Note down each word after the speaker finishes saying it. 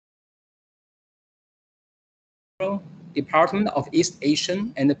Department of East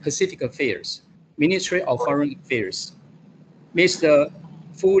Asian and Pacific Affairs, Ministry of Foreign Affairs. Mr.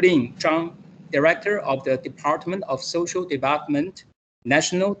 Fu Lin Zhang, Director of the Department of Social Development,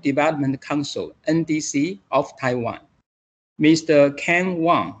 National Development Council, NDC of Taiwan. Mr. Ken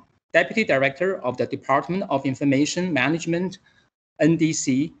Wang, Deputy Director of the Department of Information Management,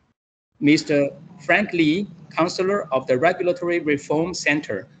 NDC. Mr. Frank Lee, Counselor of the Regulatory Reform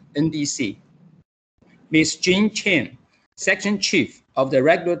Center, NDC. Ms. Jean Chen, Section Chief of the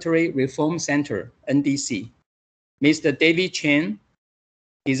Regulatory Reform Center, NDC. Mr. David Chen,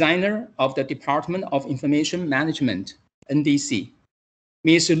 Designer of the Department of Information Management, NDC.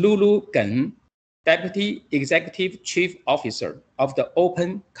 Ms. Lulu Geng, Deputy Executive Chief Officer of the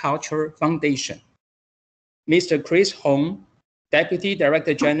Open Culture Foundation. Mr. Chris Hong, Deputy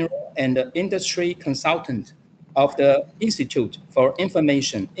Director General and Industry Consultant of the Institute for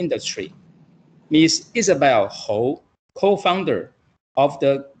Information Industry. Ms. Isabel Ho, co-founder of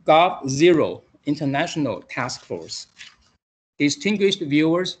the GovZero International Task Force. Distinguished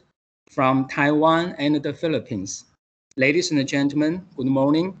viewers from Taiwan and the Philippines, ladies and gentlemen, good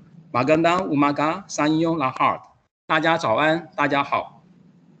morning. Magandang umaga sa inyong lahat. 大家早安，大家好。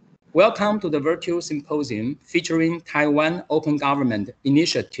Welcome to the virtual symposium featuring Taiwan Open Government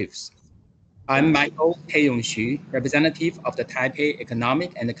Initiatives. I'm Michael Taeyong-Xu, representative of the Taipei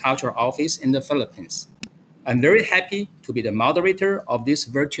Economic and Cultural Office in the Philippines. I'm very happy to be the moderator of this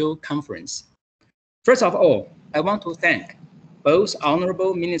virtual conference. First of all, I want to thank both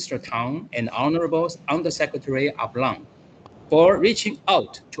Honorable Minister Tang and Honorable Undersecretary Ablang for reaching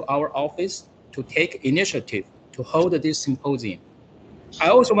out to our office to take initiative to hold this symposium. I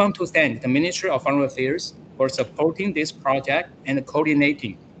also want to thank the Ministry of Foreign Affairs for supporting this project and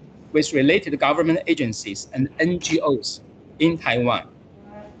coordinating with related government agencies and NGOs in Taiwan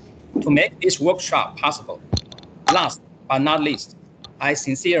to make this workshop possible. Last but not least, I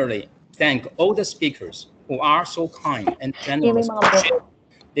sincerely thank all the speakers who are so kind and generous to share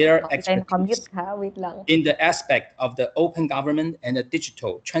their expertise in the aspect of the open government and the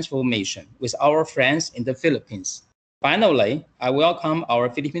digital transformation with our friends in the Philippines. Finally, I welcome our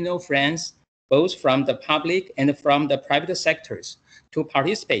Filipino friends, both from the public and from the private sectors, to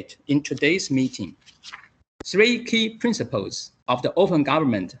participate in today's meeting. Three key principles of the open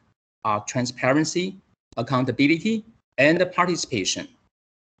government are transparency, accountability, and participation.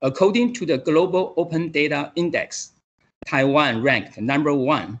 According to the Global Open Data Index, Taiwan ranked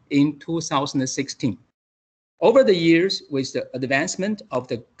 #1 in 2016. Over the years, with the advancement of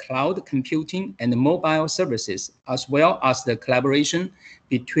the cloud computing and mobile services, as well as the collaboration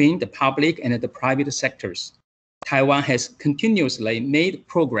between the public and the private sectors, Taiwan has continuously made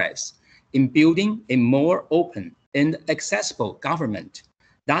progress in building a more open and accessible government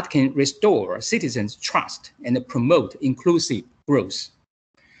that can restore citizens' trust and promote inclusive growth.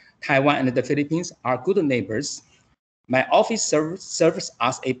 Taiwan and the Philippines are good neighbors. My office serves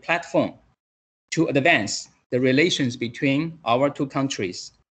as a platform to advance the relations between our two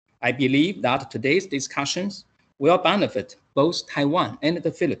countries. I believe that today's discussions will benefit both Taiwan and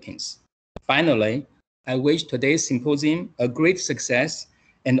the Philippines. Finally, I wish today's symposium a great success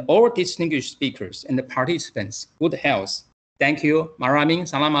and all distinguished speakers and the participants good health. Thank you. Maraming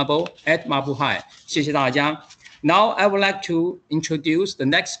salamat at mabuhay. 谢谢大家. Now I would like to introduce the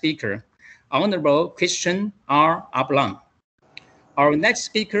next speaker, Honorable Christian R. Ablang. Our next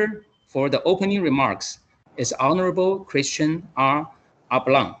speaker for the opening remarks is Honorable Christian R.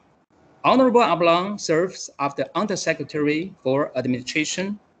 Ablang. Honorable Ablang serves as the Undersecretary for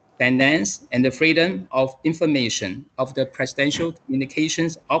Administration, Finance, and the Freedom of Information of the Presidential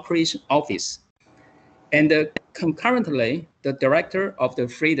Communications Operation Office, and concurrently the Director of the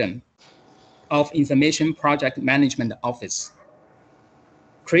Freedom of Information Project Management Office.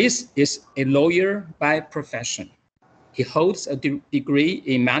 Chris is a lawyer by profession. He holds a degree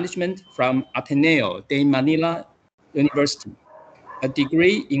in management from Ateneo de Manila University, a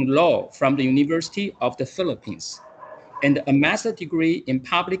degree in law from the University of the Philippines, and a master's degree in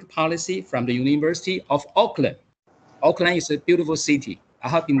public policy from the University of Auckland. Auckland is a beautiful city. I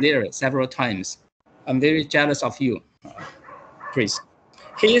have been there several times. I'm very jealous of you, Chris.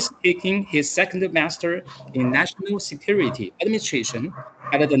 He is taking his second master in National Security Administration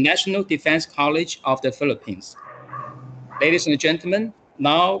at the National Defense College of the Philippines. Ladies and gentlemen,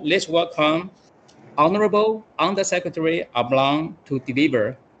 now let's welcome Honorable Undersecretary Ablang to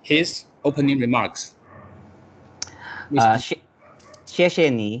deliver his opening remarks. 谢谢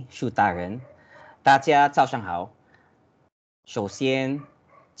你，舒大人。大家早上好。首先，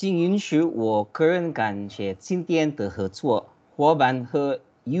请允许我个人感谢今天的合作伙伴和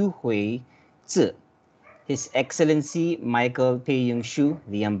与会者， His Excellency Michael Tae-Yung Shu,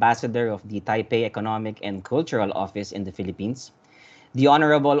 the Ambassador of the Taipei Economic and Cultural Office in the Philippines, the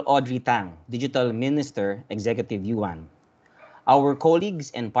Honorable Audrey Tang, Digital Minister, Executive Yuan, our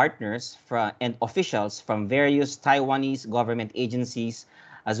colleagues and partners and officials from various Taiwanese government agencies,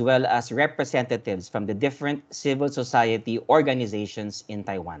 as well as representatives from the different civil society organizations in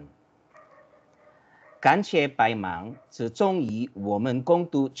Taiwan. 感谢百忙，此终于我们共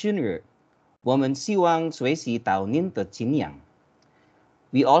度今日。我们希望随时到您的敬仰。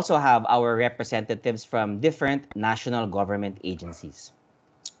We also have our representatives from different national government agencies.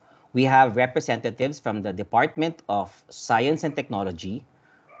 We have representatives from the Department of Science and Technology,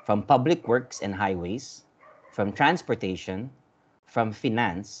 from Public Works and Highways, from Transportation, from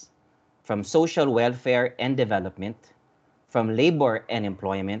Finance, from Social Welfare and Development, from Labor and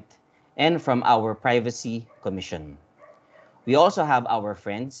Employment, and from our Privacy Commission. We also have our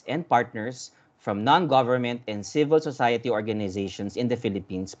friends and partners from non-government and civil society organizations in the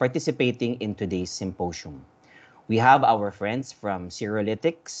Philippines participating in today's symposium. We have our friends from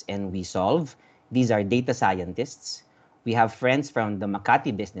Serolytics and WeSolve. These are data scientists. We have friends from the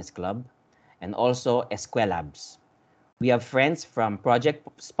Makati Business Club and also Esquelabs. We have friends from Project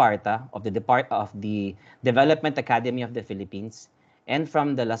Sparta of the Development Academy of the Philippines and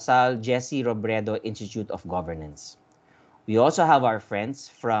from the LaSalle Jesse Robredo Institute of Governance. We also have our friends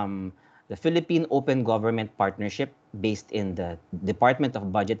from the Philippine Open Government Partnership based in the Department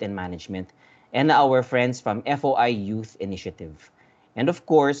of Budget and Management, and our friends from FOI Youth Initiative. And of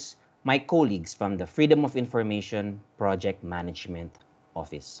course, my colleagues from the Freedom of Information Project Management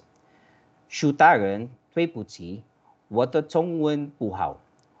Office. 许大人对不起，我的中文不好，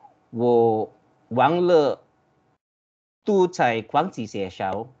我忘了读在国际学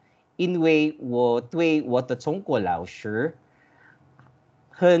校，因为我对我的中国老师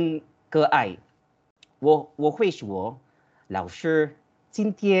很可爱。我会说，老师，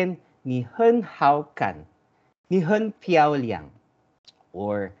今天你很好看，你很漂亮。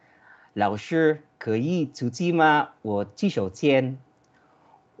or 老师可以出去吗？我洗手间。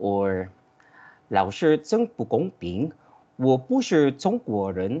or 老师真不公平，我不是中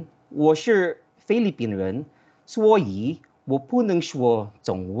国人，我是菲律宾人，所以我不能说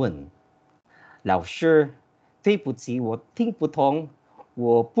中文。老师，对不起，我听不懂，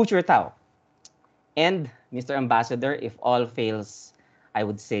我不知道。And Mr. Ambassador, if all fails, I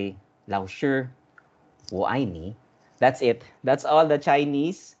would say, 老师，我爱你. That's it. That's all the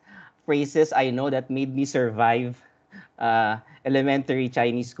Chinese phrases I know that made me survive elementary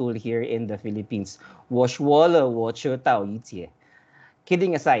Chinese school here in the Philippines. 我说了，我知道一切.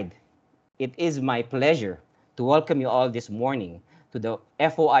 Kidding aside, it is my pleasure to welcome you all this morning to the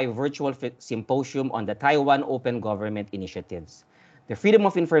FOI Virtual Symposium on the Taiwan Open Government Initiatives. The Freedom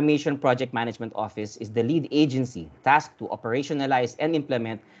of Information Project Management Office is the lead agency tasked to operationalize and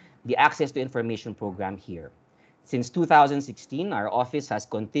implement the Access to Information program here. Since 2016, our office has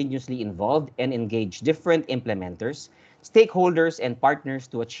continuously involved and engaged different implementers, stakeholders, and partners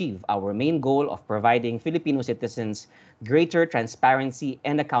to achieve our main goal of providing Filipino citizens greater transparency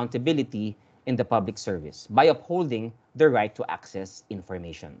and accountability in the public service by upholding the right to access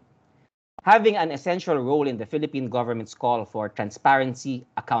information. Having an essential role in the Philippine government's call for transparency,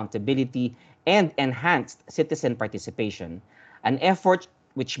 accountability, and enhanced citizen participation, an effort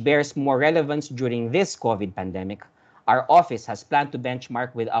which bears more relevance during this COVID pandemic, our office has planned to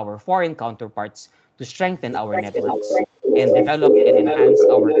benchmark with our foreign counterparts to strengthen our networks and develop and enhance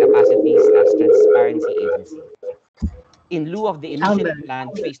our capacities as transparency agency. In lieu of the initially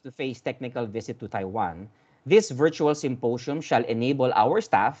planned face-to-face technical visit to Taiwan, this virtual symposium shall enable our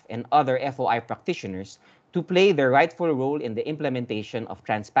staff and other FOI practitioners to play their rightful role in the implementation of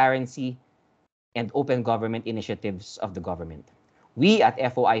transparency and open government initiatives of the government. We at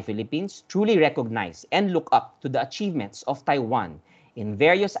FOI Philippines truly recognize and look up to the achievements of Taiwan in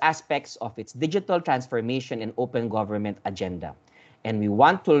various aspects of its digital transformation and open government agenda. And we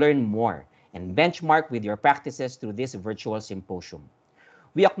want to learn more and benchmark with your practices through this virtual symposium.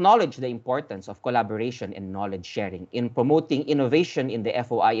 We acknowledge the importance of collaboration and knowledge sharing in promoting innovation in the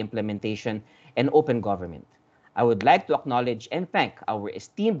FOI implementation and open government. I would like to acknowledge and thank our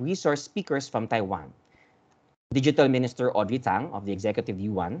esteemed resource speakers from Taiwan. Digital Minister Audrey Tang of the Executive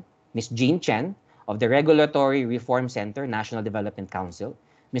Yuan, Ms. Jean Chen of the Regulatory Reform Center, National Development Council,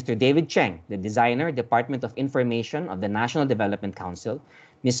 Mr. David Cheng, the Designer, Department of Information of the National Development Council,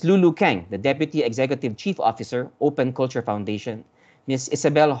 Ms. Lulu Kang, the Deputy Executive Chief Officer, Open Culture Foundation, Ms.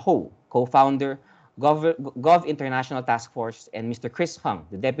 Isabel Ho, Co-Founder, Gov International Task Force, and Mr. Chris Hung,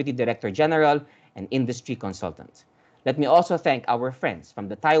 the Deputy Director General and Industry Consultant. Let me also thank our friends from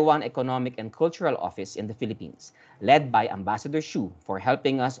the Taiwan Economic and Cultural Office in the Philippines, led by Ambassador Xu, for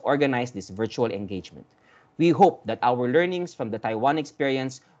helping us organize this virtual engagement. We hope that our learnings from the Taiwan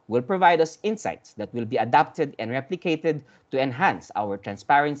experience will provide us insights that will be adapted and replicated to enhance our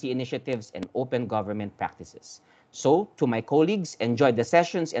transparency initiatives and open government practices. So, to my colleagues, enjoy the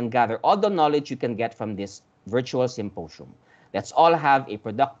sessions and gather all the knowledge you can get from this virtual symposium. Let's all have a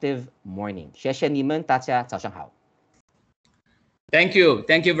productive morning. 谢谢你们，大家早上好。Thank you.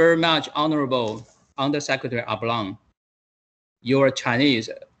 Thank you very much, Honorable Undersecretary Ablong. Your Chinese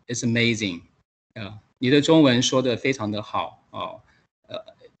is amazing. 你的中文说得非常的好哦。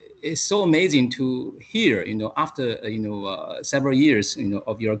It's so amazing to hear, after several years,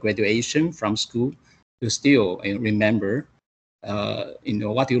 of your graduation from school, you still remember,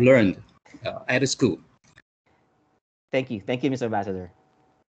 what you learned at school. Thank you, Mr. Ambassador.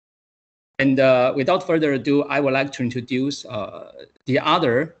 And without further ado, I would like to introduce the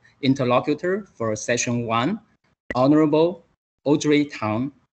other interlocutor for session 1, Honorable Audrey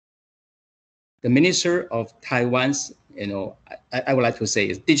Tang, the Minister of Taiwan's, I would like to say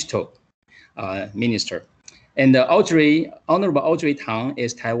is digital minister. And Honorable Audrey Tang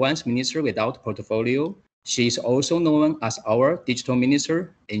is Taiwan's minister without portfolio. She is also known as our digital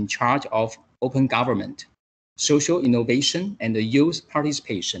minister in charge of open government, social innovation, and youth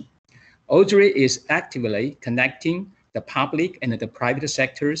participation. Audrey is actively connecting the public and the private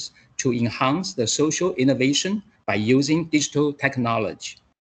sectors to enhance the social innovation by using digital technology.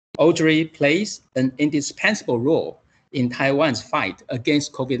 Audrey plays an indispensable role in Taiwan's fight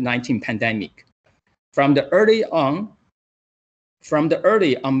against COVID-19 pandemic. From the early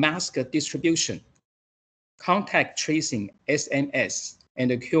mask distribution, contact tracing, SMS,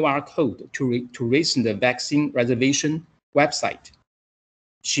 and the QR code to recent vaccine reservation website.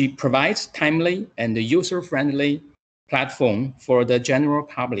 She provides timely and user-friendly platform for the general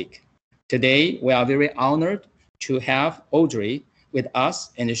public. Today, we are very honored to have Audrey with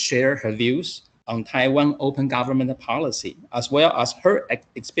us and share her views on Taiwan open government policy, as well as her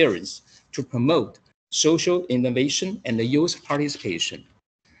experience to promote social innovation and youth participation.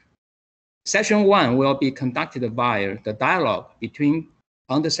 Session 1 will be conducted via the dialogue between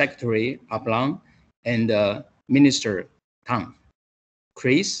Undersecretary Ablong and Minister Tang.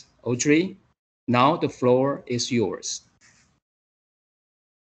 Chris, Audrey, now the floor is yours.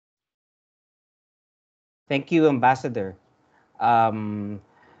 Thank you, Ambassador.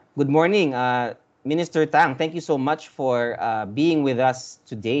 Good morning, Minister Tang. Thank you so much for being with us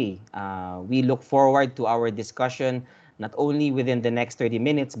today. We look forward to our discussion, not only within the next 30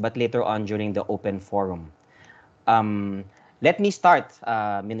 minutes, but later on during the open forum. Let me start,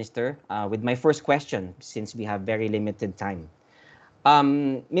 Minister, with my first question, since we have very limited time.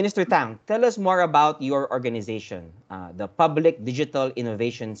 Minister Tang, tell us more about your organization, the Public Digital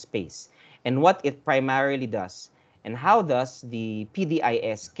Innovation Space, and what it primarily does, and how does the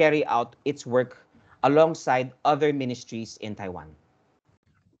PDIS carry out its work alongside other ministries in Taiwan?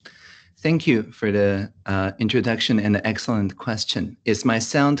 Thank you for the introduction and the excellent question. Is my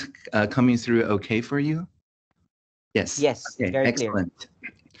sound coming through okay for you? Yes. Yes, okay, very excellent.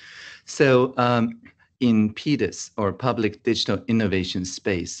 clear. So in PDIS, or Public Digital Innovation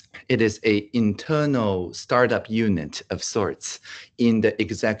Space, it is an internal startup unit of sorts in the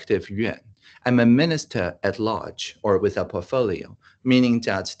executive yuan. I'm a minister at large, or with a portfolio, meaning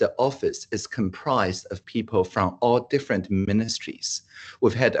that the office is comprised of people from all different ministries.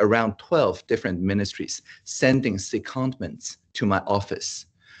 We've had around 12 different ministries sending secondments to my office.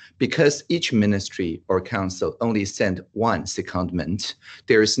 Because each ministry or council only send one secondment,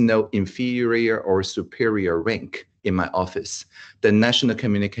 there is no inferior or superior rank in my office. The National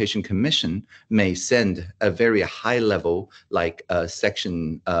Communication Commission may send a very high level, like a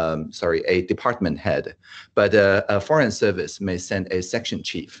department head, but a foreign service may send a section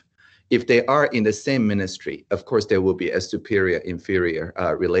chief. If they are in the same ministry, of course, there will be a superior-inferior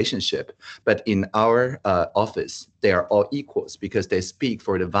relationship. But in our office, they are all equals because they speak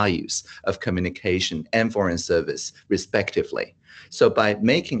for the values of communication and foreign service, respectively. So by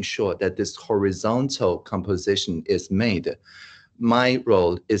making sure that this horizontal composition is made, my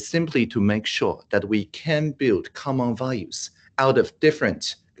role is simply to make sure that we can build common values out of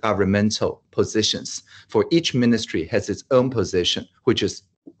different governmental positions. For each ministry has its own position, which is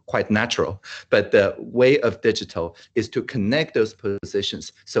quite natural, but the way of digital is to connect those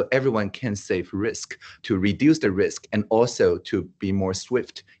positions so everyone can save risk, to reduce the risk, and also to be more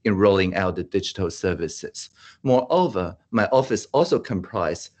swift in rolling out the digital services. Moreover, my office also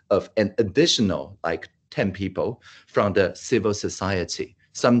comprised of an additional 10 people from the civil society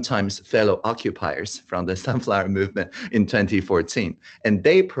sometimes fellow occupiers from the Sunflower Movement in 2014. And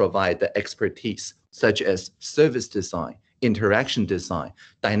they provide the expertise such as service design, interaction design,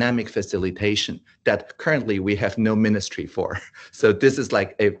 dynamic facilitation that currently we have no ministry for. So this is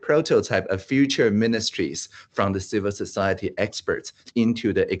like a prototype of future ministries from the civil society experts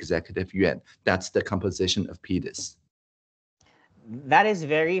into the executive yuan. That's the composition of PDIS. That is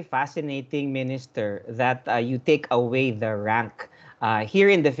very fascinating, Minister, that you take away the rank. Here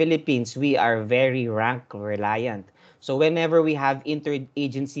in the Philippines, we are very rank reliant. So whenever we have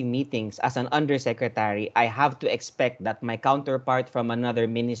interagency meetings as an undersecretary, I have to expect that my counterpart from another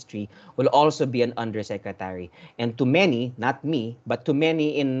ministry will also be an undersecretary. And to many, not me, but to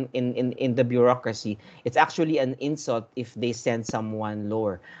many in the bureaucracy, it's actually an insult if they send someone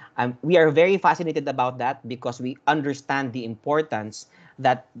lower. We are very fascinated about that because we understand the importance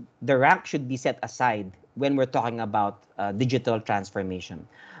that the rank should be set aside when we're talking about digital transformation.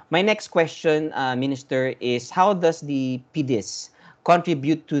 My next question, Minister, is how does the PDIS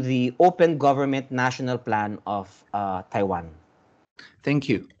contribute to the Open Government National Plan of Taiwan? Thank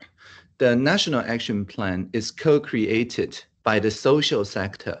you. The National Action Plan is co-created by the social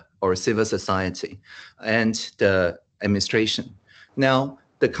sector or civil society and the administration. Now,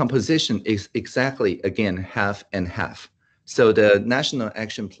 the composition is exactly, again, half and half. So the National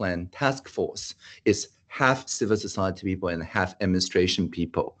Action Plan Task Force is half civil society people and half administration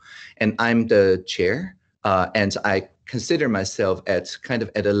people. And I'm the chair, and I consider myself at kind of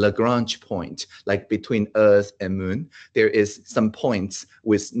at a Lagrange point, like between Earth and Moon. There is some points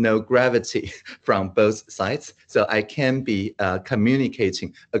with no gravity from both sides. So I can be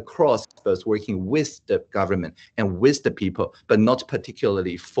communicating across both working with the government and with the people, but not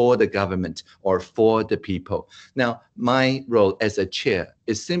particularly for the government or for the people. Now, my role as a chair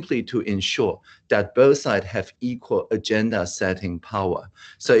is simply to ensure that both sides have equal agenda setting power.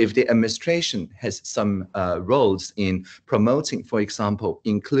 So if the administration has some roles in promoting, for example,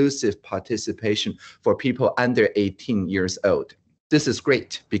 inclusive participation for people under 18 years old, this is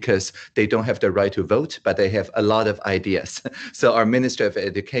great because they don't have the right to vote, but they have a lot of ideas. So our Ministry of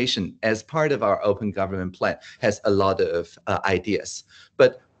Education, as part of our open government plan, has a lot of ideas.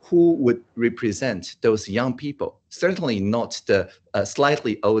 But who would represent those young people? Certainly not the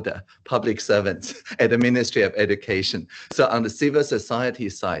slightly older public servants at the Ministry of Education. So on the civil society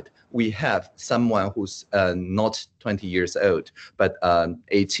side, we have someone who's not 20 years old, but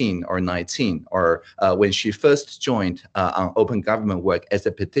 18 or 19, or when she first joined on open government work as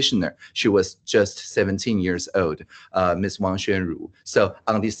a petitioner, she was just 17 years old, Ms. Wang Xuanru. So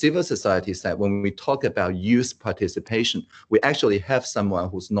on the civil society side, when we talk about youth participation, we actually have someone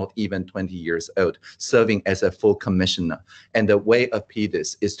who's not even 20 years old serving as a full commissioner. And the way of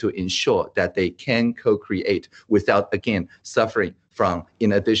PDIS is to ensure that they can co-create without, again, suffering from,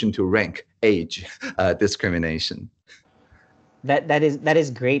 in addition to rank, age discrimination. That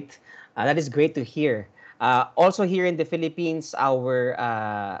is great. That is great to hear. Also here in the Philippines, our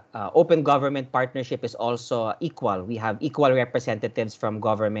open government partnership is also equal. We have equal representatives from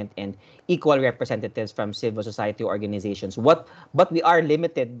government and equal representatives from civil society organizations. But we are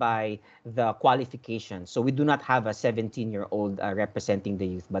limited by the qualifications. So we do not have a 17-year-old representing the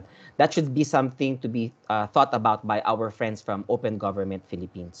youth. But that should be something to be thought about by our friends from Open Government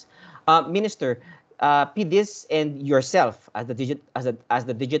Philippines. Minister, PDIS and yourself as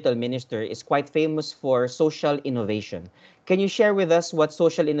the digital minister is quite famous for social innovation. Can you share with us what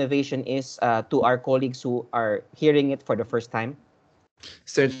social innovation is to our colleagues who are hearing it for the first time?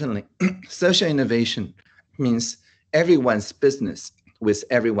 Certainly. Social innovation means everyone's business with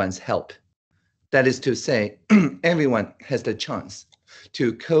everyone's help. That is to say, everyone has the chance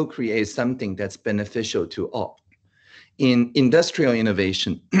to co-create something that's beneficial to all. In industrial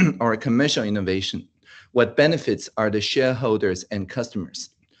innovation or commercial innovation, what benefits are the shareholders and customers.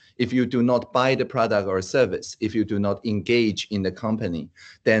 If you do not buy the product or service, if you do not engage in the company,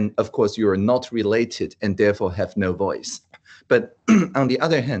 then of course you are not related and therefore have no voice. But on the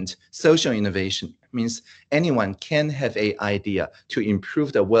other hand, social innovation means anyone can have an idea to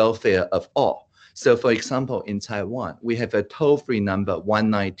improve the welfare of all. So for example, in Taiwan, we have a toll-free number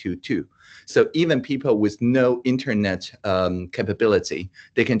 1922. So even people with no internet capability,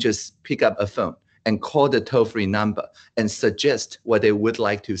 they can just pick up a phone and call the toll-free number and suggest what they would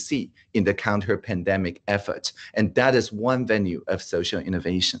like to see in the counter-pandemic effort. And that is one venue of social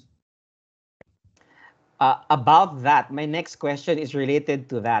innovation. About that, my next question is related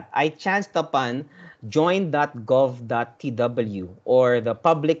to that. I chanced upon join.gov.tw, or the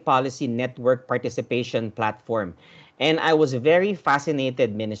Public Policy Network Participation Platform. And I was very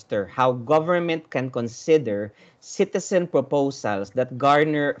fascinated, Minister, how government can consider citizen proposals that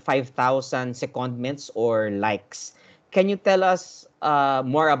garner 5,000 secondments or likes. Can you tell us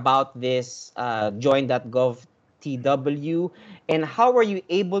more about this join.gov TW, and how are you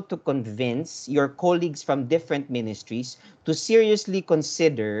able to convince your colleagues from different ministries to seriously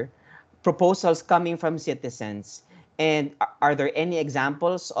consider proposals coming from citizens? And are there any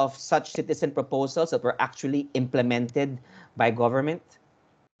examples of such citizen proposals that were actually implemented by government?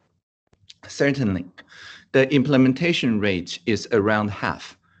 Certainly. The implementation rate is around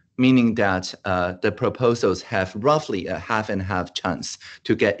half, meaning that the proposals have roughly a half and half chance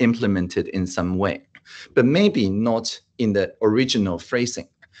to get implemented in some way, but maybe not in the original phrasing.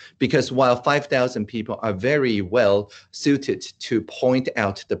 Because while 5,000 people are very well suited to point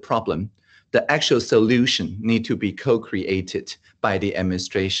out the problem, the actual solution need to be co-created by the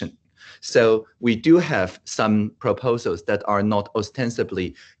administration. So we do have some proposals that are not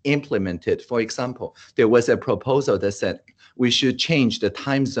ostensibly implemented. For example, there was a proposal that said we should change the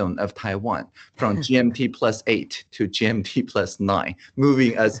time zone of Taiwan from GMT +8 to GMT +9,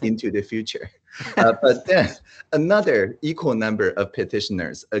 moving us into the future. But then another equal number of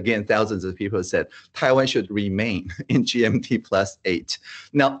petitioners, again, thousands of people said Taiwan should remain in GMT +8.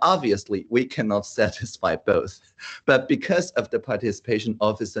 Now, obviously, we cannot satisfy both. But because of the participation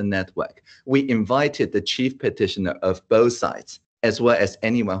officer network, we invited the chief petitioner of both sides, as well as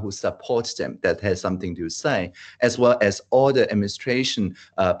anyone who supports them that has something to say, as well as all the administration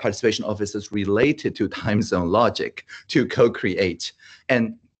participation officers related to time zone logic to co-create.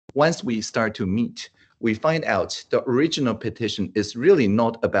 And once we start to meet, we find out the original petition is really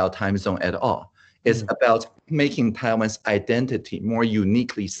not about time zone at all. It's about making Taiwan's identity more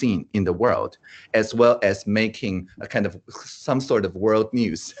uniquely seen in the world, as well as making a kind of some sort of world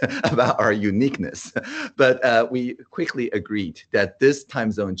news about our uniqueness. But we quickly agreed that this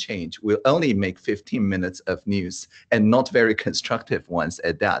time zone change will only make 15 minutes of news and not very constructive ones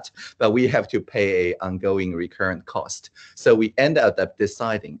at that. But we have to pay an ongoing recurrent cost. So we end up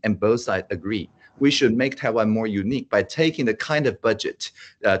deciding, and both sides agree, we should make Taiwan more unique by taking the kind of budget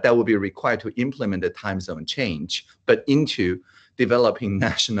that will be required to implement the time zone change, but into developing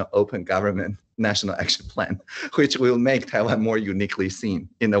national open government national action plan, which will make Taiwan more uniquely seen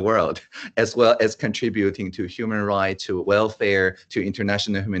in the world, as well as contributing to human rights, to welfare, to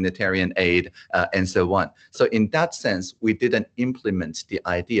international humanitarian aid, and so on. So in that sense, we didn't implement the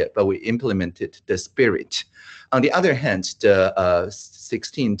idea, but we implemented the spirit. On the other hand, the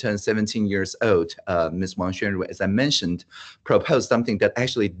 16 turned 17 years old, Ms. Wang Xuanru, as I mentioned, proposed something that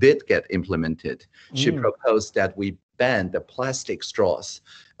actually did get implemented. She proposed that we ban the plastic straws,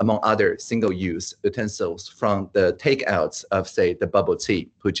 among other single-use utensils, from the takeouts of, say, the bubble tea,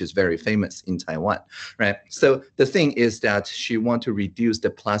 which is very famous in Taiwan, right? So the thing is that she wants to reduce the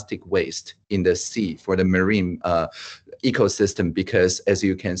plastic waste in the sea for the marine ecosystem, because as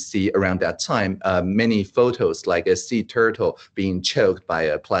you can see around that time, many photos like a sea turtle being choked by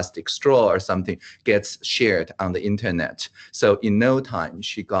a plastic straw or something gets shared on the internet. So in no time,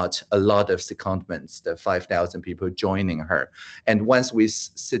 she got a lot of secondments, the 5,000 people joining her. And once we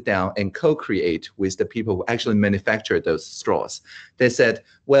sit down and co-create with the people who actually manufacture those straws, they said,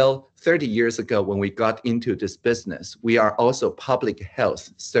 well, 30 years ago, when we got into this business, we are also public health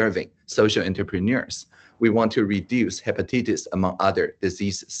serving social entrepreneurs. We want to reduce hepatitis, among other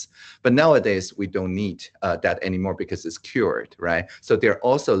diseases. But nowadays, we don't need that anymore because it's cured, right? So they're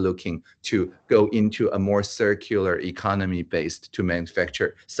also looking to go into a more circular economy based to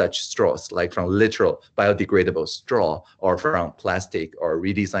manufacture such straws, like from literal biodegradable straw or from plastic, or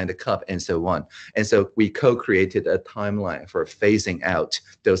redesign the cup and so on. And so we co-created a timeline for phasing out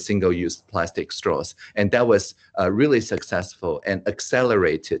those single-use plastic straws. And that was really successful and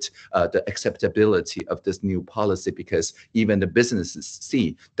accelerated the acceptability of this new policy, because even the businesses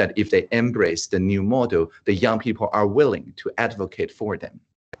see that if they embrace the new model, the young people are willing to advocate for them.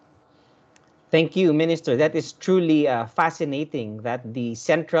 Thank you, Minister. That is truly fascinating that the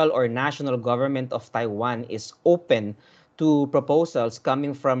central or national government of Taiwan is open to proposals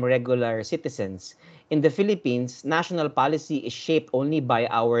coming from regular citizens. In the Philippines, national policy is shaped only by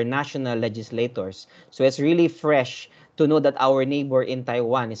our national legislators. So it's really fresh to know that our neighbor in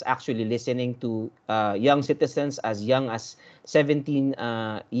Taiwan is actually listening to young citizens as young as 17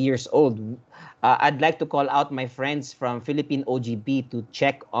 years old. I'd like to call out my friends from Philippine OGB to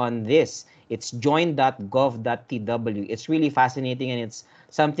check on this. It's join.gov.tw. It's really fascinating, and it's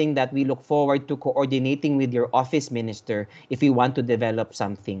something that we look forward to coordinating with your office, Minister, if we want to develop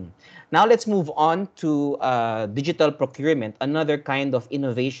something. Now let's move on to digital procurement, another kind of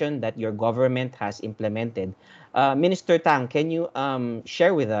innovation that your government has implemented. Minister Tang, can you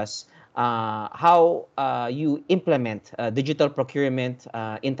share with us how you implement digital procurement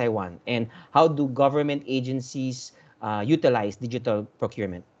in Taiwan, and how do government agencies utilize digital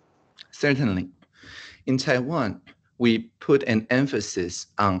procurement? Certainly. In Taiwan, we put an emphasis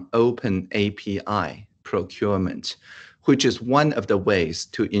on open API procurement, which is one of the ways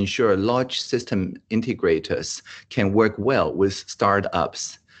to ensure large system integrators can work well with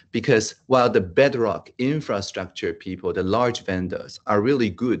startups. Because while the bedrock infrastructure people, the large vendors, are really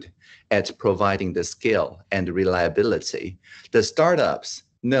good at providing the scale and reliability, the startups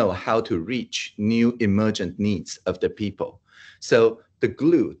know how to reach new emergent needs of the people. So the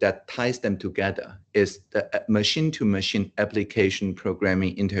glue that ties them together is the machine-to-machine application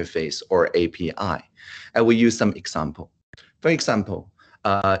programming interface, or API. I will use some example. For example,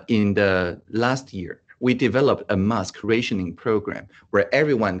 in the last year, we developed a mask rationing program where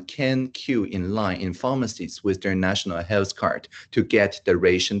everyone can queue in line in pharmacies with their national health card to get the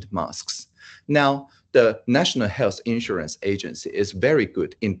rationed masks. Now, the National Health Insurance Agency is very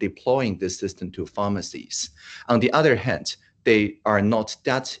good in deploying this system to pharmacies. On the other hand, they are not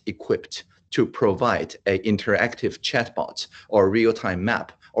that equipped to provide an interactive chatbot or real-time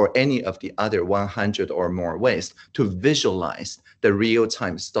map or any of the other 100 or more ways to visualize the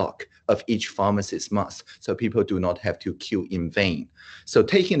real-time stock of each pharmacist's mask, so people do not have to queue in vain. So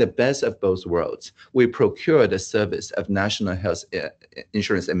taking the best of both worlds, we procure the service of National Health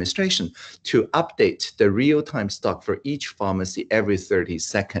Insurance Administration to update the real-time stock for each pharmacy every 30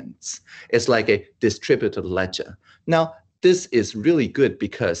 seconds. It's like a distributed ledger. Now, this is really good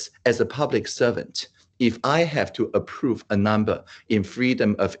because as a public servant, if I have to approve a number in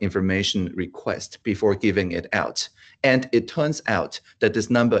freedom of information request before giving it out, and it turns out that this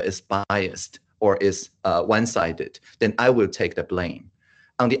number is biased or is one-sided, then I will take the blame.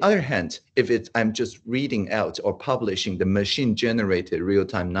 On the other hand, if I'm just reading out or publishing the machine-generated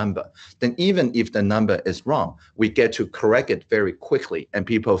real-time number, then even if the number is wrong, we get to correct it very quickly, and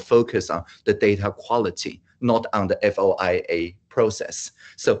people focus on the data quality, not on the FOIA process.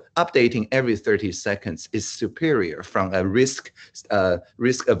 So updating every 30 seconds is superior from a risk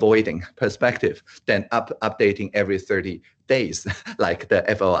avoiding perspective than updating every 30 days, like the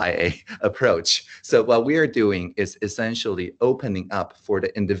FOIA approach. So what we are doing is essentially opening up for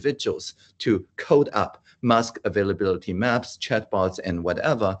the individuals to code up mask availability maps, chatbots, and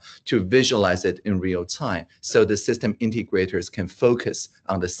whatever to visualize it in real time, so the system integrators can focus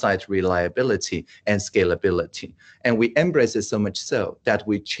on the site reliability and scalability. And we embrace it so much so that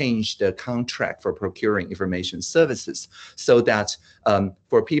we changed the contract for procuring information services so that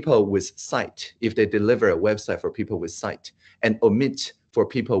for people with sight, if they deliver a website for people with sight and omit for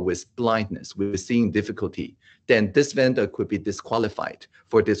people with blindness, with seeing difficulty, then this vendor could be disqualified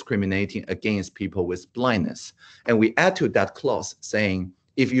for discriminating against people with blindness. And we add to that clause saying,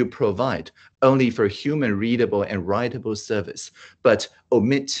 if you provide only for human readable and writable service, but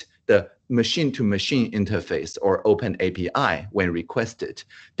omit the machine-to-machine interface or open API when requested,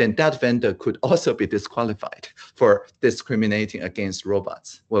 then that vendor could also be disqualified for discriminating against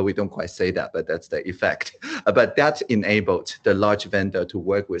robots. Well, we don't quite say that, but that's the effect. But that enabled the large vendor to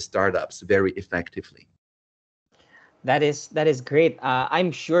work with startups very effectively. That is great.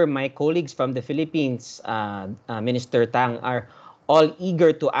 I'm sure my colleagues from the Philippines, Minister Tang, are all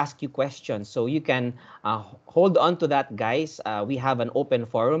eager to ask you questions. So you can hold on to that, guys. We have an open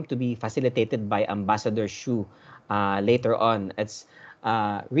forum to be facilitated by Ambassador Shu later on. It's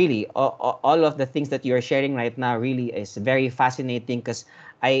really all of the things that you're sharing right now really is very fascinating, because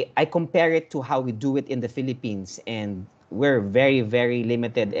I compare it to how we do it in the Philippines, and we're very, very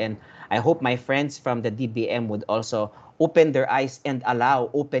limited. And I hope my friends from the DBM would also open their eyes and allow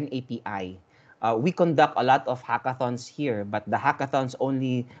open API. We conduct a lot of hackathons here, but the hackathons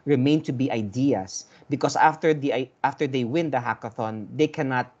only remain to be ideas, because after they win the hackathon, they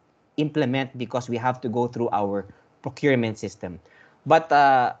cannot implement because we have to go through our procurement system. But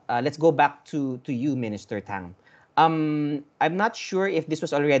let's go back to you, Minister Tang. I'm not sure if this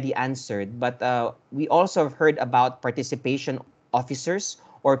was already answered, but we also heard about participation officers,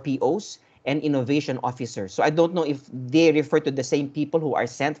 or POs, and innovation officers. So I don't know if they refer to the same people who are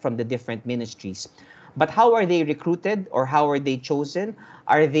sent from the different ministries. But how are they recruited, or how are they chosen?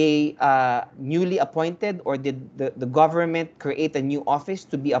 Are they newly appointed, or did the government create a new office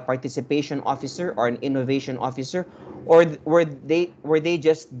to be a participation officer or an innovation officer? Or were they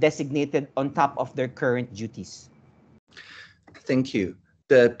just designated on top of their current duties? Thank you.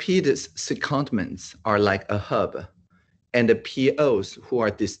 The PDIS secondments are like a hub, and the POs, who are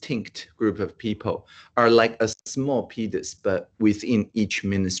distinct group of people, are like a small PDIS, but within each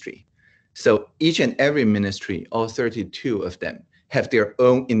ministry. So each and every ministry, all 32 of them, have their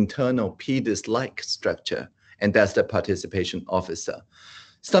own internal PDIS-like structure, and that's the participation officer.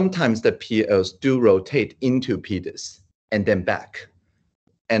 Sometimes the POs do rotate into PDIS and then back,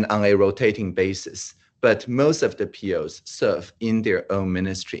 and on a rotating basis. But most of the POs serve in their own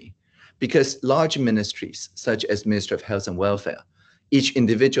ministry. Because large ministries, such as Ministry of Health and Welfare, each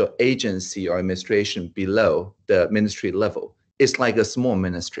individual agency or administration below the ministry level is like a small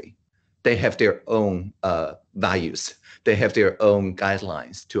ministry. They have their own values. They have their own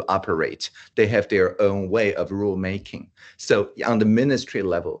guidelines to operate. They have their own way of rulemaking. So on the ministry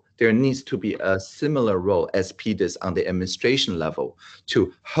level, there needs to be a similar role as PDIS on the administration level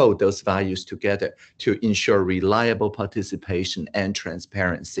to hold those values together to ensure reliable participation and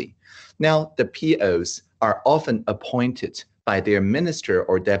transparency. Now, the POs are often appointed by their minister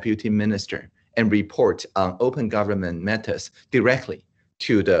or deputy minister and report on open government matters directly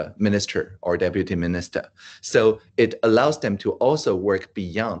to the minister or deputy minister. So it allows them to also work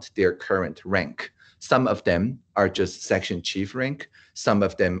beyond their current rank. Some of them are just section chief rank. Some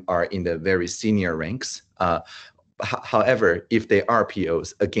of them are in the very senior ranks. However, if they are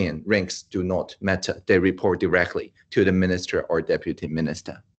POs, again, ranks do not matter. They report directly to the minister or deputy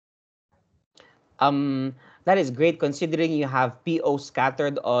minister. That is great considering you have PO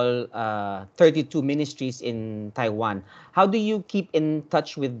scattered all 32 ministries in Taiwan. How do you keep in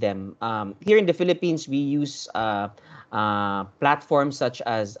touch with them? Here in the Philippines, we use platforms such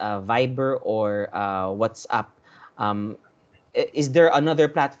as Viber or WhatsApp. Is there another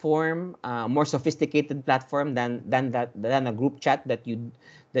platform, more sophisticated platform than a group chat that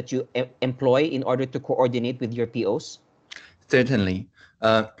you employ in order to coordinate with your POs? Certainly.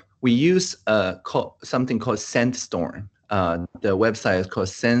 We use something called Sandstorm. The website is called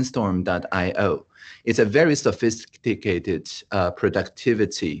sandstorm.io. It's a very sophisticated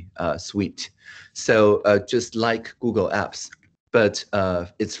productivity suite. So just like Google Apps, but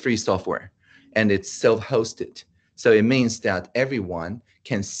it's free software and it's self-hosted. So it means that everyone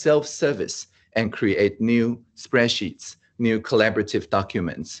can self-service and create new spreadsheets, new collaborative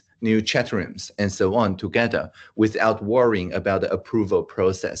documents, new chat rooms, and so on together without worrying about the approval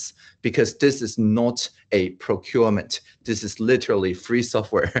process, because this is not a procurement. This is literally free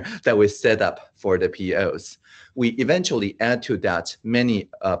software that we set up for the POs. We eventually add to that many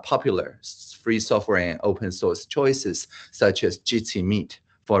popular free software and open source choices, such as Jitsi Meet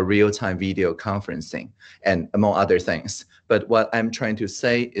for real-time video conferencing, and among other things. But what I'm trying to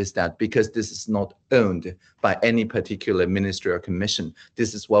say is that because this is not owned by any particular ministry or commission,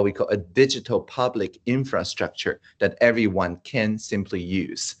 this is what we call a digital public infrastructure that everyone can simply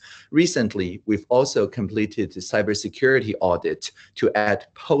use. Recently, we've also completed the cybersecurity audit to add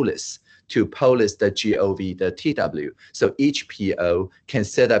POLIS to police the GOV, the TW. So each PO can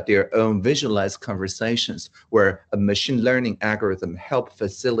set up their own visualized conversations where a machine learning algorithm help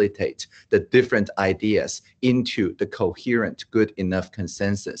facilitate the different ideas into the coherent, good enough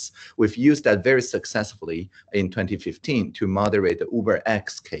consensus. We've used that very successfully in 2015 to moderate the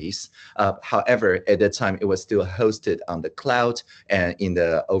UberX case. However, at the time, it was still hosted on the cloud and in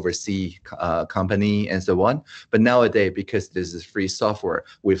the overseas company and so on. But nowadays, because this is free software,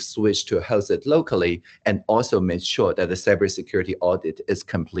 we've switched to host it locally and also made sure that the cybersecurity audit is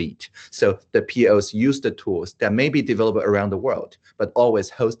complete. So the POs use the tools that may be developed around the world, but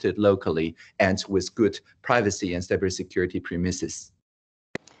always hosted locally and with good privacy and cybersecurity premises.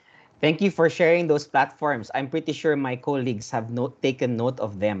 Thank you for sharing those platforms. I'm pretty sure my colleagues have taken note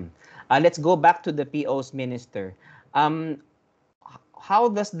of them. Let's go back to the PO's minister. How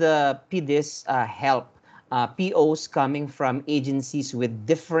does the PDIS help POs coming from agencies with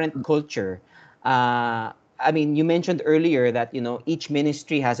different culture? I mean, you mentioned earlier that each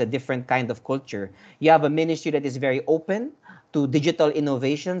ministry has a different kind of culture. You have a ministry that is very open to digital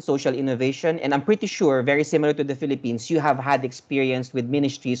innovation, social innovation, and I'm pretty sure, very similar to the Philippines, you have had experience with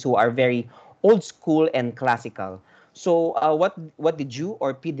ministries who are very old school and classical. So what did you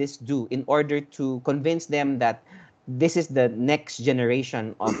or PDIS do in order to convince them that this is the next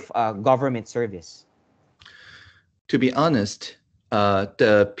generation of government service? To be honest,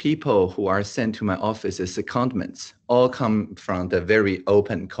 the people who are sent to my office as secondments all come from the very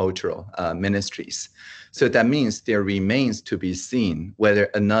open cultural ministries. So that means there remains to be seen whether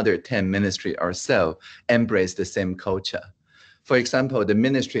another 10 ministry or so embrace the same culture. For example, the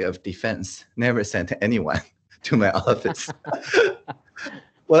Ministry of Defense never sent anyone to my office.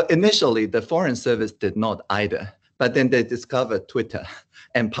 Well, initially, the Foreign Service did not either. But then they discovered Twitter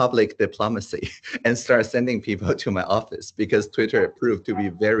and public diplomacy and start sending people to my office because Twitter proved to be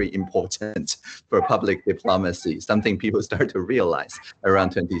very important for public diplomacy, something people start to realize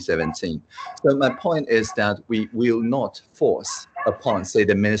around 2017. So my point is that we will not force upon, say,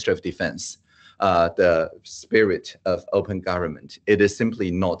 the Minister of Defense, the spirit of open government. It is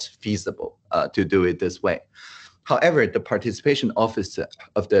simply not feasible to do it this way. However, the participation officer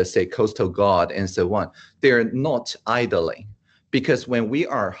of the, say, Coastal Guard and so on, they're not idling. Because when we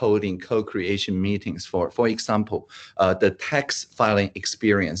are holding co-creation meetings, for example, the tax filing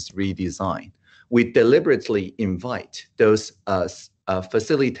experience redesign, we deliberately invite those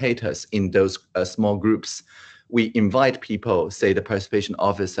facilitators in those small groups. We invite people, say the participation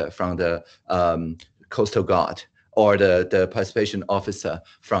officer from the Coastal Guard, or the participation officer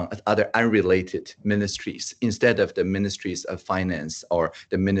from other unrelated ministries, instead of the ministries of finance or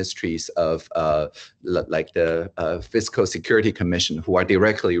the ministries of like the Fiscal Security Commission, who are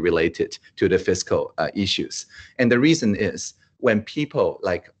directly related to the fiscal issues. And the reason is, when people,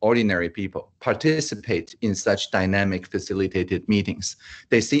 like ordinary people, participate in such dynamic facilitated meetings,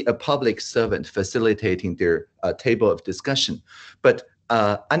 they see a public servant facilitating their table of discussion, but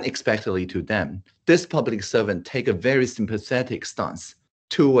unexpectedly to them, this public servant take a very sympathetic stance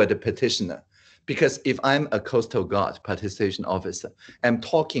toward the petitioner. Because if I'm a Coastal Guard participation officer, I'm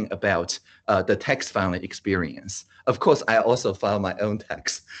talking about the tax filing experience. Of course, I also file my own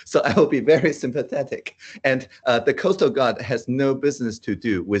tax, so I will be very sympathetic. And the Coastal Guard has no business to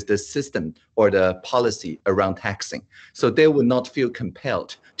do with the system or the policy around taxing. So they will not feel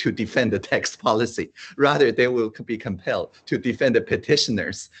compelled to defend the tax policy. Rather, they will be compelled to defend the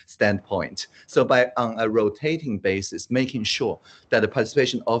petitioner's standpoint. So by on a rotating basis, making sure that the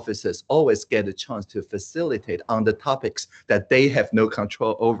participation officers always get a chance to facilitate on the topics that they have no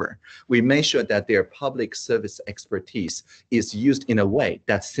control over, we make sure that their public service expertise is used in a way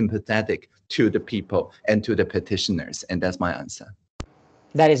that's sympathetic to the people and to the petitioners. And that's my answer.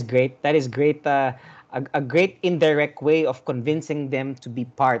 That is great. That is great. A great indirect way of convincing them to be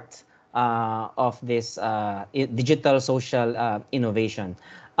part of this digital social innovation.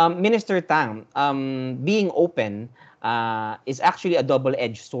 Minister Tang, being open is actually a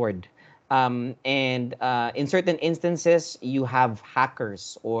double-edged sword. And in certain instances, you have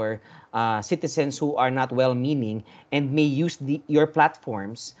hackers or citizens who are not well-meaning and may use your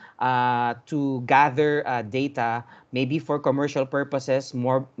platforms to gather data, maybe for commercial purposes,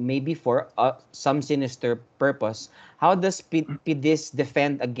 maybe for some sinister purpose. How does PDIS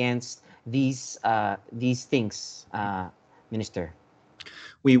defend against these things, Minister?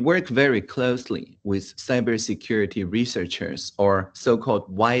 We work very closely with cybersecurity researchers, or so-called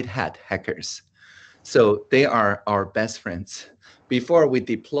white hat hackers. So they are our best friends. Before we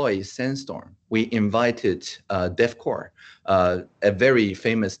deploy Sandstorm, we invited DevCore, a very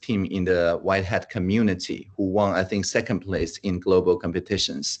famous team in the white hat community who won, I think, second place in global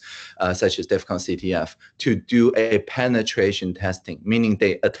competitions, such as DEF CON CTF, to do a penetration testing, meaning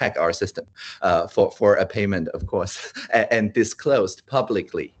they attack our system for a payment, of course, and disclosed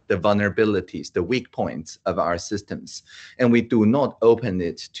publicly the vulnerabilities, the weak points of our systems. And we do not open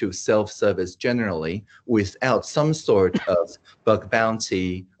it to self-service generally without some sort of bug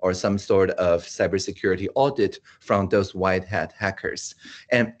bounty or some sort of cybersecurity audit from those white hat hackers.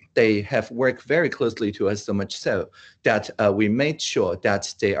 And they have worked very closely to us, so much so that we made sure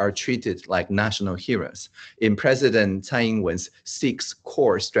that they are treated like national heroes. In President Tsai Ing-wen's 6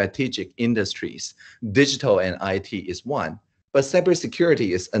 core strategic industries, digital and IT is one, but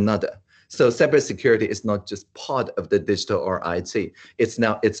cybersecurity is another. So cybersecurity is not just part of the digital or IT. It's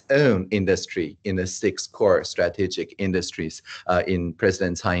now its own industry in the 6 core strategic industries in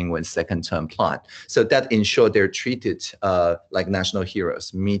President Tsai Ing-wen's second term plan. So that ensure they're treated like national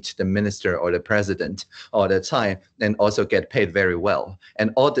heroes, meet the minister or the president all the time, and also get paid very well.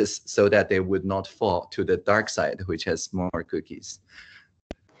 And all this so that they would not fall to the dark side, which has more cookies.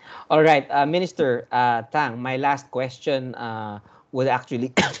 All right, Minister Tang, my last question would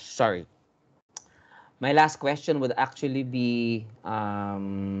actually, sorry. My last question would actually be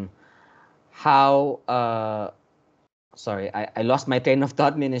sorry, I lost my train of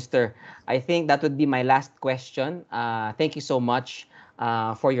thought, Minister. I think that would be my last question. Thank you so much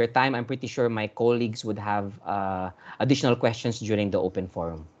for your time. I'm pretty sure my colleagues would have additional questions during the open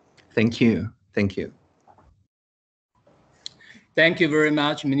forum. Thank you. Thank you. Thank you very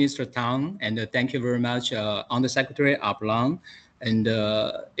much, Minister Tang, and thank you very much, Undersecretary Ablang. And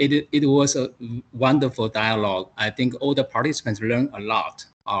it was a wonderful dialogue. I think all the participants learned a lot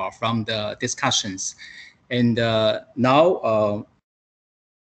from the discussions. And now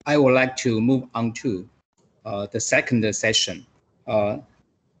I would like to move on to the second session.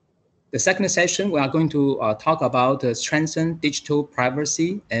 The second session, we are going to talk about strengthen digital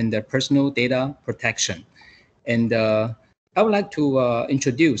privacy and personal data protection. And I would like to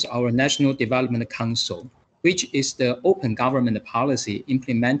introduce our National Development Council, which is the open government policy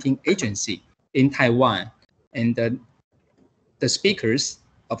implementing agency in Taiwan. And the speakers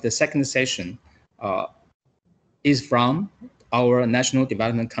of the second session is from our National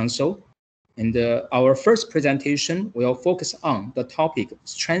Development Council. And our first presentation will focus on the topic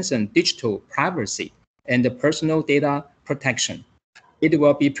strengthen digital privacy and personal data protection. It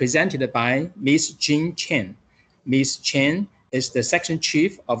will be presented by Ms. Jean Chen. Ms. Chen is the Section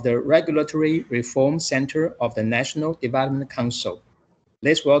Chief of the Regulatory Reform Center of the National Development Council.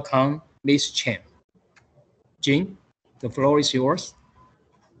 Let's welcome Ms. Chen. Jean, the floor is yours.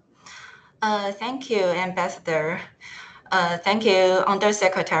 Thank you, Ambassador. Thank you,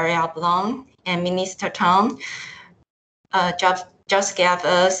 Undersecretary Ablong and Minister Tong. Just gave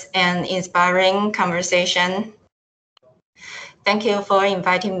us an inspiring conversation. Thank you for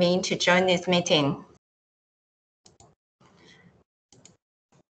inviting me to join this meeting.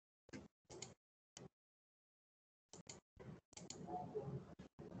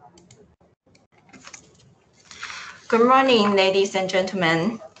 Good morning, ladies and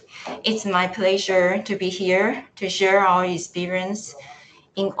gentlemen. It's my pleasure to be here to share our experience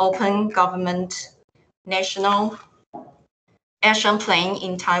in open government national action plan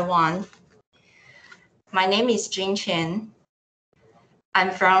in Taiwan. My name is Jean Chen.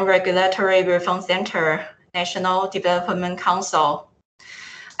 I'm from Regulatory Reform Center, National Development Council.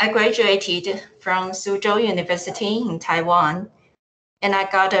 I graduated from Suzhou University in Taiwan, and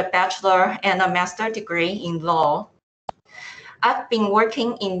I got a bachelor and a master degree in law. I've been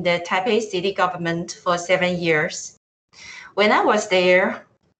working in the Taipei city government for 7 years. When I was there,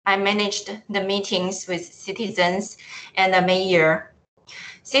 I managed the meetings with citizens and the mayor.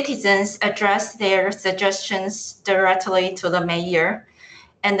 Citizens addressed their suggestions directly to the mayor,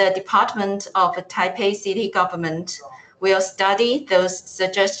 and the Department of Taipei City Government will study those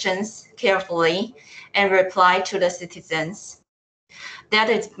suggestions carefully and reply to the citizens. That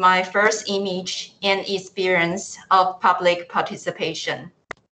is my first image and experience of public participation.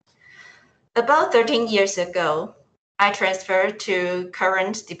 About 13 years ago, I transferred to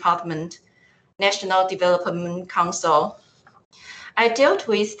current department, National Development Council. I dealt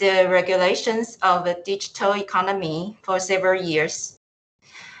with the regulations of the digital economy for several years.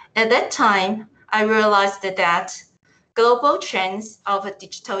 At that time, I realized that global trends of the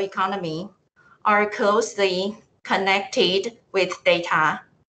digital economy are closely connected with data.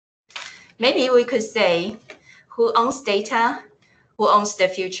 Maybe we could say, who owns data, who owns the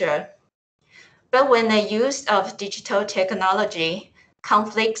future? But when the use of digital technology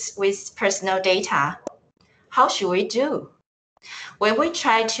conflicts with personal data, how should we do? When we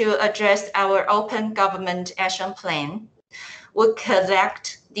try to address our open government action plan, we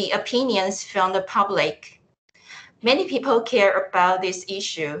collect the opinions from the public. Many people care about this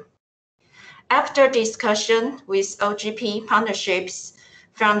issue. After discussion with OGP partnerships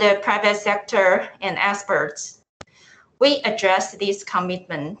from the private sector and experts, we addressed this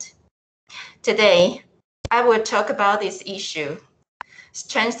commitment. Today, I will talk about this issue,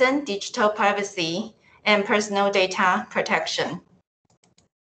 strengthen digital privacy and personal data protection.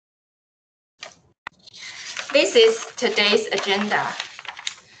 This is today's agenda.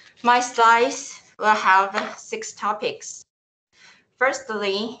 My slides will have 6 topics.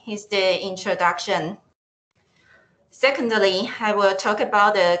 Firstly is the introduction. Secondly, I will talk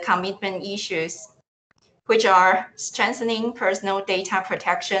about the commitment issues, which are strengthening personal data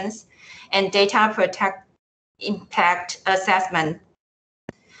protections and data impact assessment.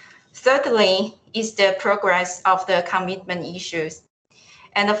 Thirdly is the progress of the commitment issues.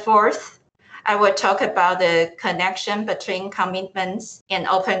 And the fourth, I will talk about the connection between commitments and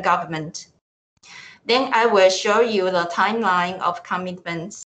open government. Then I will show you the timeline of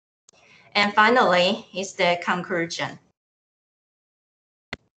commitments. And finally is the conclusion.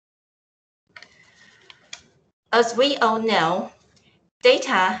 As we all know,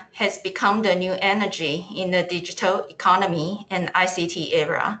 data has become the new energy in the digital economy and ICT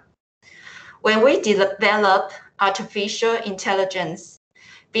era. When we develop artificial intelligence,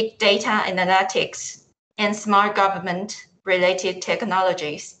 big data analytics, and smart government related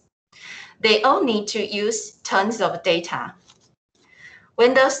technologies, they all need to use tons of data.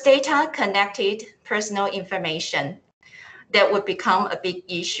 When those data connected personal information, that would become a big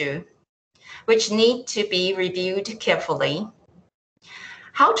issue, which need to be reviewed carefully.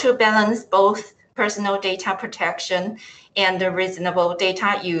 How to balance both personal data protection and the reasonable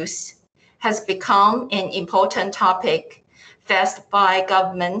data use has become an important topic faced by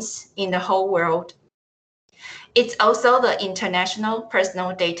governments in the whole world. It's also the international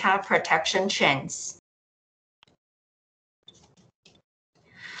personal data protection trends.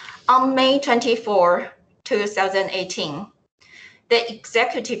 On May 24, 2018, the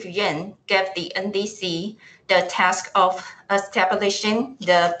Executive Yuan gave the NDC the task of establishing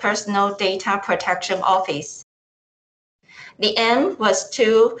the Personal Data Protection Office. The aim was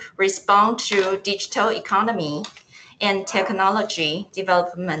to respond to digital economy and technology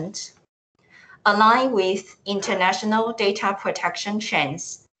development, align with international data protection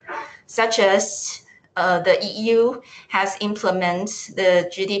trends, such as the EU has implemented the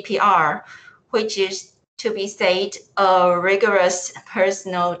GDPR, which is to be said a rigorous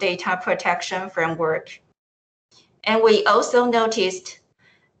personal data protection framework. And we also noticed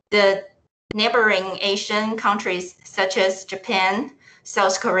the neighboring Asian countries such as Japan,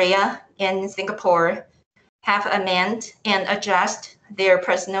 South Korea, and Singapore have amended and adjusted their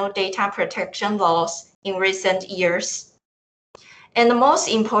personal data protection laws in recent years. And the most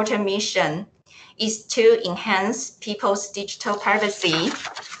important mission is to enhance people's digital privacy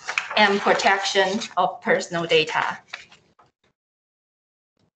and protection of personal data.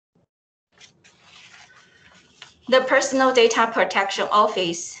 The Personal Data Protection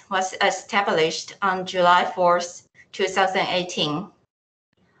Office was established on July 4th, 2018.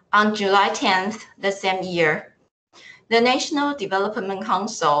 On July 10th, the same year, the National Development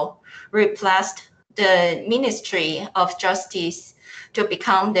Council replaced the Ministry of Justice to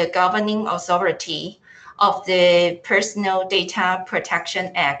become the governing authority of the Personal Data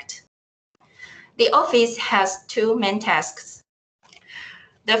Protection Act. The office has two main tasks.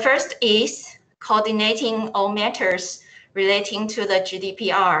 The first is coordinating all matters relating to the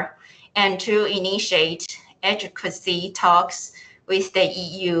GDPR and to initiate advocacy talks with the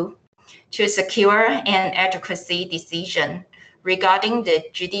EU to secure an advocacy decision regarding the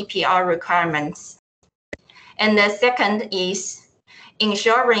GDPR requirements. And the second is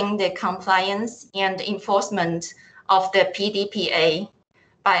ensuring the compliance and enforcement of the PDPA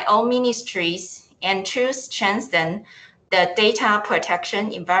by all ministries and to strengthen the data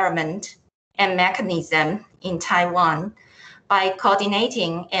protection environment and mechanism in Taiwan by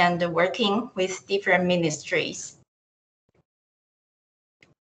coordinating and working with different ministries.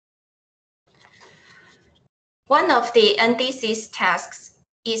 One of the NDC's tasks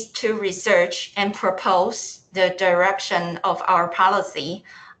is to research and propose the direction of our policy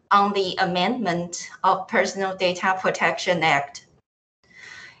on the amendment of Personal Data Protection Act.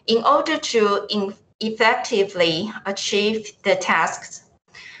 In order to effectively achieve the tasks,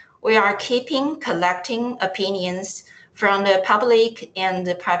 we are collecting opinions from the public and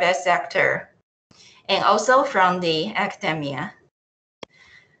the private sector, and also from the academia.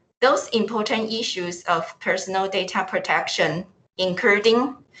 Those important issues of personal data protection,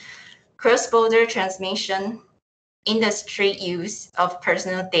 including cross-border transmission, industry use of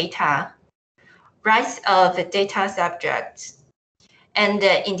personal data, rights of data subjects, and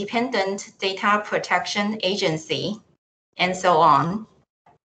the independent data protection agency, and so on.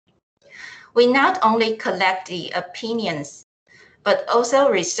 We not only collect the opinions, but also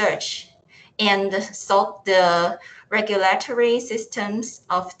research and solve the regulatory systems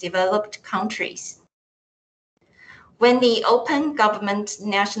of developed countries. When the Open Government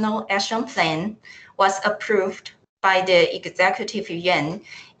National Action Plan was approved by the Executive Yuan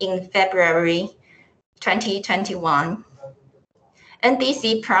in February 2021,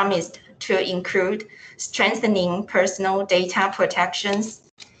 NDC promised to include strengthening personal data protections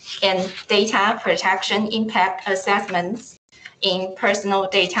and data protection impact assessments in Personal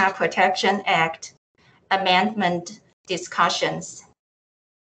Data Protection Act amendment discussions.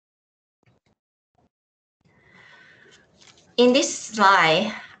 In this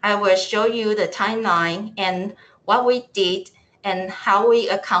slide, I will show you the timeline and what we did and how we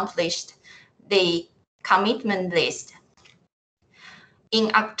accomplished the commitment list.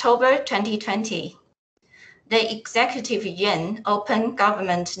 In October 2020, the Executive Yuan Open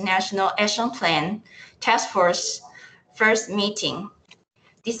Government National Action Plan Task Force first meeting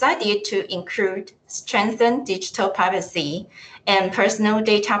decided to include strengthened digital privacy and personal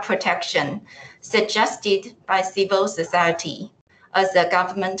data protection suggested by civil society as a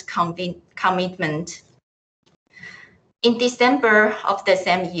government commitment. In December of the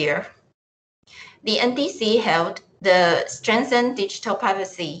same year, the NDC held the Strengthened Digital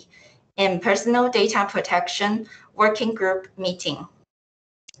Privacy and Personal Data Protection Working Group meeting.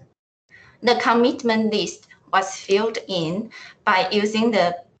 The commitment list was filled in by using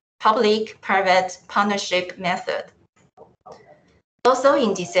the public-private partnership method. Also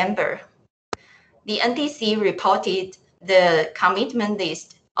in December, the NDC reported the commitment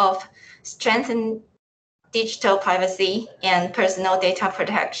list of strengthened digital privacy and personal data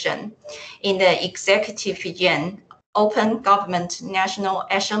protection in the Executive Yuan Open Government National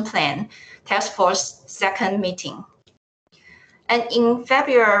Action Plan Task Force second meeting. And in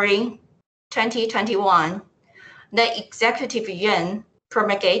February 2021, the Executive Yuan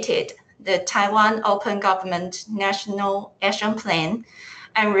promulgated the Taiwan Open Government National Action Plan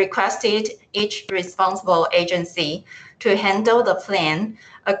and requested each responsible agency to handle the plan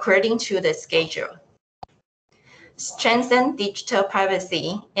according to the schedule. Strengthen digital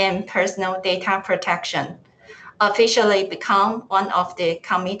privacy and personal data protection officially become one of the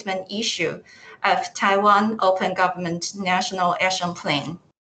commitment issues of Taiwan Open Government National Action Plan.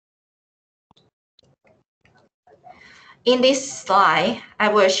 In this slide, I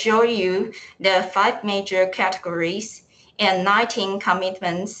will show you the 5 major categories and 19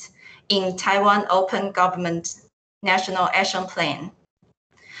 commitments in Taiwan Open Government National Action Plan.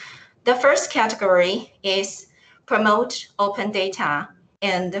 The first category is promote open data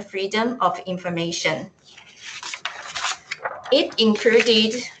and the freedom of information. It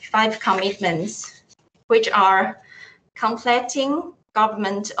included 5 commitments, which are completing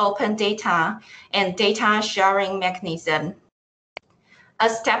government open data and data sharing mechanism,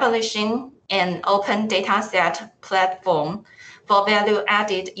 establishing an open dataset platform for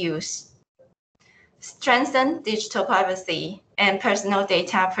value-added use, strengthen digital privacy and personal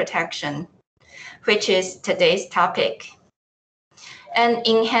data protection, which is today's topic, and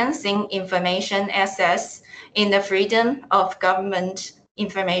enhancing information access in the freedom of government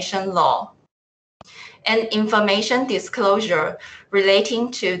information law, and information disclosure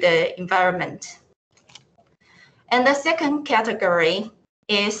relating to the environment. And the second category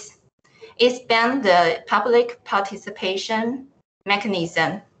is expand the public participation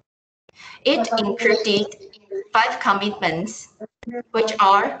mechanism. It included 5 commitments, which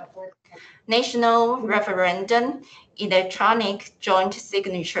are national referendum, electronic joint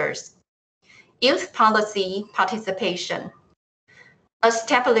signatures, youth policy participation,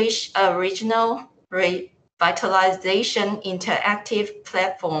 establish a regional revitalization interactive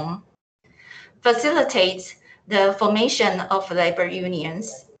platform, facilitates the formation of labor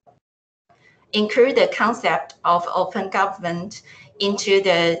unions, include the concept of open government into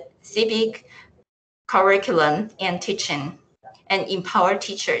the civic curriculum and teaching, and empower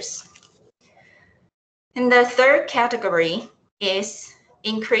teachers. And the third category is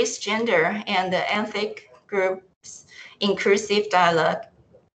increase gender and ethnic groups inclusive dialogue.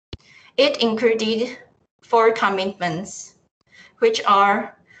 It included 4 commitments, which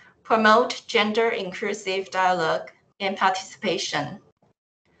are promote gender inclusive dialogue and participation,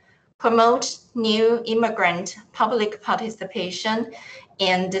 promote new immigrant public participation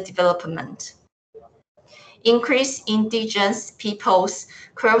and development, increase indigenous peoples'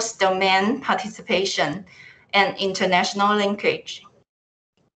 cross-domain participation and international linkage,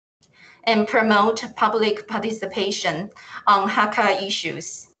 and promote public participation on Hakka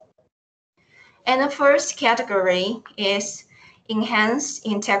issues. And the first category is enhance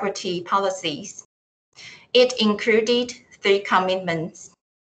integrity policies. It included 3 commitments,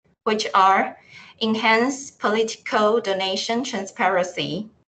 which are enhance political donation transparency,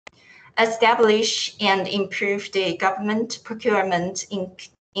 establish and improve the government procurement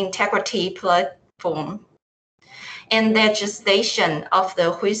integrity platform, and legislation of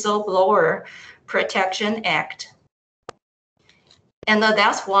the Whistleblower Protection Act. And the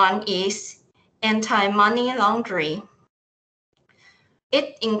last one is anti-money laundering.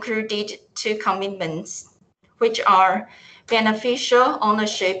 It included 2 commitments, which are beneficial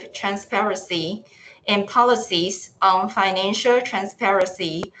ownership transparency and policies on financial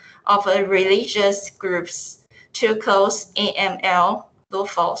transparency of religious groups to close AML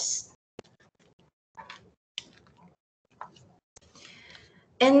loopholes.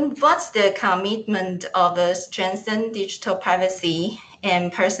 And what's the commitment of strengthen digital privacy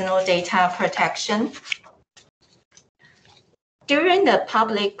and personal data protection? During the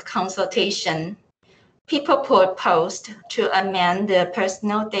public consultation, people proposed to amend the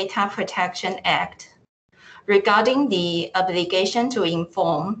Personal Data Protection Act regarding the obligation to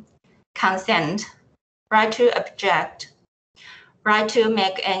inform, consent, right to object, right to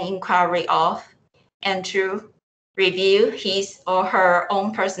make an inquiry of, and to review his or her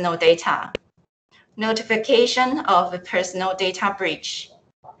own personal data, notification of a personal data breach,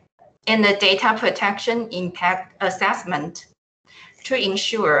 and the data protection impact assessment to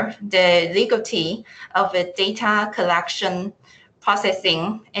ensure the legality of the data collection,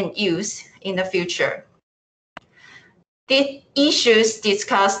 processing, and use in the future. The issues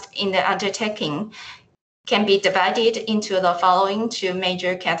discussed in the undertaking can be divided into the following two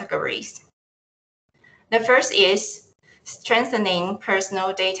major categories. The first is strengthening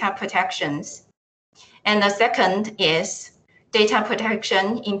personal data protections, and the second is data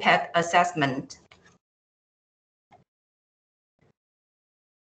protection impact assessment.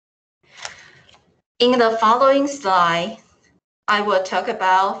 In the following slide, I will talk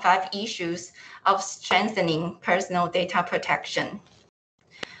about 5 issues of strengthening personal data protection.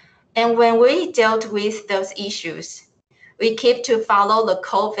 And when we dealt with those issues, we keep to follow the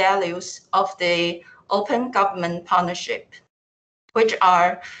core values of the open government partnership, which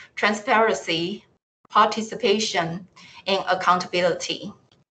are transparency, participation, and accountability.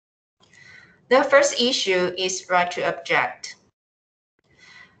 The first issue is right to object.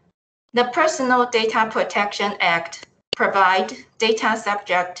 The Personal Data Protection Act provides data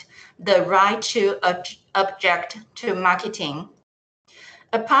subject the right to object to marketing.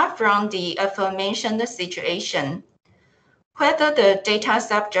 Apart from the aforementioned situation, whether the data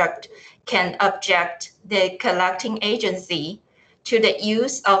subject can object the collecting agency to the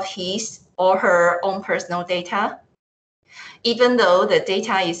use of his or her own personal data, even though the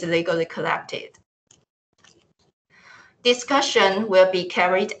data is legally collected. Discussion will be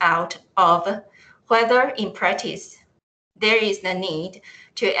carried out of whether in practice there is the need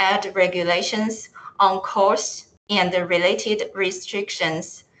to add regulations on costs and the related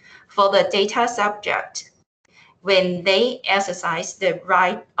restrictions for the data subject when they exercise the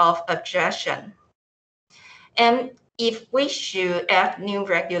right of objection. And if we should add new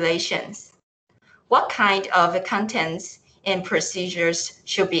regulations, what kind of contents and procedures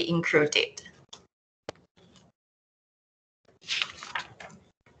should be included?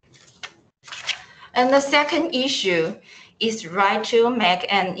 And the second issue is right to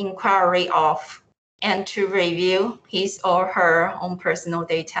make an inquiry of and to review his or her own personal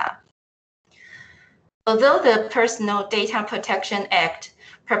data. Although the Personal Data Protection Act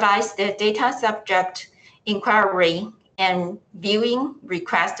provides the data subject inquiry and viewing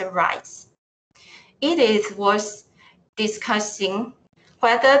request rights, it is worth discussing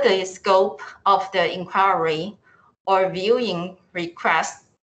whether the scope of the inquiry or viewing request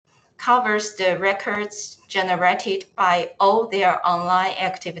covers the records generated by all their online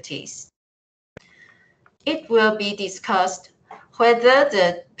activities. It will be discussed whether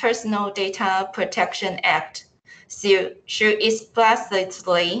the Personal Data Protection Act should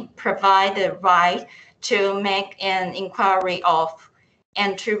explicitly provide the right to make an inquiry of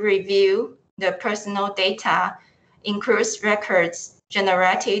and to review the personal data, includes records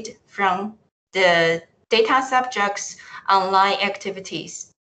generated from the data subject's online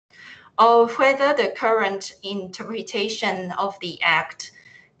activities, or whether the current interpretation of the Act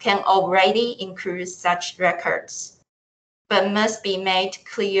can already include such records, but must be made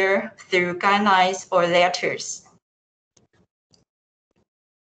clear through guidelines or letters.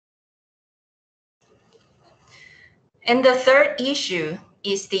 And the third issue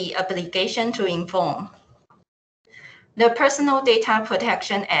is the obligation to inform. The Personal Data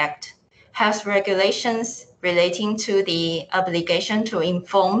Protection Act has regulations relating to the obligation to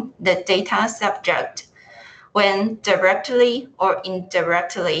inform the data subject when directly or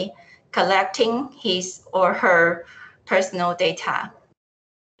indirectly collecting his or her personal data.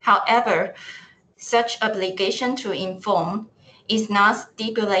 However, such obligation to inform is not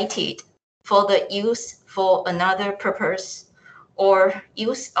stipulated for the use for another purpose or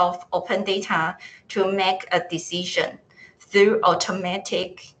use of open data to make a decision through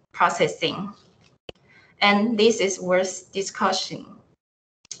automatic processing. And this is worth discussing.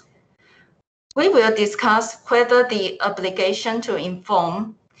 We will discuss whether the obligation to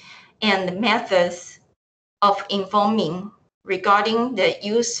inform and methods of informing regarding the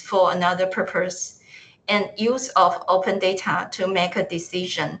use for another purpose and use of open data to make a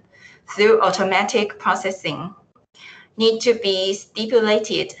decision through automatic processing need to be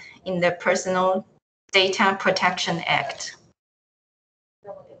stipulated in the Personal Data Protection Act.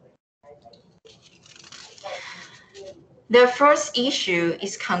 The first issue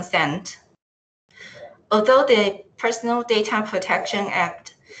is consent. Although the Personal Data Protection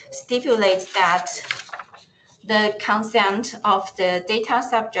Act stipulates that the consent of the data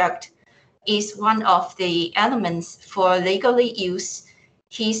subject is one of the elements for legally use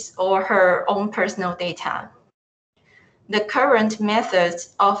his or her own personal data. The current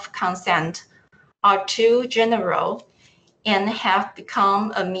methods of consent are too general and have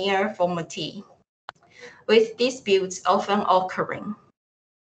become a mere formality, with disputes often occurring.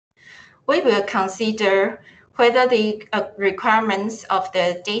 We will consider whether the requirements of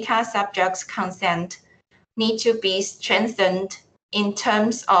the data subject's consent need to be strengthened in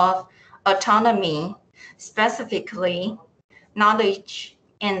terms of autonomy, specifically knowledge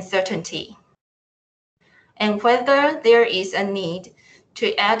and certainty, and whether there is a need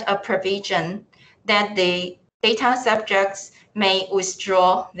to add a provision that the data subjects may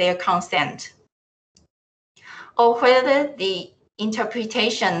withdraw their consent, or whether the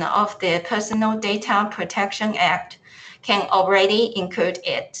interpretation of the Personal Data Protection Act can already include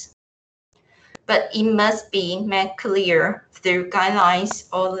it. But it must be made clear through guidelines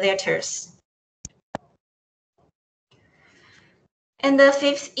or letters. And the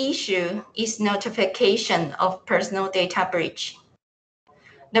fifth issue is notification of personal data breach.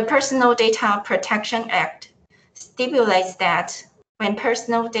 The Personal Data Protection Act stipulates that when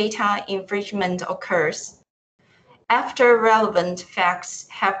personal data infringement occurs, after relevant facts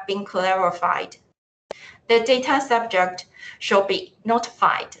have been clarified, the data subject shall be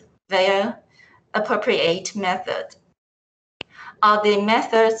notified via appropriate method. Are the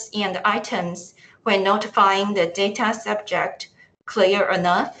methods and items when notifying the data subject clear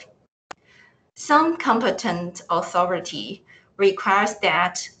enough? Some competent authority requires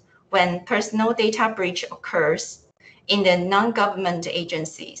that when personal data breach occurs in the non-government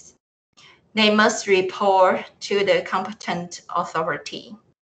agencies, they must report to the competent authority.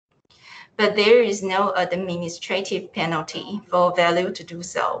 But there is no administrative penalty for failure to do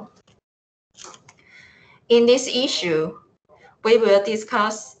so. In this issue, we will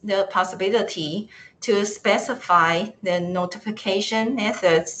discuss the possibility to specify the notification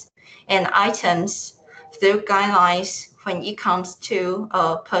methods and items through guidelines when it comes to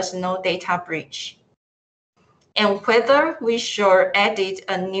a personal data breach, and whether we should edit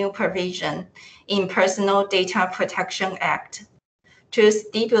a new provision in Personal Data Protection Act to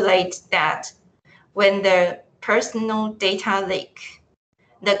stipulate that when the personal data leak,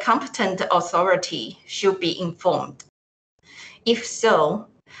 the competent authority should be informed. If so,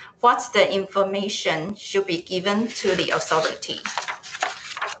 what the information should be given to the authority.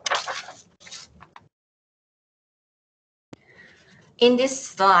 In this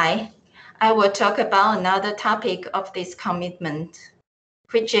slide, I will talk about another topic of this commitment,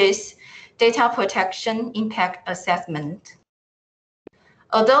 which is data protection impact assessment.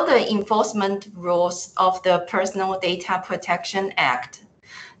 Although the enforcement rules of the Personal Data Protection Act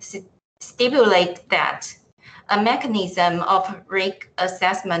stipulate that a mechanism of risk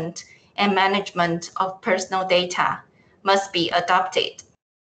assessment and management of personal data must be adopted,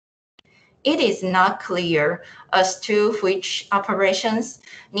 it is not clear as to which operations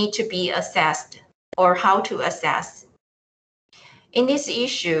need to be assessed or how to assess. In this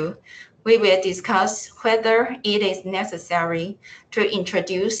issue, we will discuss whether it is necessary to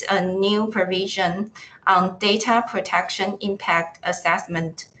introduce a new provision on data protection impact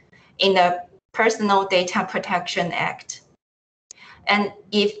assessment in the Personal Data Protection Act, and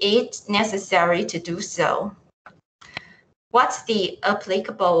if it's necessary to do so, what's the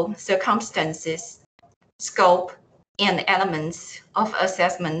applicable circumstances, scope, and elements of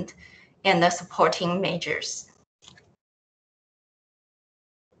assessment and the supporting measures.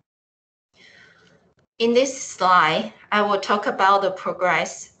 In this slide, I will talk about the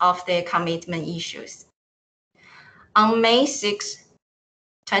progress of the commitment issues. On May 6,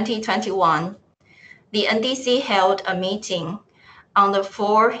 2021, the NDC held a meeting on the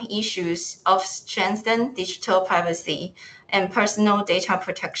 4 issues of strengthened digital privacy and personal data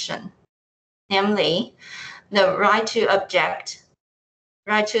protection, namely, the right to object,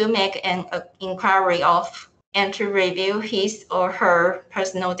 right to make an inquiry of and to review his or her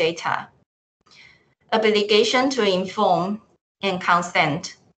personal data, obligation to inform, and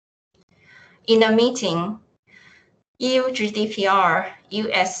consent. In the meeting, EU GDPR,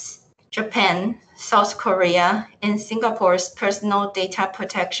 US, Japan, South Korea, and Singapore's Personal Data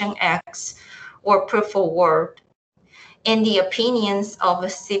Protection Acts were put forward, and the opinions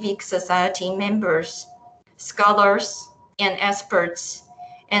of civic society members, scholars, and experts,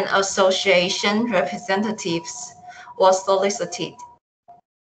 and association representatives was solicited.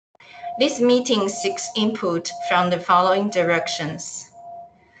 This meeting seeks input from the following directions.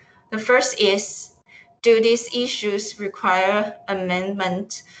 The first is, do these issues require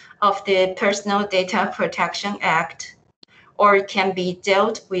amendment of the Personal Data Protection Act, or can be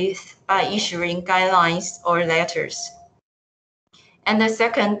dealt with by issuing guidelines or letters? And the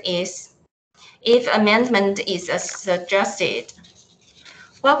second is, if amendment is suggested,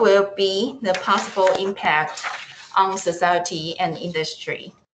 what will be the possible impact on society and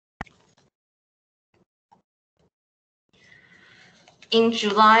industry? In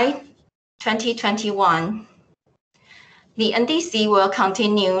July 2021, the NDC will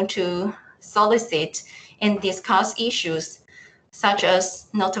continue to solicit and discuss issues such as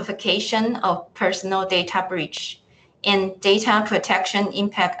notification of personal data breach and data protection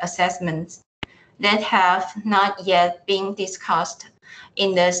impact assessments that have not yet been discussed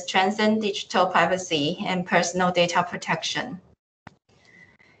in the Strengthened Digital Privacy and Personal Data Protection.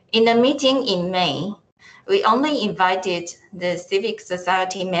 In the meeting in May, we only invited the civic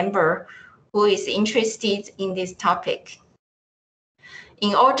society member who is interested in this topic.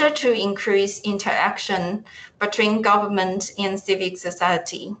 In order to increase interaction between government and civic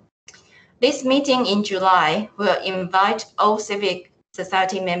society, this meeting in July will invite all civic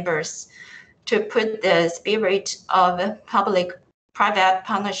society members to put the spirit of public-private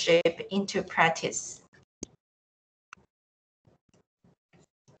partnership into practice.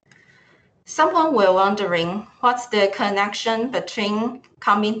 Someone were wondering what's the connection between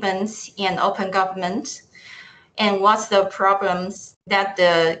commitments and open government, and what's the problems that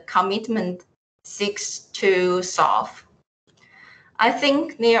the commitment seeks to solve. I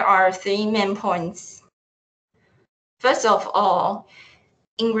think there are three main points. First of all,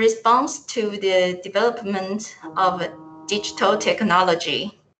 in response to the development of digital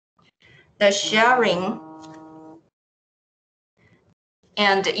technology, the sharing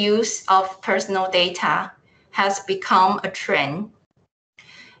and use of personal data has become a trend.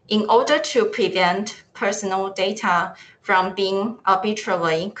 In order to prevent personal data from being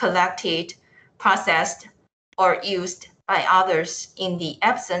arbitrarily collected, processed, or used by others in the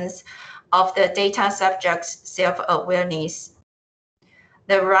absence of the data subject's self-awareness,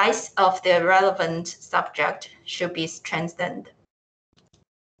 the rights of the relevant subject should be strengthened.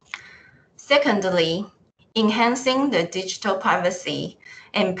 Secondly, enhancing the digital privacy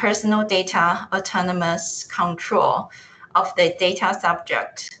and personal data autonomous control of the data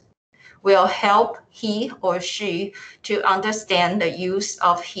subject will help he or she to understand the use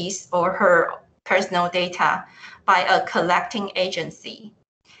of his or her personal data by a collecting agency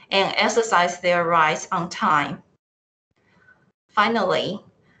and exercise their rights on time. Finally,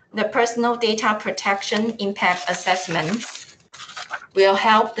 the personal data protection impact assessment will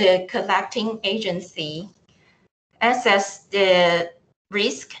help the collecting agency assess the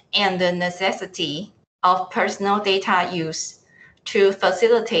risk and the necessity of personal data use to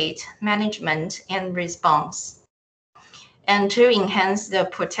facilitate management and response, and to enhance the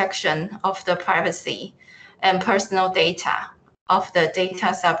protection of the privacy and personal data of the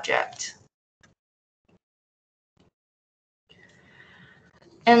data subject.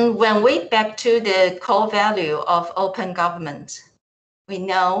 And when we back to the core value of open government, we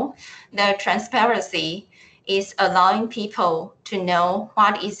know that transparency is allowing people to know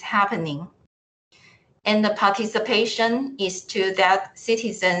what is happening. And the participation is to that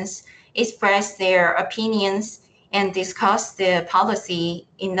citizens express their opinions and discuss the policy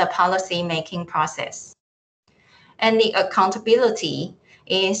in the policy-making process. And the accountability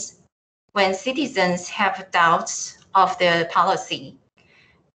is when citizens have doubts of the policy,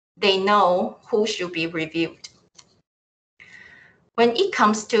 they know who should be reviewed. When it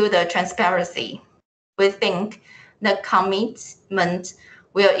comes to the transparency, we think the commitment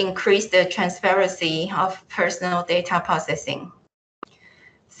will increase the transparency of personal data processing.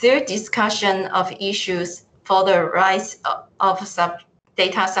 Through discussion of issues for the rights of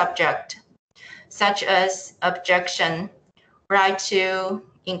data subject, such as objection, right to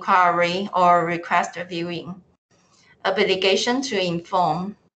inquiry or request viewing, obligation to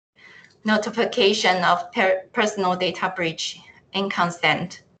inform, notification of personal data breach, and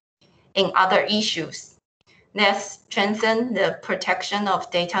consent, and other issues that strengthen the protection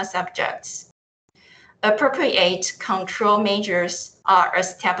of data subjects. Appropriate control measures are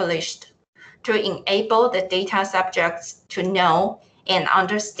established to enable the data subjects to know and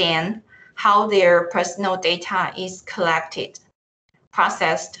understand how their personal data is collected,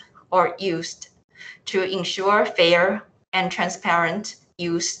 processed, or used to ensure fair and transparent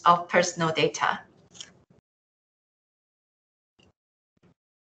use of personal data.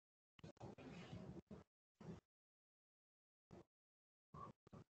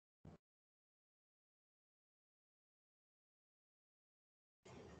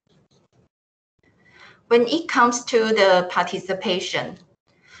 When it comes to the participation,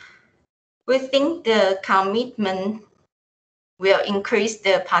 we think the commitment will increase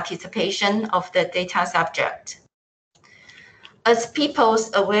the participation of the data subject. As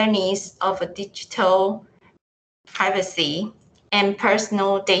people's awareness of digital privacy and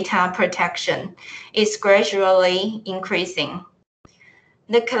personal data protection is gradually increasing,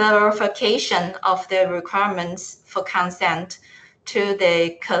 the clarification of the requirements for consent to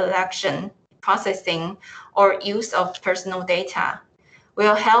the collection, processing, or use of personal data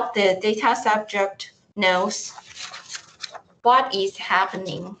will help the data subject knows what is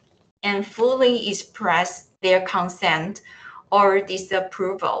happening and fully express their consent or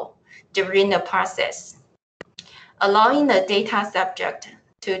disapproval during the process, allowing the data subject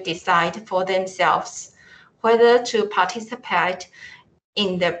to decide for themselves whether to participate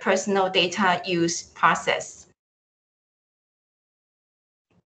in the personal data use process.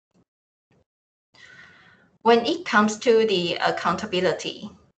 When it comes to the accountability,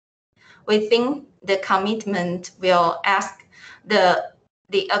 we think the commitment will ask the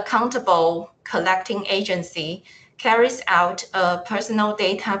accountable collecting agency carries out a personal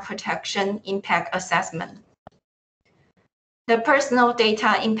data protection impact assessment. The personal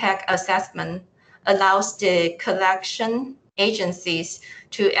data impact assessment allows the collection agencies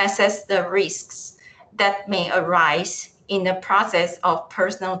to assess the risks that may arise in the process of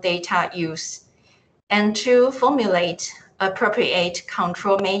personal data use and to formulate appropriate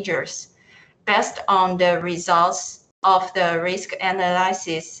control measures based on the results of the risk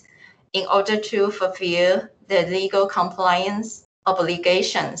analysis in order to fulfill the legal compliance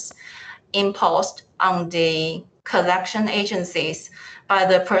obligations imposed on the collection agencies by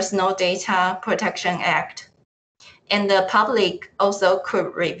the Personal Data Protection Act, and the public also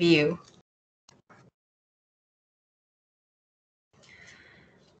could review.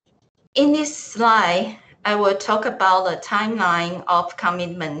 In this slide, I will talk about the timeline of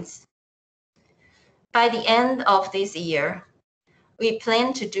commitments. By the end of this year, we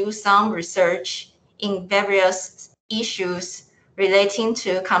plan to do some research in various issues relating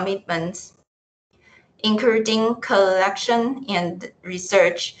to commitments, including collection and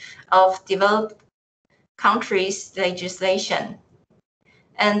research of developed countries' legislation,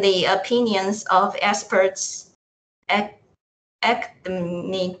 and the opinions of experts,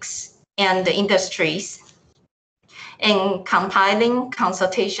 academics, and industries, and compiling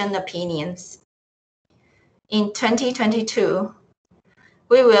consultation opinions. In 2022,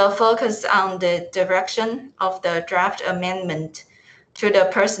 we will focus on the direction of the draft amendment to the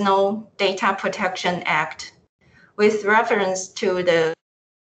Personal Data Protection Act with reference to the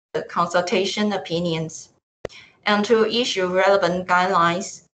consultation opinions and to issue relevant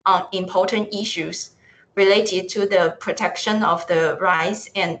guidelines on important issues related to the protection of the rights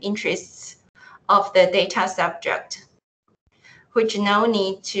and interests of the data subject, which now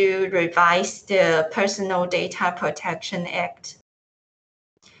need to revise the Personal Data Protection Act.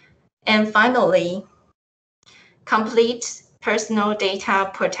 And finally, complete Personal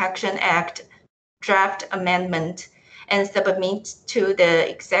Data Protection Act draft amendment and submit to the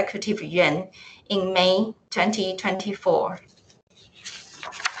Executive Yuan in May 2024.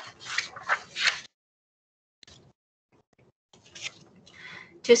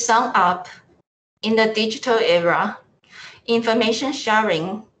 To sum up, in the digital era, information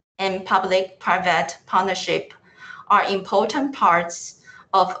sharing and public-private partnership are important parts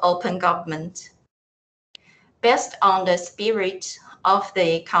of open government. Based on the spirit of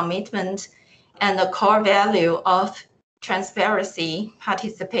the commitment and the core value of transparency,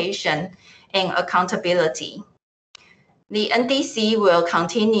 participation, and accountability, the NDC will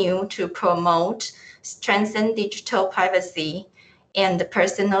continue to promote, strengthen digital privacy and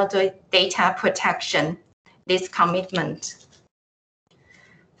personal data protection, this commitment.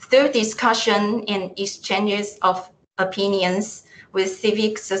 Through discussion and exchanges of opinions with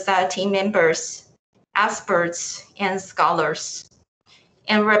civic society members, experts and scholars,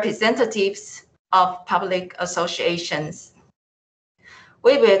 and representatives of public associations,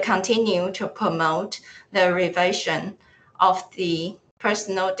 we will continue to promote the revision of the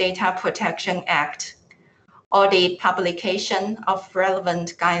Personal Data Protection Act or the publication of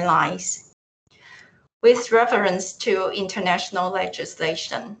relevant guidelines with reference to international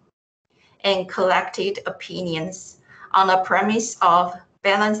legislation and collected opinions on the premise of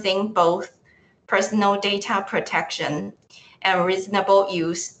balancing both personal data protection and reasonable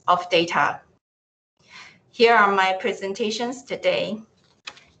use of data. Here are my presentations today.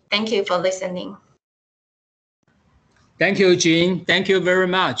 Thank you for listening. Thank you, Jean. Thank you very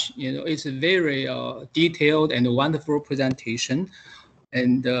much. It's a very detailed and wonderful presentation.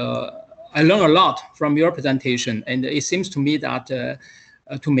 And I learned a lot from your presentation. And it seems to me that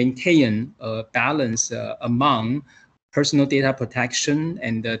to maintain a balance among personal data protection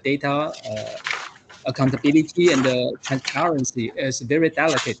and data accountability and transparency is very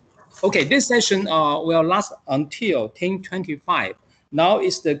delicate. Okay, this session will last until 10:25. Now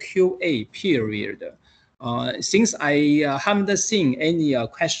is the QA period. Since I haven't seen any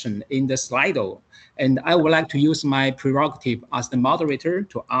question in the Slido, and I would like to use my prerogative as the moderator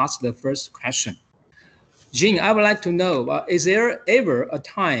to ask the first question. Jean, I would like to know, is there ever a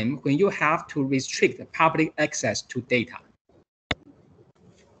time when you have to restrict public access to data?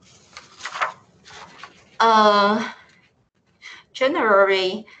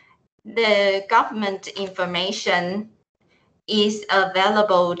 Generally, the government information is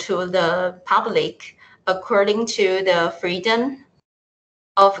available to the public according to the Freedom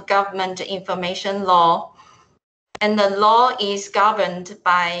of Government Information Law, and the law is governed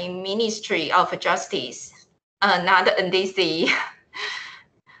by Ministry of Justice, not NDC.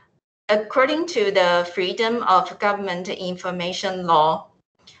 According to the Freedom of Government Information Law,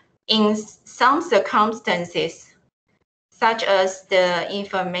 in some circumstances, such as the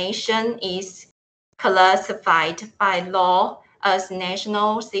information is classified by law as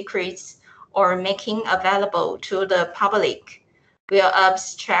national secrets or making available to the public, will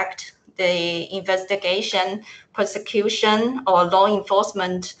obstruct the investigation, prosecution, or law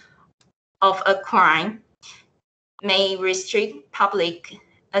enforcement of a crime, may restrict public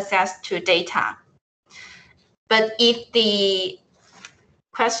access to data. But if the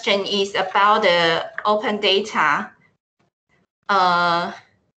question is about the open data, I'm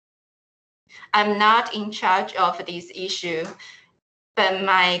not in charge of this issue, but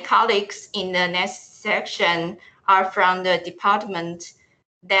my colleagues in the next section are from the department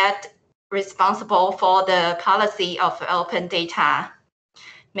that responsible for the policy of open data.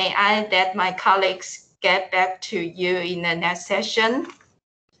 May I let my colleagues get back to you in the next session?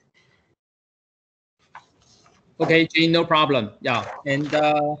 Okay, Jean, no problem. Yeah, and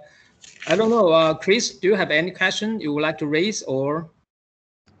I don't know, Chris, do you have any question you would like to raise or?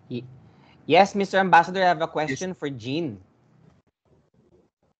 Yes, Mr. Ambassador, I have a question for Jean.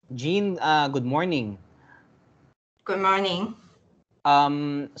 Jean, good morning. Good morning.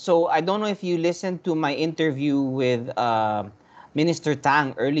 So I don't know if you listened to my interview with Minister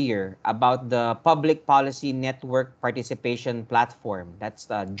Tang earlier about the Public Policy Network Participation Platform. That's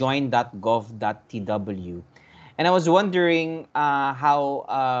join.gov.tw. And I was wondering how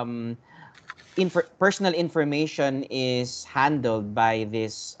personal information is handled by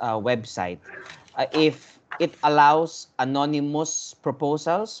this website. If it allows anonymous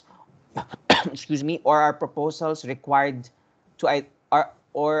proposals, excuse me, or are proposals required to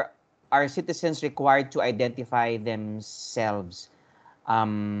are citizens required to identify themselves?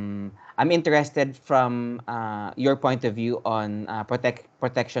 I'm interested from your point of view on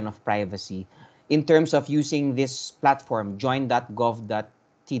protection of privacy in terms of using this platform,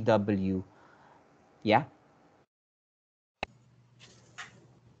 join.gov.tw. Yeah.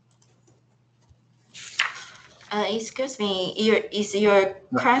 Excuse me, your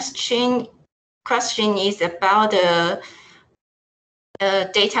question is about the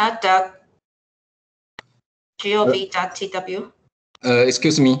data.gov.tw?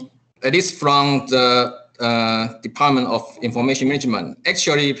 Excuse me, it is from the Department of Information Management.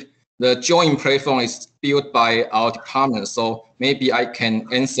 Actually, the joint platform is built by our department, so maybe I can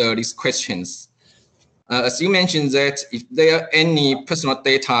answer these questions. As you mentioned that if there are any personal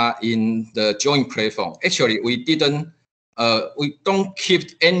data in the joint platform, actually we don't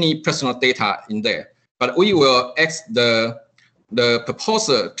keep any personal data in there, but we will ask the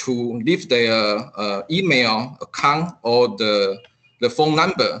proposer to leave their email account or the phone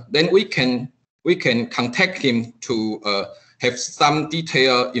number. Then we can contact him to have some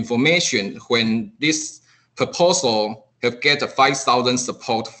detailed information when this proposal have get 5,000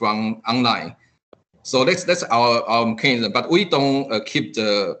 support from online. So that's our mechanism, but we don't keep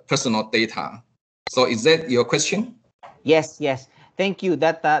the personal data. So is that your question? Yes, yes. Thank you.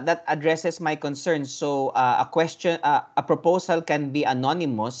 That addresses my concern. So a proposal can be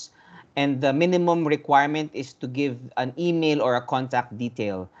anonymous, and the minimum requirement is to give an email or a contact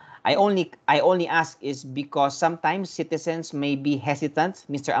detail. I only ask is because sometimes citizens may be hesitant,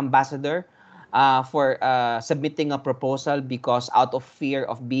 Mr. Ambassador, for submitting a proposal because out of fear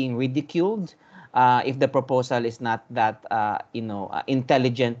of being ridiculed if the proposal is not that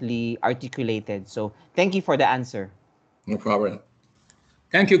intelligently articulated. So thank you for the answer. No problem.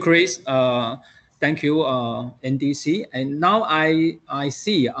 Thank you, Chris. Thank you, NDC. And now I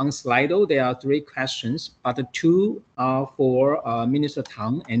see on Slido there are 3 questions, but 2 are for Minister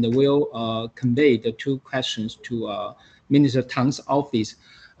Tang, and we'll convey the 2 questions to Minister Tang's office.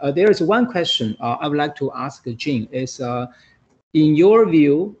 There is 1 question I would like to ask Jean is, in your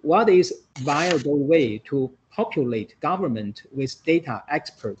view, what is viable way to populate government with data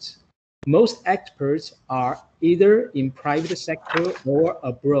experts? Most experts are either in private sector or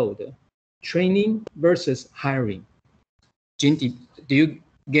abroad. Training versus hiring. Jean, do you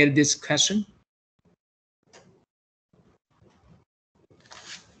get this question?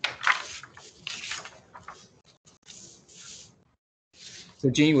 So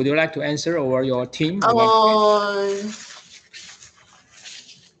Jean, would you like to answer, or your team?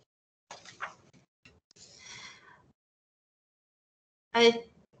 I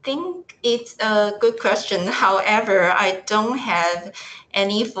think it's a good question. However, I don't have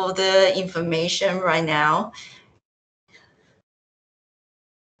any further information right now.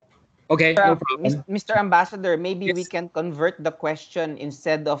 Okay, no problem. Mr. Ambassador, maybe Yes. we can convert the question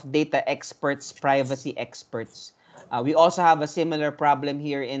instead of data experts, privacy experts. We also have a similar problem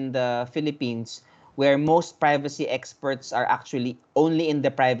here in the Philippines, where most privacy experts are actually only in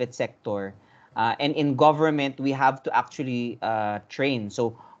the private sector. And in government, we have to actually train.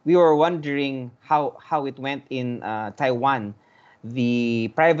 So we were wondering how it went in Taiwan.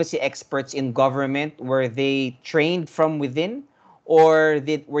 The privacy experts in government, were they trained from within, or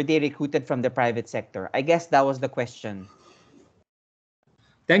were they recruited from the private sector? I guess that was the question.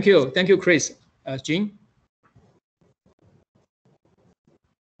 Thank you, Chris. Jean,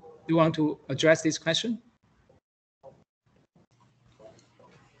 do you want to address this question?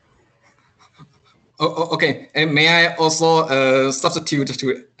 Okay, and may I also substitute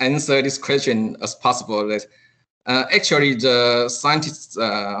to answer this question as possible? That actually the scientists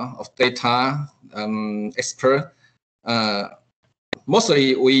of data expert,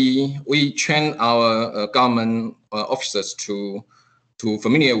 mostly we train our government officers to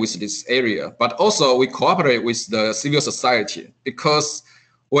familiar with this area, but also we cooperate with the civil society, because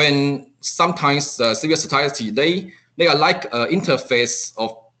when sometimes civil society, they are like an interface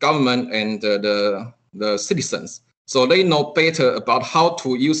of government and the citizens. So they know better about how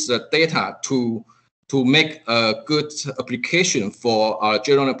to use the data to make a good application for our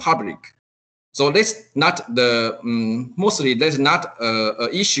general public. So that's not the mostly that's not an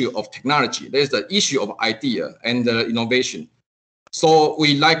issue of technology. There's the issue of idea and innovation. So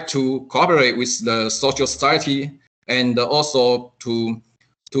we like to cooperate with the social society, and also to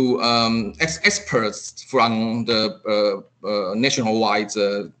experts from the nationwide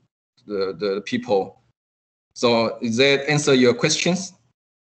the people. So does that answer your questions?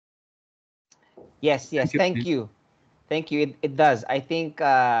 Yes. Thank you. It does. I think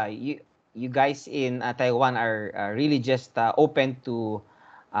you guys in Taiwan are really just open to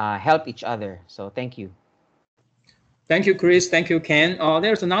help each other. So thank you. Thank you, Chris. Thank you, Ken.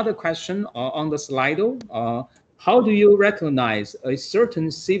 There's another question on the Slido. How do you recognize a certain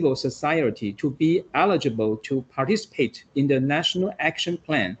civil society to be eligible to participate in the National Action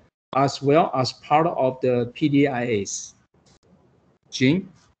Plan as well as part of the PDIS? Jean?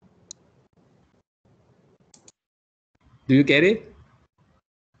 Do you get it?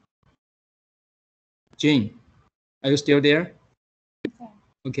 Jean, are you still there?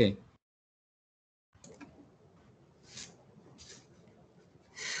 Okay.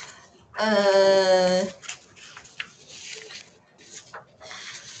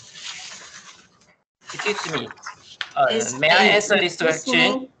 Excuse me. May I answer this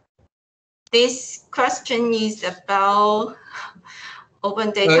question? This question is about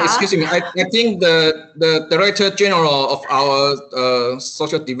open data. Excuse me. I think the Director General of our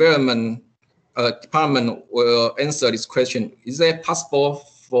Social Development Department will answer this question. Is it possible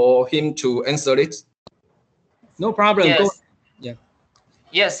for him to answer it? No problem. Yes. Go. Yeah.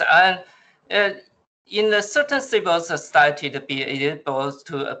 Yes, and in a certain civil society to be able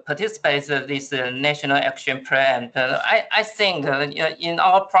to participate in this national action plan, I think in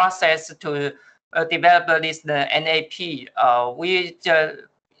our process to develop this NAP, we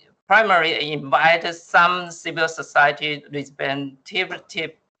primarily invite some civil society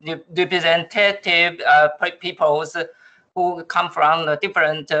representative peoples who come from the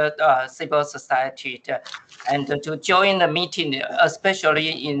different civil society, and to join the meeting, especially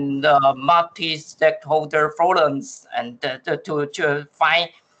in the multi-stakeholder forums, and to find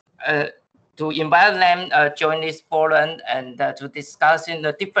to invite them join this forum and to discuss in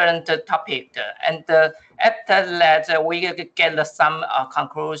the different topic. And after that, we get some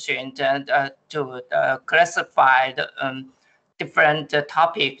conclusion to classify the different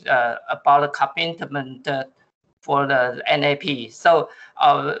topics about the commitment for the NAP. So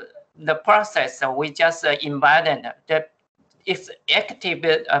the process, we just invite them. It's active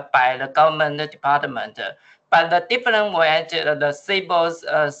by the government department, but the different way the civil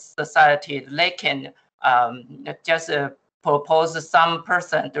society, they can just propose some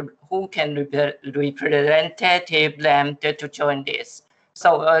person who can representative them to join this.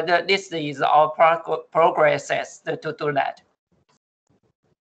 So this is our progresses to do that.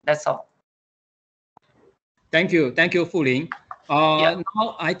 That's all. Thank you, Fu Ling.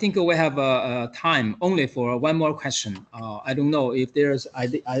 Now I think we have time only for one more question. I don't know if there's.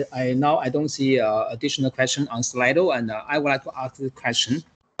 Now I don't see additional question on Slido, and I would like to ask the question.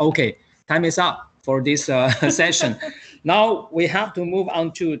 Okay, time is up for this session. Now we have to move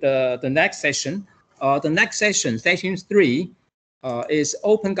on to the next session. The next session, session 3, is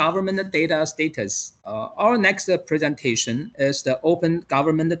open government data status. Our next presentation is the open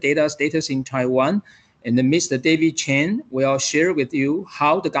government data status in Taiwan. And Mr. David Chen will share with you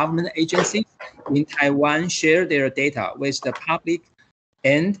how the government agencies in Taiwan share their data with the public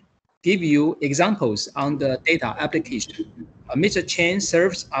and give you examples on the data application. Mr. Chen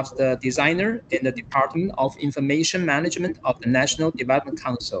serves as the designer in the Department of Information Management of the National Development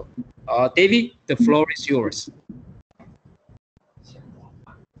Council. David, the floor is yours.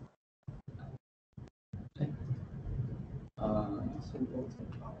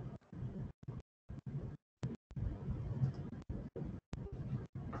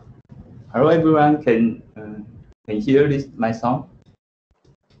 Hello, everyone. Can hear this my sound?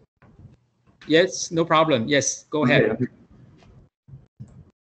 Yes, no problem. Yes, go ahead. Okay.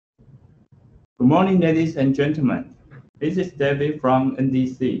 Good morning, ladies and gentlemen. This is David from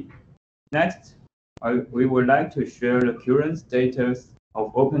NDC. Next, we would like to share the current status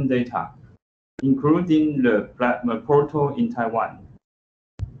of open data, including the portal in Taiwan.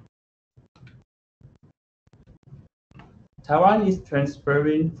 Taiwan is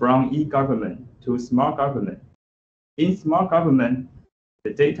transferring from e-government to smart government. In smart government,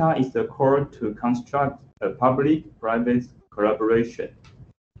 the data is the core to construct a public-private collaboration.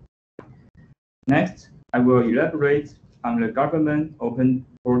 Next, I will elaborate on the government open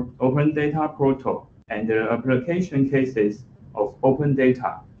data portal and the application cases of open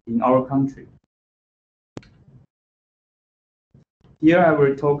data in our country. Here I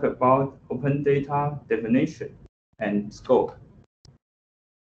will talk about open data definition and scope.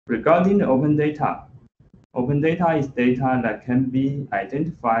 Regarding the open data is data that can be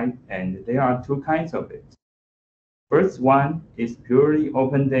identified, and there are two kinds of it. First one is purely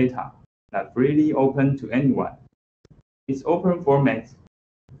open data, that freely open to anyone. Its open format,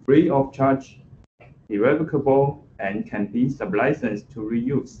 free of charge, irrevocable, and can be sublicensed to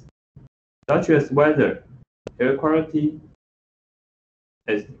reuse, such as weather, air quality,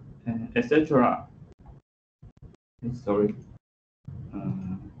 etc. Sorry.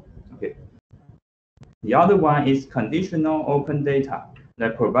 Okay. The other one is conditional open data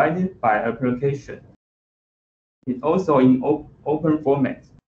that provided by application. It also in open format,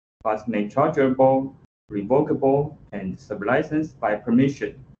 but may chargeable, revocable, and sublicensed by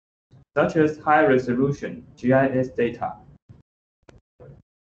permission, such as high-resolution GIS data.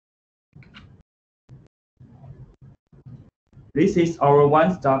 This is our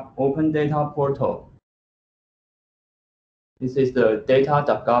one-stop open data portal. This is the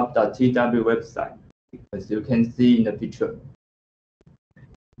data.gov.tw website, as you can see in the picture.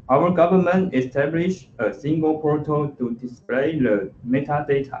 Our government established a single portal to display the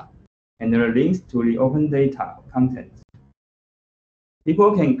metadata and the links to the open data content.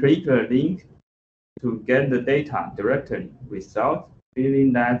 People can click the link to get the data directly without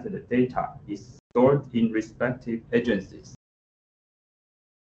feeling that the data is stored in respective agencies.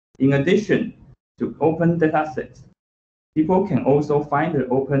 In addition to open datasets, people can also find the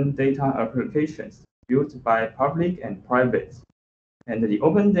open data applications built by public and private, and the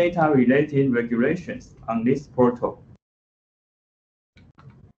open data related regulations on this portal.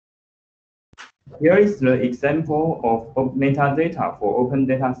 Here is the example of metadata for open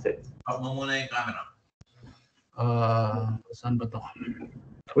datasets.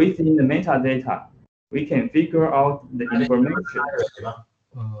 Within the metadata, we can figure out the information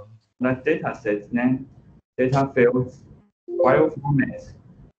like dataset name, data fields, file formats,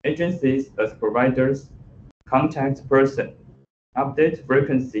 agencies as providers, contact person, update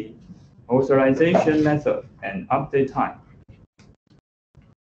frequency, authorization method, and update time.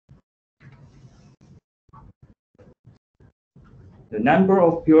 The number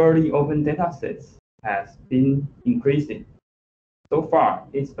of purely open datasets has been increasing. So far,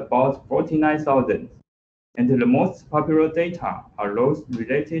 it's about 49,000, and the most popular data are those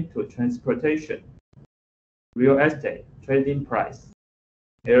related to transportation, real estate, trading price,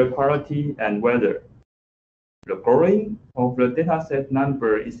 air quality, and weather. The growing of the dataset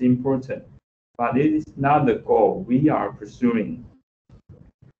number is important, but it is not the goal we are pursuing.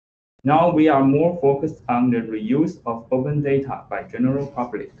 Now we are more focused on the reuse of open data by general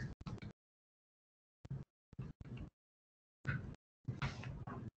public.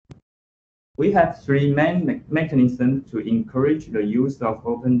 We have three main mechanisms to encourage the use of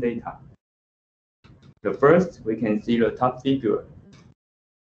open data. The first, we can see the top figure,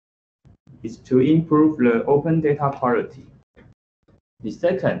 is to improve the open data quality. The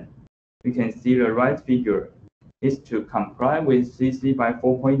second, we can see the right figure, is to comply with CC by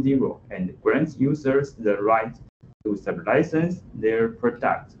 4.0 and grant users the right to sublicense their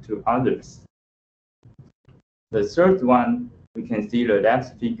product to others. The third one, we can see the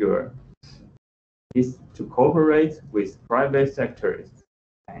left figure, is to cooperate with private sectors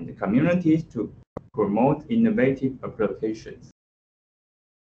and communities to promote innovative applications.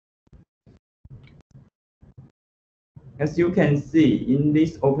 As you can see in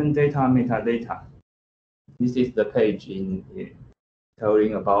this open data metadata, this is the page in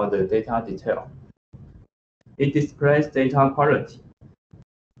telling about the data detail. It displays data quality.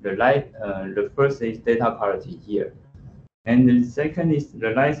 The first is data quality here, and the second is the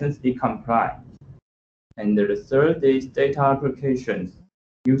license it comply, and the third is data applications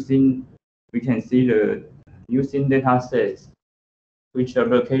using. We can see the using data sets, which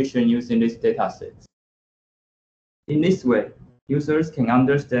application using these data sets. In this way, users can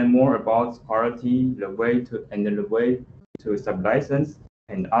understand more about quality, the way to sublicense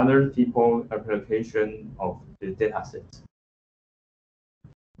and other people application of the data sets.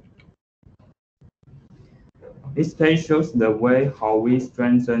 This page shows the way how we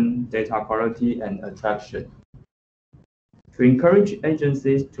strengthen data quality and attraction. To encourage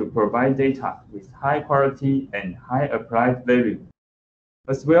agencies to provide data with high quality and high applied value,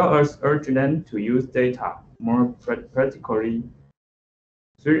 as well as urge them to use data more practically,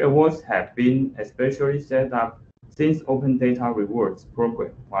 3 awards have been especially set up since Open Data Rewards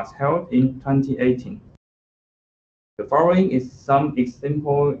program was held in 2018. The following is some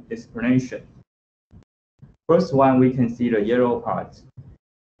simple explanation. First one, we can see the yellow part.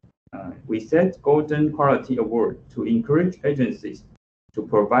 We set Golden Quality Award to encourage agencies to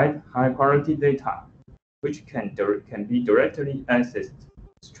provide high-quality data, which can be directly accessed,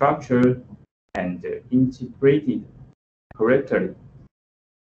 structured, and integrated correctly.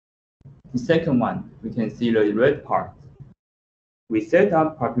 The second one, we can see the red part. We set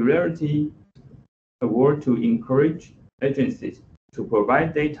up Popularity Award to encourage agencies to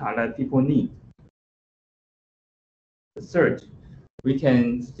provide data that people need. The third, we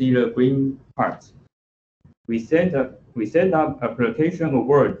can see the green part. We set up Application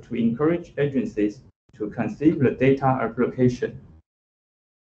Award to encourage agencies to conceive the data application.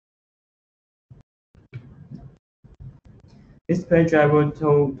 This page I will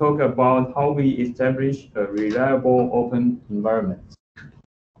talk about how we establish a reliable open environment.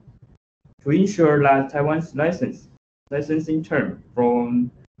 To ensure that Taiwan's licensing terms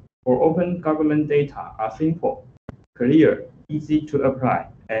for open government data are simple, clear, easy to apply,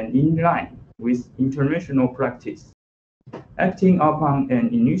 and in line with international practice. Acting upon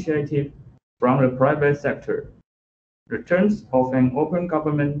an initiative from the private sector, the terms of an open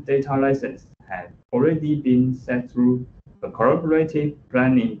government data license have already been set through a collaborative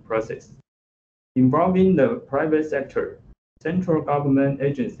planning process involving the private sector, central government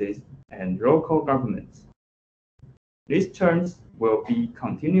agencies, and local governments. These terms will be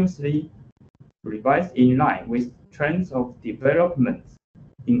continuously revised in line with trends of development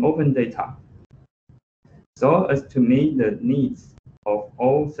in open data, so as to meet the needs of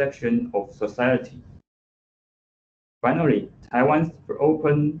all sections of society. Finally, Taiwan's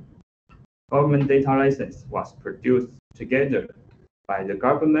open government data license was produced together by the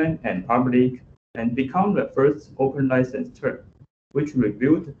government and public and become the first open license term, which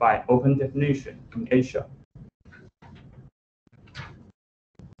reviewed by open definition in Asia.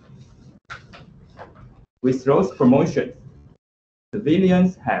 With those promotions,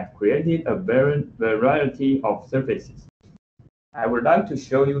 civilians have created a variety of services. I would like to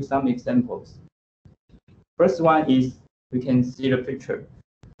show you some examples. First one is, we can see the picture.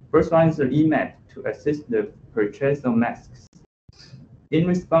 First one is the e-map to assist the purchase of masks. In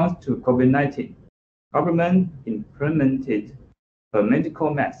response to COVID-19, government implemented a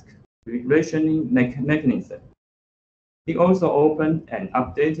medical mask rationing mechanism. It also opened and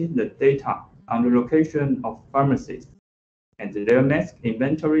updated the data on the location of pharmacies and their mask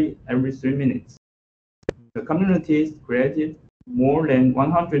inventory every 3 minutes. The communities created more than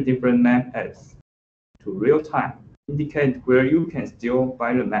 100 different map apps to real-time indicate where you can still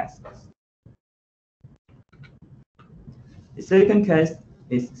buy the masks. The second case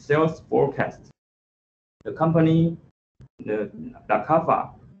is sales forecast. The company, the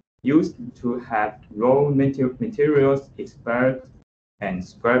Lakava, used to have raw materials expired and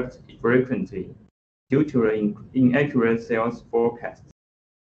scrapped frequently due to the inaccurate sales forecast.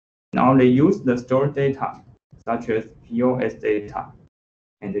 Now they use the stored data, such as POS data,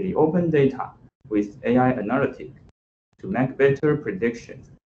 and the open data with AI analytics to make better predictions.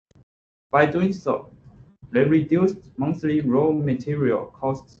 By doing so, they reduced monthly raw material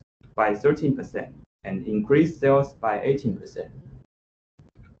costs by 13% and increased sales by 18%.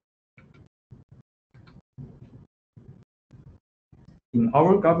 In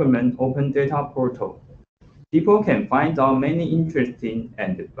our government open data portal, people can find out many interesting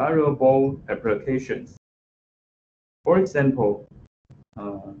and valuable applications. For example,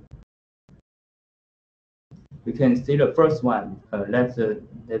 we can see the first one,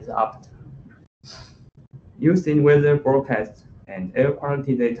 that's up. Using weather forecast and air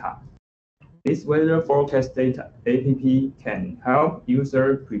quality data. This weather forecast data app can help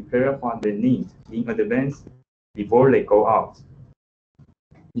users prepare what they need in advance before they go out.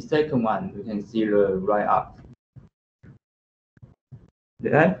 The second one, we can see the right up.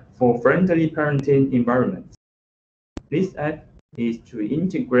 The app for friendly parenting environments. This app is to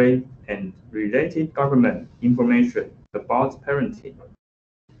integrate and related government information about parenting.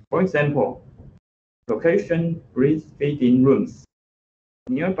 For example, location breastfeeding rooms,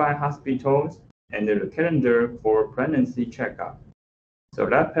 nearby hospitals, and the calendar for pregnancy checkup, so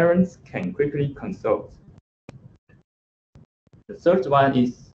that parents can quickly consult. The third one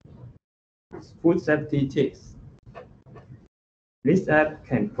is food safety tips. This app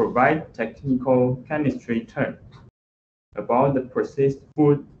can provide technical chemistry terms about the processed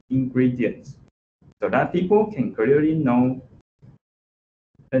food ingredients, so that people can clearly know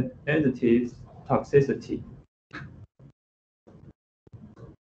additives toxicity.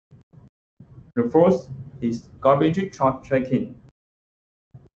 The fourth is garbage truck tracking.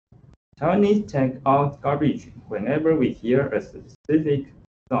 Taiwanese take out garbage whenever we hear a specific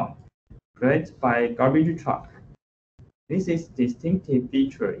sound played by garbage truck. This is a distinctive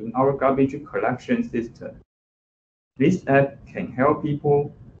feature in our garbage collection system. This app can help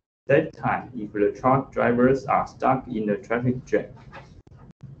people save time if the truck drivers are stuck in the traffic jam.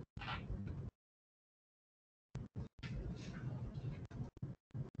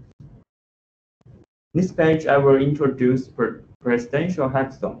 This page I will introduce Presidential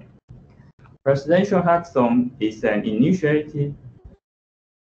Hackathon. Presidential Hackathon is an initiative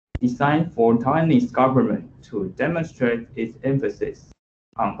designed for Taiwanese government to demonstrate its emphasis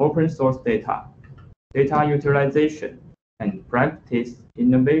on open source data, data utilization, and practice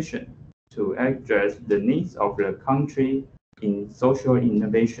innovation to address the needs of the country in social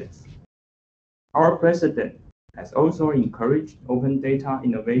innovations. Our president has also encouraged open data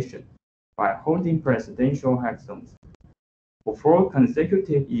innovation by holding presidential hackathons for 4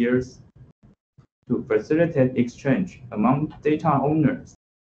 consecutive years to facilitate exchange among data owners,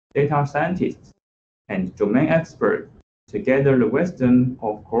 data scientists, and domain experts to gather the wisdom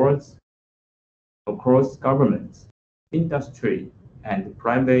of courts across governments, industry, and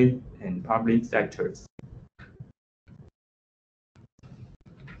private and public sectors.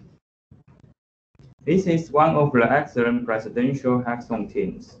 This is one of the excellent presidential hackathon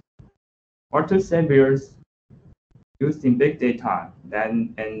teams. Water saviors using big data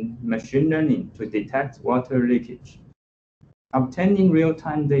and machine learning to detect water leakage, obtaining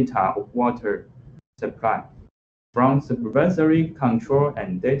real-time data of water supply from supervisory control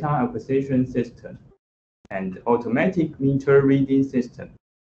and data acquisition system, and automatic meter reading system.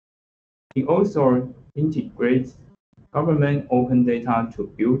 It also integrates government open data to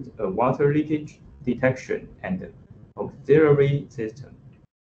build a water leakage detection and auxiliary system.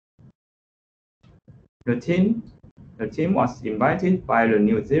 The team was invited by the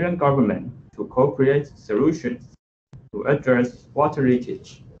New Zealand government to co-create solutions to address water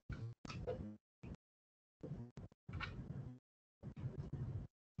leakage.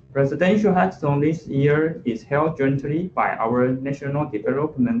 Presidential Hackathon this year is held jointly by our National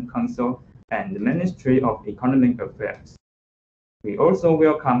Development Council and the Ministry of Economic Affairs. We also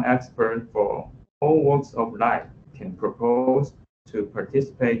welcome experts for all walks of life can propose to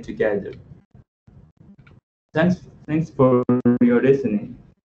participate together. Thanks for your listening.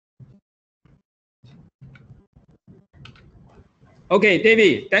 Okay,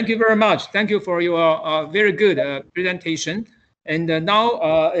 David, thank you very much. Thank you for your very good presentation. And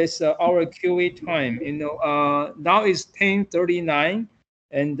now it's our QA time. Now it's 10:39,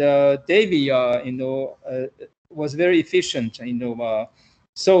 and David, was very efficient.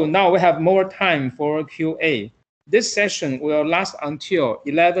 So now we have more time for QA. This session will last until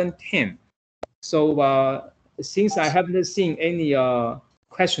 11:10. So since I haven't seen any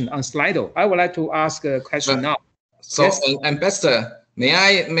question on Slido, I would like to ask a question now. So, yes? Ambassador, may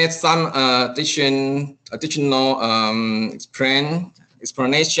I make some additional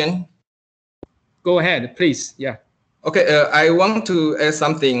explanation? Go ahead, please. Yeah. Okay, I want to add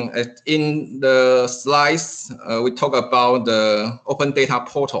something. In the slides, we talk about the open data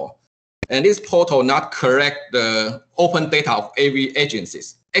portal. And this portal not correct the open data of every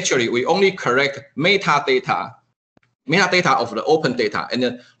agencies. Actually, we only correct metadata of the open data.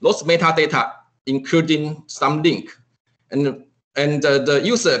 And those metadata including some link. And the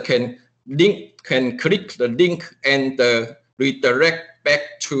user can click the link and redirect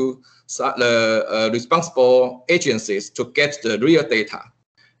back to the responsible agencies to get the real data.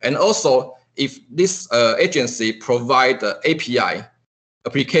 And also, if this agency provide the API,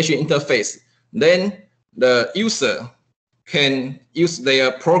 application interface, then the user can use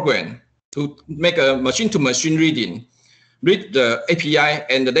their program to make a machine-to-machine reading, read the API,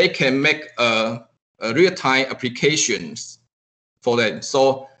 and they can make real-time applications for them.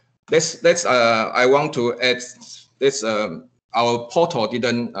 So that's I want to add this. Our portal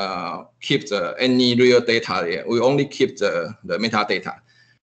didn't keep any real data there. We only keep the metadata.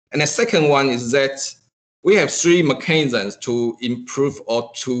 And the second one is that we have three mechanisms to improve or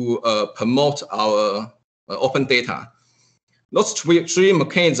to promote our open data. Those three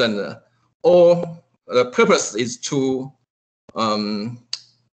mechanisms, all the purpose is to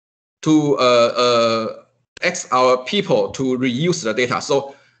ask our people to reuse the data.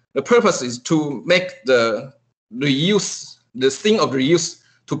 So the purpose is to make the thing of reuse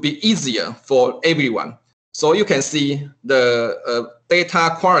to be easier for everyone. So you can see the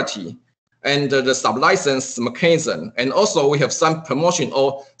data quality and the sub-license mechanism. And also we have some promotion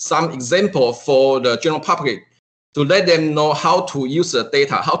or some example for the general public to let them know how to use the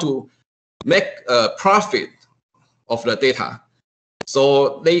data, how to make a profit of the data.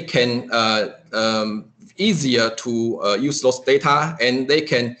 So they can easier to use those data, and they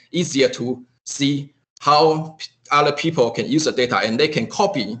can easier to see how other people can use the data, and they can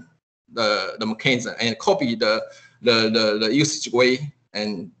copy the mechanism and copy the usage way.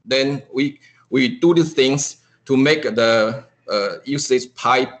 And then we do these things to make the usage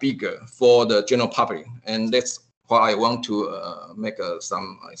pie bigger for the general public. And that's why I want to make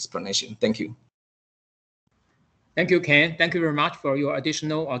some explanation. Thank you. Thank you, Ken. Thank you very much for your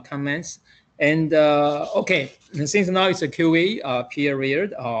additional comments. And okay, since now it's a QA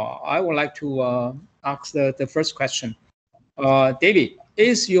period, I would like to ask the first question. David,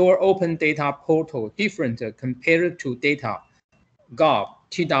 is your open data portal different compared to data.gov,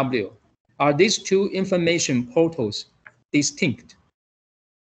 TW? Are these two information portals distinct?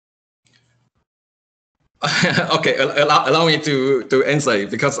 Okay, allow me to answer,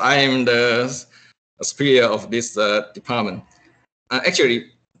 because I am the superior of this department.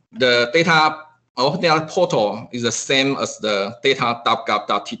 Actually, the open data portal is the same as the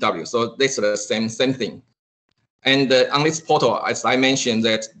data.gov.tw, so that's the same thing. And on this portal, as I mentioned,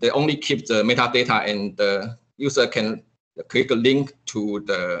 that they only keep the metadata, and the user can click a link to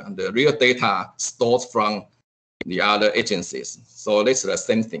the real data stored from the other agencies. So that's the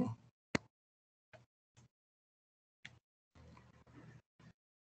same thing.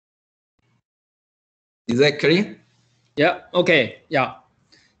 Is that clear? Yeah, okay, yeah.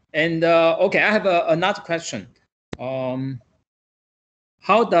 And okay, I have another question.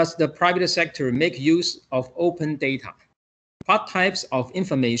 How does the private sector make use of open data? What types of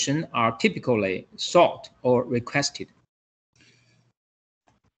information are typically sought or requested?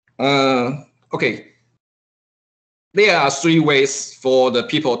 Okay. There are three ways for the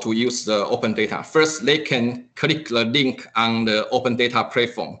people to use the open data. First, they can click the link on the open data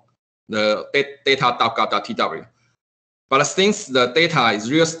platform, the data.gov.tw. But since the data is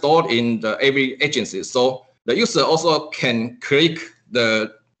really stored in every agency, so the user also can click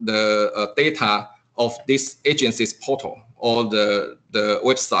the data of this agency's portal or the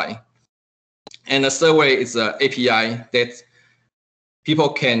website. And the third way is the API that people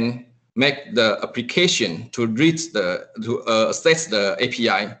can make the application to read access the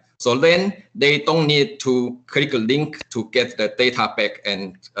API. So then they don't need to click a link to get the data back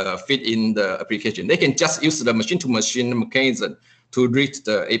and fit in the application. They can just use the machine-to-machine mechanism to read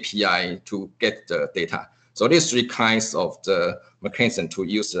the API to get the data. So these three kinds of the mechanism to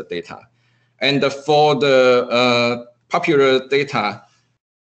use the data. And for the popular data,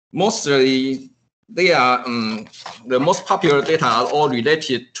 mostly they are the most popular data are all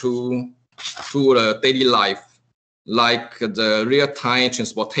related to the daily life, like the real-time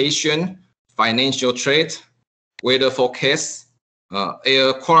transportation, financial trade, weather forecasts,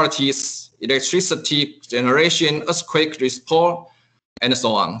 air qualities, electricity generation, earthquake report, and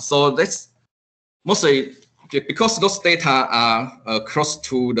so on. So that's mostly because those data are close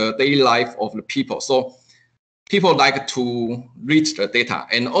to the daily life of the people. So people like to read the data,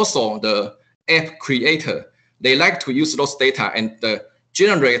 and also the app creator they like to use those data and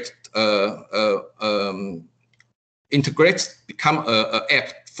generate, integrate, become a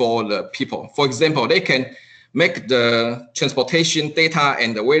app for the people. For example, they can make the transportation data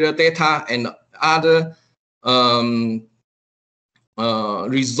and the weather data and other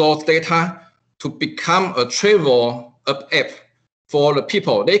resort data to become a travel app for the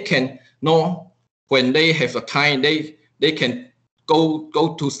people. They can know when they have a time, they can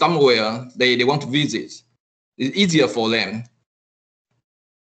go to somewhere they want to visit. It's easier for them.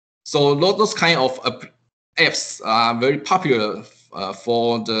 So those kind of apps are very popular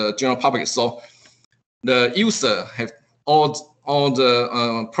for the general public. So the user have all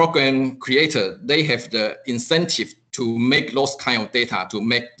the program creator, they have the incentive to make those kind of data to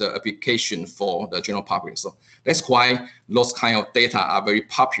make the application for the general public. So that's why those kind of data are very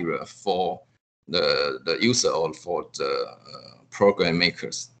popular for the user or for the program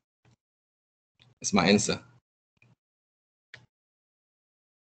makers. That's my answer.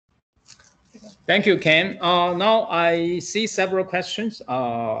 Thank you, Ken. Now I see several questions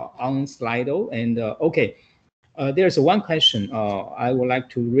on Slido, and okay, there's one question I would like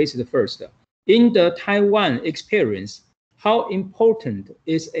to raise the first. In the Taiwan experience, how important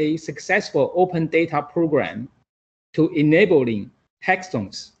is a successful open data program to enabling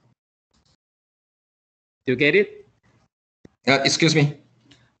hackathons? Do you get it? Excuse me?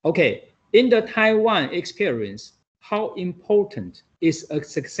 Okay, in the Taiwan experience, how important is a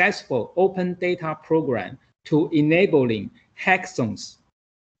successful open data program to enabling hackathons?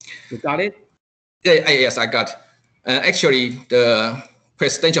 You got it? Yeah, yes, I got. Actually, the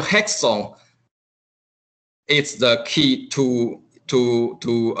presidential hackathon is the key to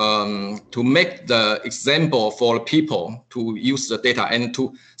make the example for people to use the data and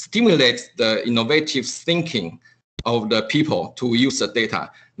to stimulate the innovative thinking of the people to use the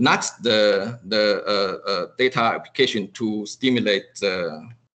data, not the data application to stimulate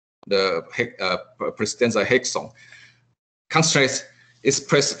the presidential hackathon. Constraint is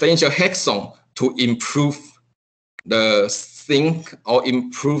presidential hackathon to improve the think or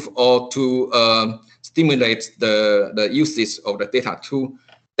improve or to stimulate the usage of the data to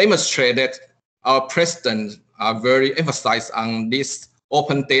demonstrate that our president are very emphasized on this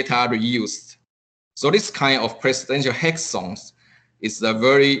open data reuse. So this kind of presidential hackathons is a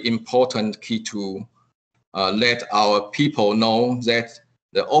very important key to let our people know that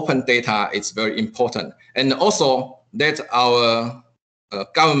the open data is very important, and also that our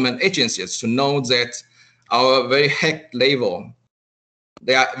government agencies to know that our very hack level,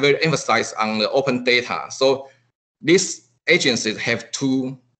 they are very emphasized on the open data. So these agencies have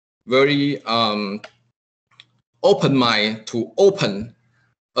to very open mind to open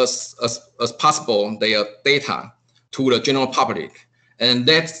as possible their data to the general public, and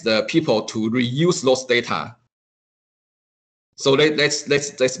let the people to reuse those data. So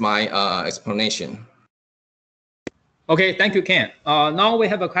that's my explanation. Okay, thank you, Ken. Now we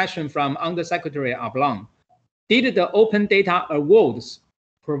have a question from Undersecretary Ablong. Did the Open Data Awards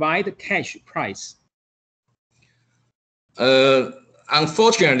provide cash prize?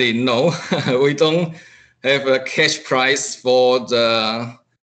 Unfortunately, no. We don't have a cash prize for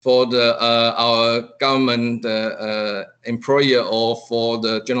our government employer or for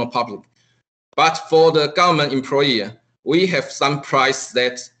the general public. But for the government employee, we have some prize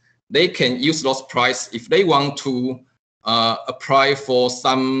that they can use those prize if they want to apply for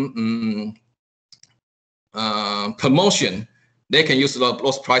some promotion. They can use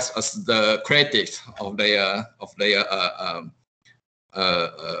those prize as the credit of their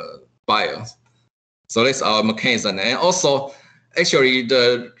buyers. So that's our mechanism. And also, actually,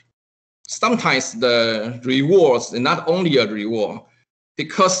 sometimes the rewards are not only a reward,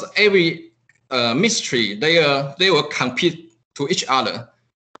 because every ministry they will compete to each other,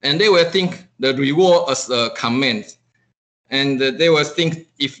 and they will think the reward as a comment, and they will think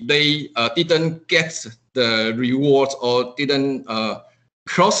if they didn't get the reward or didn't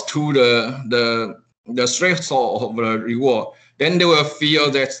cross to the threshold of the reward, then they will feel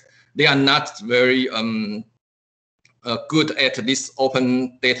that they are not very good at this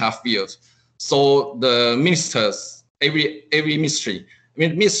open data field. So the ministers, every ministry,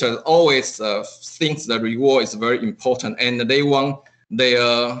 ministers always thinks the reward is very important, and they want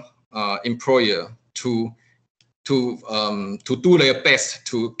their employer to do their best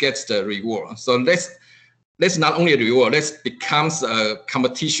to get the reward. So that's not only a reward, that becomes a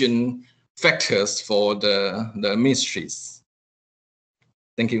competition factors for the ministries.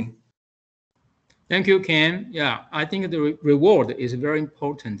 Thank you. Thank you, Ken. Yeah, I think the reward is very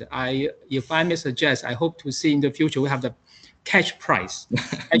important. If I may suggest, I hope to see in the future we have the cash prize.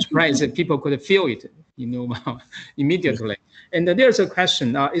 Cash prize, people could feel it. immediately. And there's a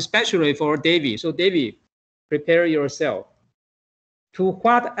question, especially for David. So David, prepare yourself. To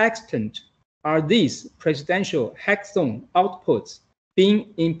what extent are these presidential hackathon outputs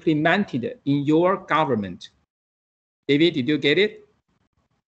being implemented in your government? David, did you get it?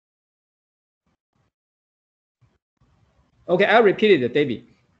 Okay, I'll repeat it, David.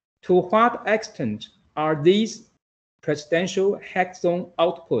 To what extent are these presidential hackathon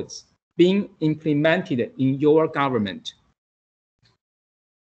outputs being implemented in your government?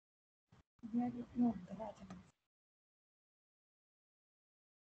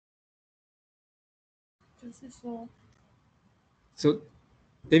 So,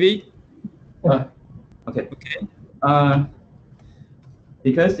 David? Okay.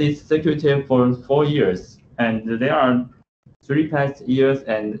 Because it's secretary for 4 years, and there are 3 past years,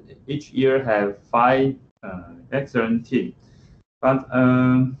 and each year have 5 excellent teams. But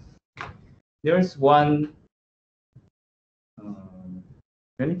there's one.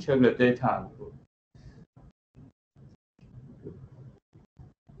 Let me check the data.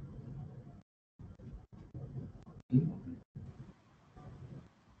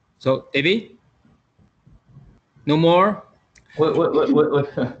 So, David? No more? What?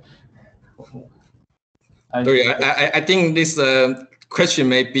 I think this question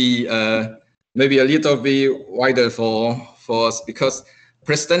may be maybe a little bit wider for us, because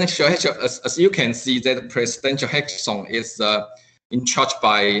presidential hackathon, as you can see, that presidential hackathon is in charge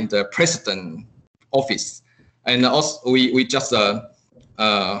by the president office, and also we just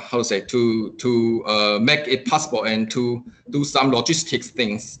how to say, to make it possible and to do some logistics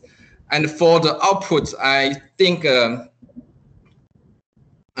things. And for the output, I think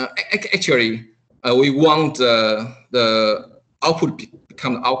actually we want the output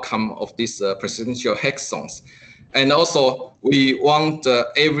become the outcome of this presidential hackathons. And also we want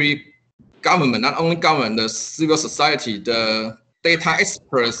every government, not only government, the civil society, the data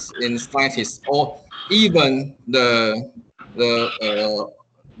experts and scientists, or even the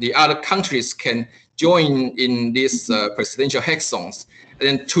other countries can join in these presidential hackathons,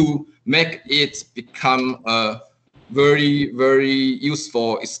 and to make it become a very, very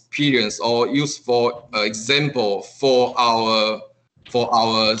useful experience or useful example for our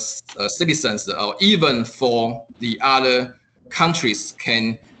citizens, or even for the other countries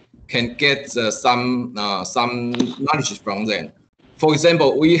can get some knowledge from them. For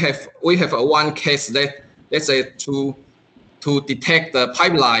example, we have one case that, let's say, to detect the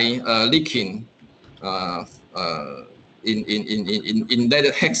pipeline leaking in that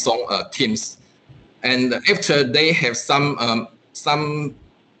hackathon teams, and after they have some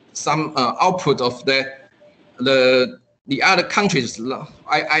output of that, the other countries,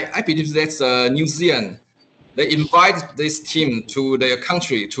 I believe that's New Zealand, they invite this team to their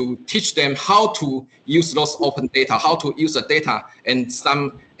country to teach them how to use those open data, how to use the data and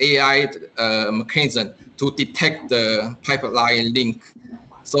some AI mechanism to detect the pipeline link.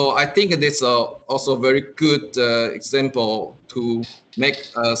 So I think that's also a very good example to make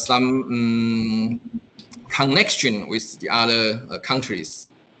some connection with the other countries.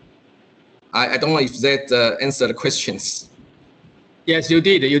 I don't know if that answered the questions. Yes, you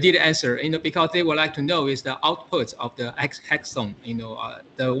did. You did answer. Because they would like to know is the outputs of the hackathon.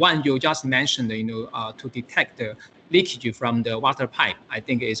 The one you just mentioned. To detect the leakage from the water pipe. I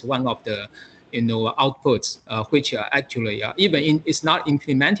think is one of the outputs which actually even it's not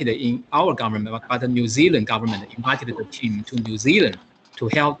implemented in our government, but the New Zealand government invited the team to New Zealand to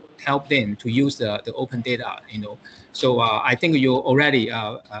help them to use the open data. So I think you already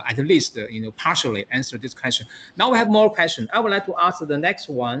at least partially answered this question. Now we have more questions. I would like to ask the next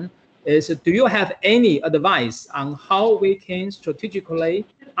one is, do you have any advice on how we can strategically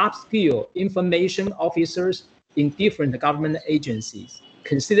upskill information officers in different government agencies,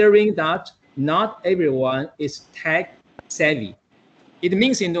 considering that not everyone is tech savvy? It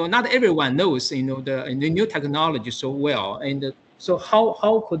means not everyone knows the new technology so well, and so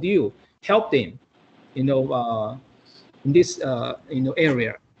how could you help them in this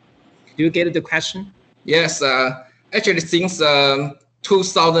area? Do you get the question? Yes, actually since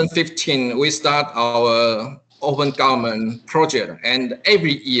 2015 we start our open government project, and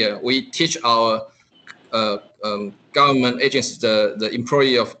every year we teach our government agencies, the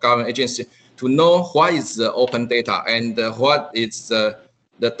employee of government agency, to know what is the open data and what is the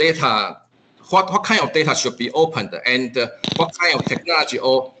data, what kind of data should be opened, and what kind of technology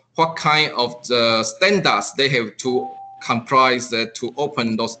or what kind of the standards they have to comply to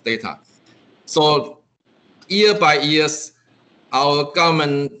open those data. So year by year, our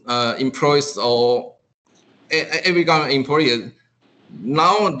government employees or every government employee,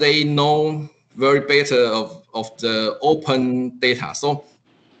 now they know very better of the open data. So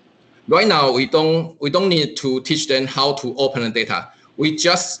right now we don't need to teach them how to open the data. We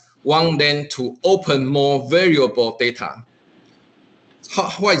just want them to open more valuable data.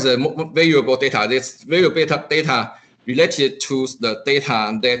 What is the valuable data? This valuable data related to the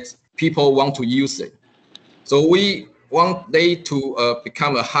data that people want to use it. So we want they to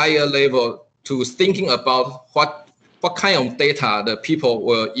become a higher level to thinking about what kind of data the people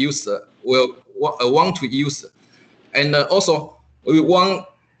will use want to use, and also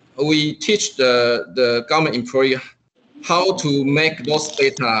we teach the government employee how to make those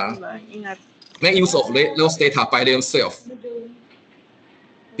data, make use of those data by themselves.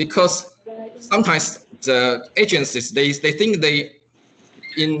 Because sometimes the agencies they think they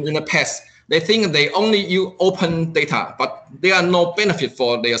in the past they think they only use open data, but there are no benefit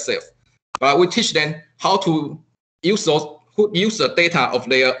for themselves. But we teach them how to use the data of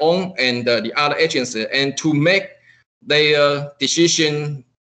their own and the other agency, and to make their decision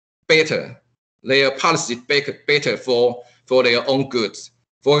better, their policy better for their own goods.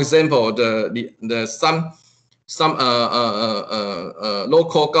 For example, some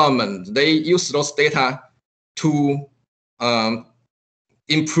local government, they use those data to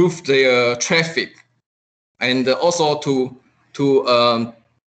improve their traffic, and also to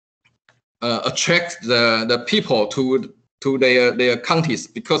attract the people to their counties,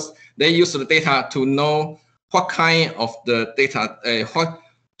 because they use the data to know what kind of the data,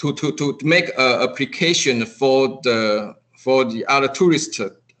 to make an application for the other tourists,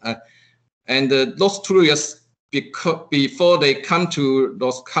 and those tourists, before they come to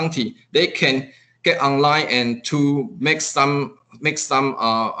those county, they can get online and to make some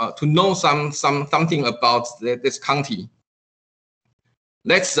to know something about this county.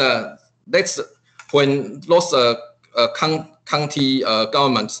 That's when those county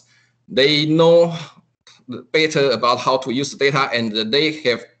governments, they know better about how to use the data, and they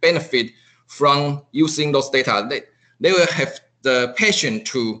have benefit from using those data. They will have the passion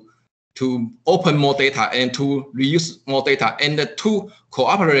to open more data and to reuse more data, and to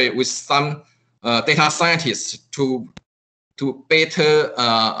cooperate with some data scientists to better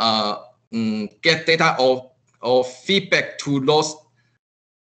get data or feedback to those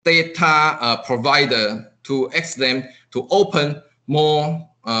data provider, to ask them to open more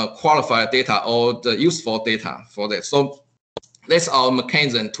qualified data or the useful data for that. So that's our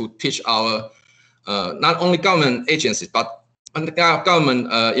mechanism to teach our not only government agencies, but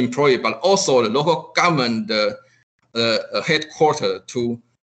government employee, but also the local government headquarters to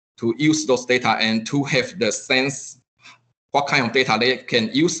use those data, and to have the sense what kind of data they can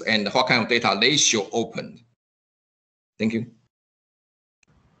use and what kind of data they should open. Thank you.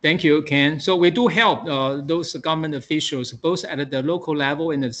 Thank you, Ken. So we do help those government officials, both at the local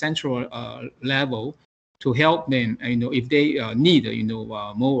level and the central level, to help them, if they need,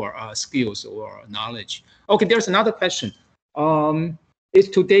 more skills or knowledge. Okay, there's another question. It's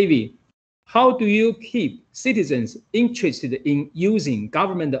to David. How do you keep citizens interested in using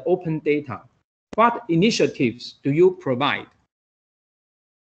government open data? What initiatives do you provide?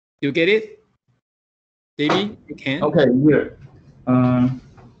 Do you get it? David, you can? Okay, here.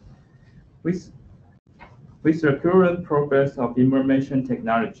 With the current progress of information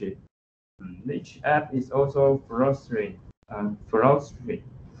technology, each app is also flourishing.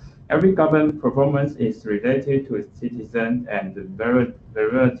 Every government performance is related to its citizens, and the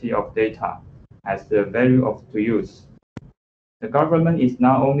variety of data has the value to use. The government is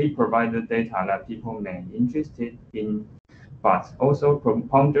not only providing data that people may be interested in, but also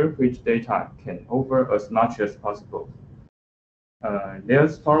ponder which data can offer as much as possible.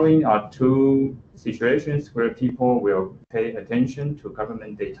 There's following are two situations where people will pay attention to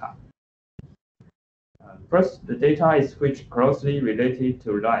government data. First, the data is which closely related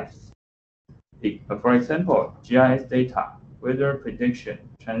to lives. For example, GIS data, weather prediction,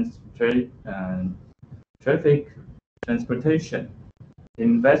 traffic, transportation,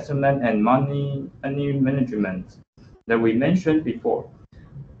 investment, and money management that we mentioned before.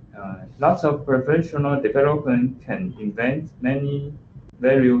 Lots of professional development can invent many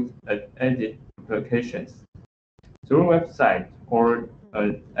value-added applications through websites or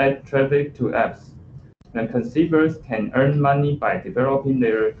add traffic to apps. And conceivers can earn money by developing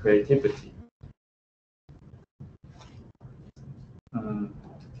their creativity.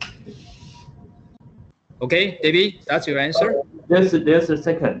 Okay, David, that's your answer. There's a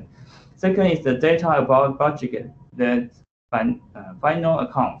second. Second is the data about budget, that final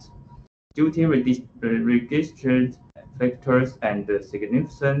account, duty registered factors, and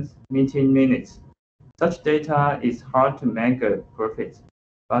significant meeting minutes. Such data is hard to make a profit,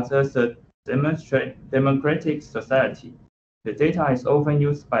 but as a democratic society. The data is often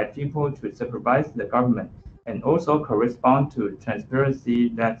used by people to supervise the government and also correspond to transparency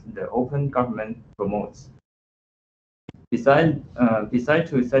that the open government promotes.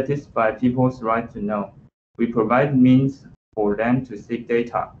 Besides to satisfy people's right to know, we provide means for them to seek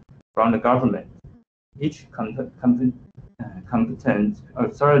data from the government. Each competent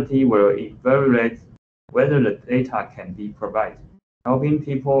authority will evaluate whether the data can be provided, helping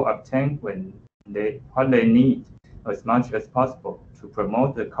people obtain what they need as much as possible to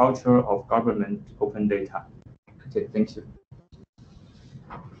promote the culture of government open data. Okay, thank you.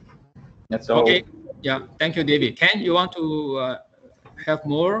 That's all. Okay, yeah, thank you, David. Ken, you want to have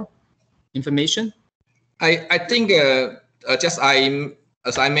more information? I think just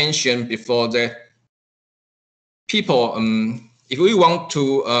as I mentioned before, that people, if we want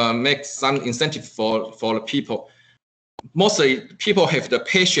to make some incentive for the people, mostly people have the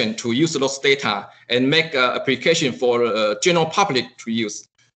patience to use those data and make application for general public to use.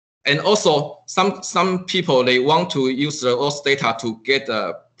 And also some people, they want to use those data to get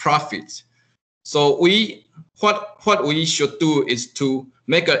profit. So what we should do is to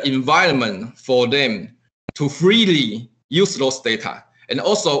make an environment for them to freely use those data. And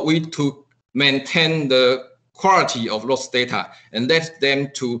also we to maintain the quality of those data and let them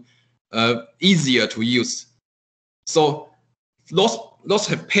to easier to use. So those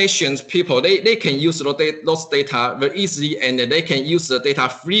have patience people, they can use those data very easily and they can use the data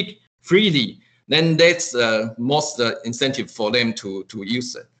freely. Then that's most incentive for them to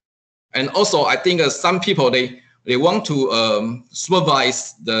use it. And also I think some people, they want to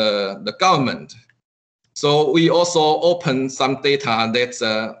supervise the government. So we also open some data that's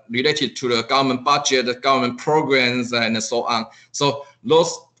related to the government budget, the government programs, and so on. So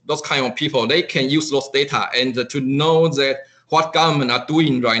those kind of people, they can use those data and to know that what government are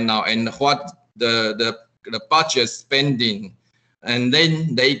doing right now and what the budget spending, and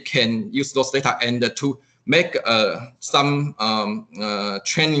then they can use those data and to make some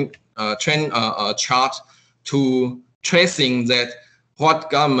training chart to tracing that what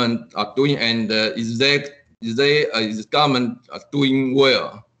government are doing and is government doing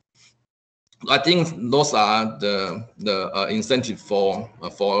well. I think those are the incentive for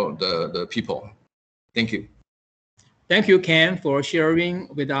the people. Thank you. Thank you, Ken, for sharing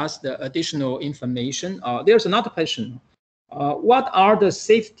with us the additional information. There's another question. What are the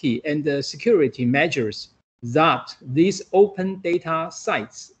safety and the security measures that these open data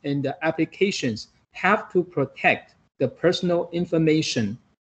sites and the applications have to protect the personal information?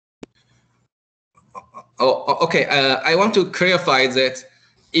 Okay, I want to clarify that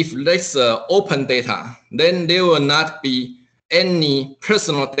if there's open data, then there will not be any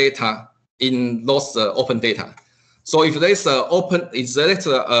personal data in those open data. So if there's personal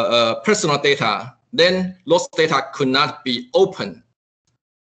data, then those data could not be open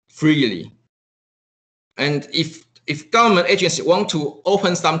freely. And if government agencies want to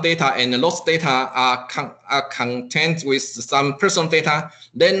open some data and those data are contained with some personal data,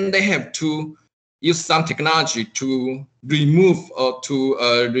 then they have to use some technology to remove or to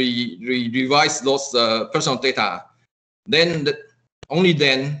revise those personal data. Then only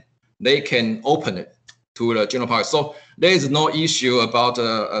then they can open it to the general public. So there is no issue about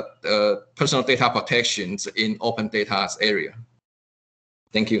personal data protections in open data area.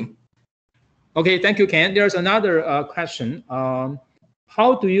 Thank you. Okay, thank you, Ken. There's another question.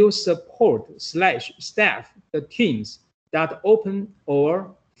 How do you support / staff the teams that open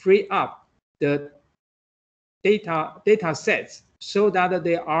or free up the data sets so that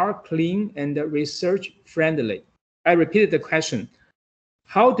they are clean and research friendly? I repeated the question.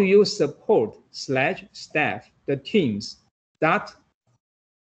 How do you support / staff the teams that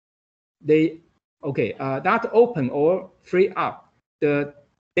that open or free up the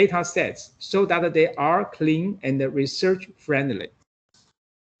data sets so that they are clean and research friendly?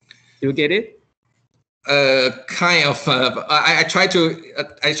 Do you get it? Kind of. I try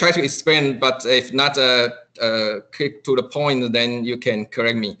to explain, but if not quick to the point, then you can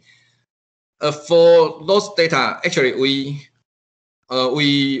correct me. For those data, actually we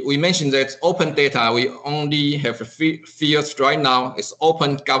mentioned that open data, we only have fields right now. It's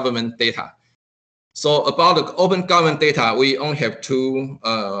open government data. So about the open government data, we only have to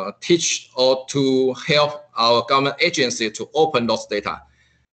teach or to help our government agency to open those data.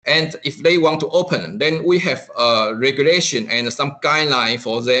 And if they want to open, then we have a regulation and some guideline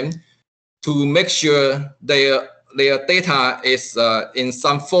for them to make sure their data is in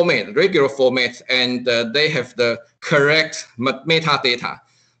some format, regular format, and they have the correct metadata.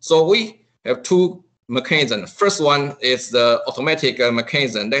 So we have two mechanisms. First one is the automatic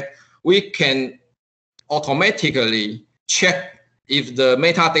mechanism that we can automatically check if the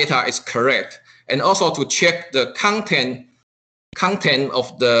metadata is correct, and also to check the content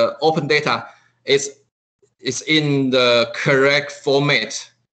of the open data is in the correct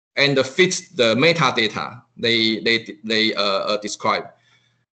format and fits the metadata they describe.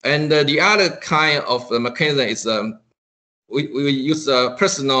 And the other kind of mechanism is we use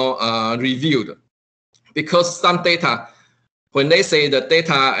personal review, because some data, when they say the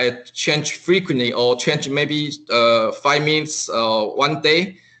data change frequently or change maybe 5 minutes or 1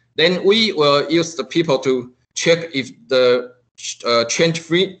 day, then we will use the people to check if the change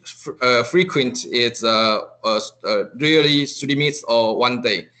frequent is really 3 minutes or 1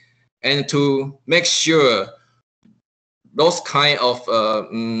 day, and to make sure those kind of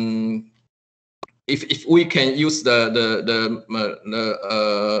if we can use the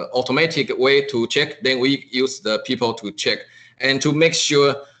automatic way to check, then we use the people to check, and to make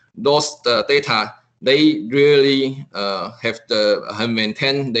sure those data they really have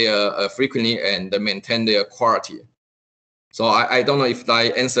maintained their frequency and maintain their quality. So I don't know if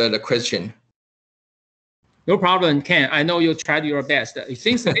I answered the question. No problem, Ken. I know you tried your best.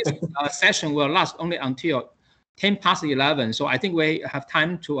 Since this session will last only until 11:10, so I think we have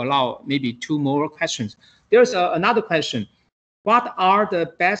time to allow maybe 2 more questions. There's another question. What are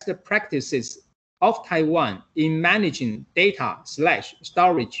the best practices of Taiwan in managing data /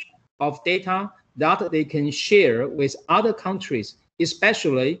 storage of data that they can share with other countries,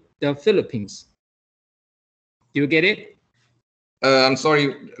 especially the Philippines? Do you get it? I'm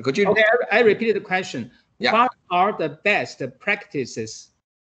sorry, could you? Okay, I repeated the question. Yeah. What are the best practices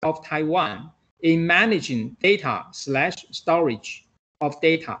of Taiwan in managing data / storage of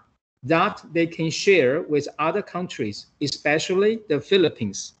data that they can share with other countries, especially the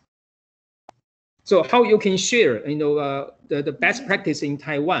Philippines? So how you can share, the best practice in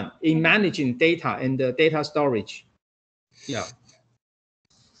Taiwan in managing data and the data storage? Yeah.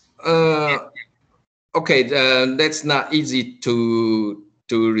 Okay, that's not easy to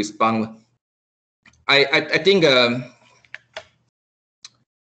respond. I think a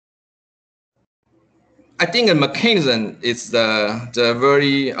mechanism is the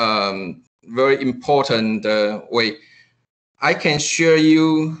very important way. I can share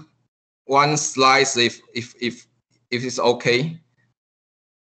you 1 slide if it's okay.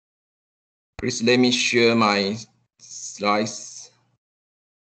 Please let me share my slides.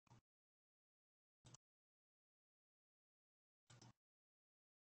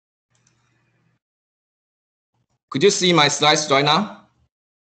 Could you see my slides right now?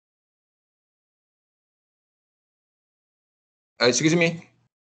 Excuse me?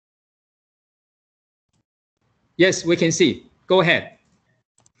 Yes, we can see. Go ahead.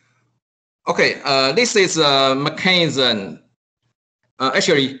 Okay, this is a mechanism.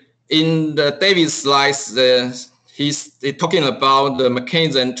 Actually, in David's slides, he's talking about the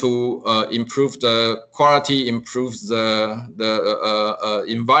mechanism to improve the quality, improve the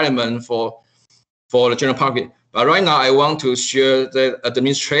environment for the general public. But right now, I want to share the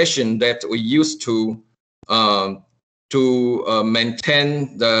administration that we use to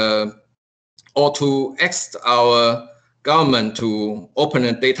maintain or to ask our government to open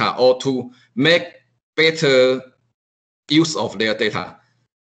the data or to make better use of their data.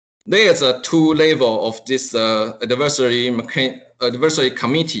 There is 2 levels of this advisory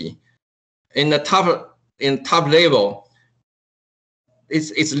committee. In the top level,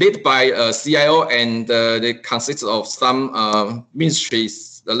 it's led by a CIO, and it consists of some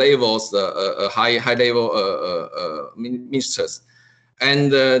ministries, the levels, high level ministers. And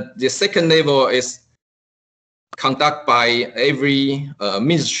the second level is conducted by every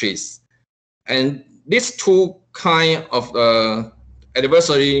ministries. And these 2 kind of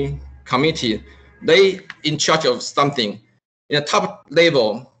advisory committee, they in charge of something. In the top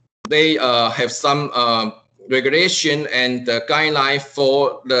level, they have some regulation and guideline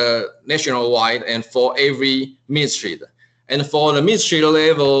for the nationwide and for every ministry. And for the ministry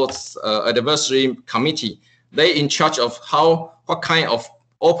levels advisory committee, they in charge of what kind of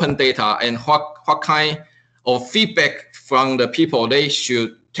open data and what kind of feedback from the people they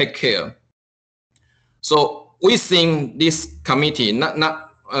should take care. So we think this committee,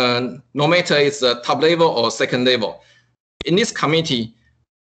 no matter it's a top level or second level, in this committee,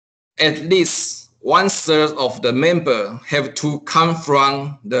 at least 1/3 of the members have to come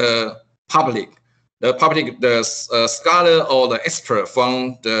from the public, the scholar or the expert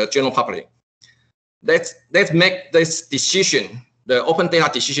from the general public. That make this decision, the open data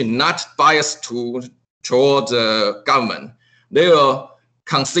decision, not biased toward the government. They will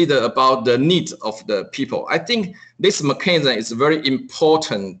consider about the needs of the people. I think this mechanism is very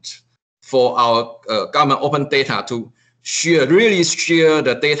important for our government open data to really share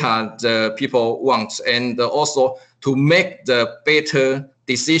the data the people want, and also to make the better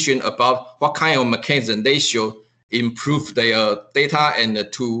decision about what kind of mechanism they should improve their data and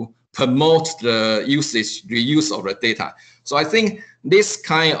to promote the reuse of the data. So I think this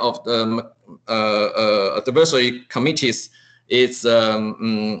kind of advisory committees is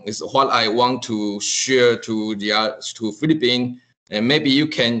what I want to share to Philippines, and maybe you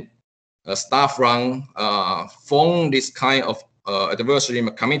can start from form this kind of advisory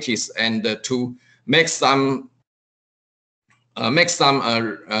committees and to make some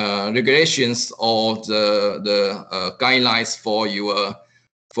regulations or the guidelines for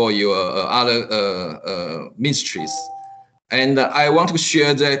your other ministries. And I want to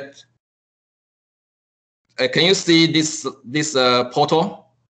share that. Can you see this portal?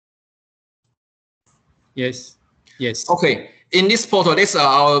 Yes. Yes. Okay. In this portal, this is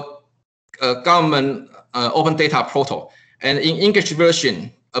our government open data portal, and in English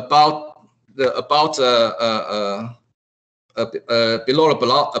version about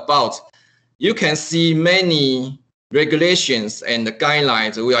you can see many regulations and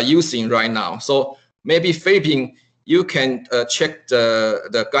guidelines we are using right now. So maybe Philippines, you can check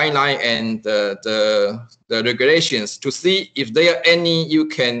the guideline and the regulations to see if there are any you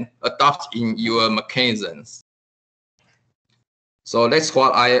can adopt in your mechanisms. So that's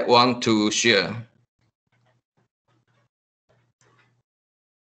what I want to share.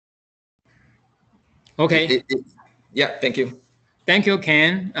 Okay. Yeah, thank you. Thank you,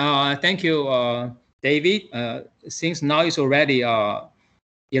 Ken. Thank you, David. Since now it's already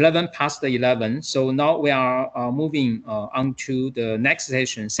 11 past 11, so now we are moving on to the next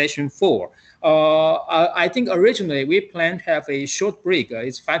session, session 4. I think originally we planned to have a short break.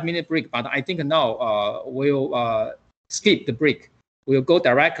 It's 5-minute break, but I think now we'll skip the break. We'll go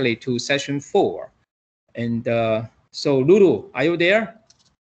directly to session 4. And so Lulu, are you there?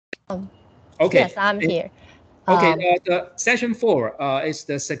 Okay. Yes, I'm here. Okay, the session 4 is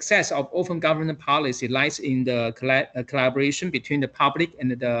the success of open government policy lies in the collaboration between the public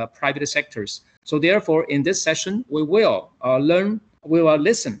and the private sectors. So therefore, in this session, we will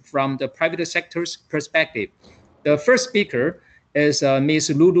listen from the private sector's perspective. The first speaker is Ms.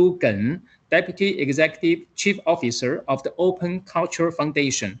 Lulu Gen, Deputy Executive Chief Officer of the Open Culture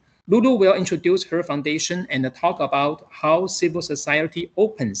Foundation. Lulu will introduce her foundation and talk about how civil society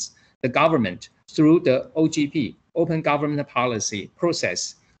opens the government through the OGP, Open Government Policy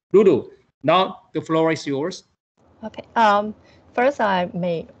process. Lulu, now the floor is yours. Okay. First, I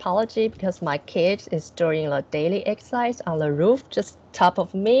make apology because my kid is doing a daily exercise on the roof just top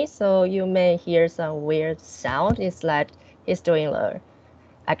of me, so you may hear some weird sound. It's like he's doing the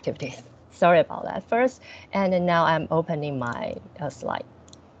activities. Sorry about that first. And then now I'm opening my slide.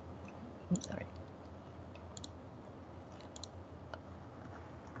 Sorry.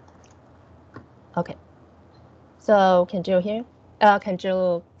 Okay. So can you hear? Can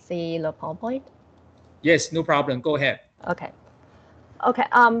you see the PowerPoint? Yes, no problem. Go ahead. Okay. Okay.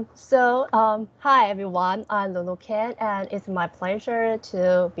 Hi everyone. I'm Lulu Ken, and it's my pleasure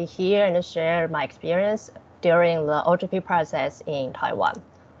to be here and share my experience during the OGP process in Taiwan.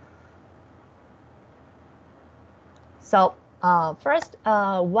 So first,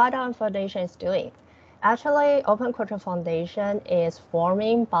 what our foundation is doing. Actually, Open Culture Foundation is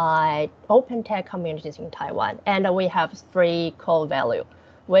forming by open tech communities in Taiwan, and we have 3 core values,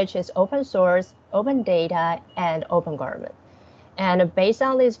 which is open source, open data, and open government. And based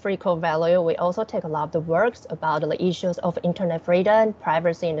on these 3 core values, we also take a lot of the works about the issues of internet freedom,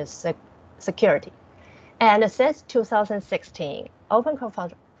 privacy, and security. And since 2016, Open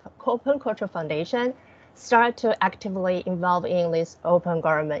Culture Foundation started to actively involve in this open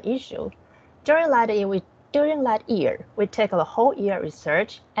government issue. During that year, we take a whole year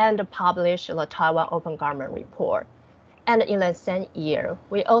research and publish the Taiwan Open Government Report. And in the same year,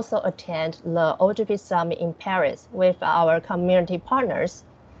 we also attend the OGP Summit in Paris with our community partners.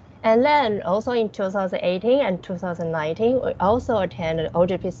 And then also in 2018 and 2019, we also attended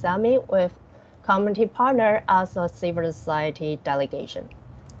OGP Summit with community partner as a civil society delegation.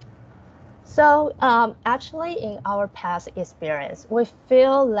 So actually, in our past experience, we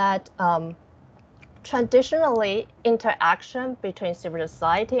feel that traditionally, interaction between civil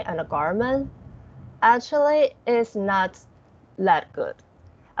society and the government actually is not that good.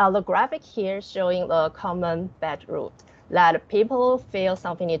 The graphic here showing the common bad root that people feel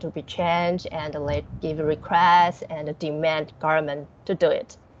something needs to be changed and they give requests and demand government to do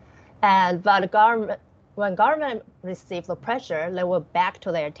it. But when government receives the pressure, they will back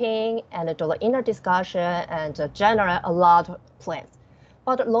to their team and do the inner discussion and generate a lot of plans.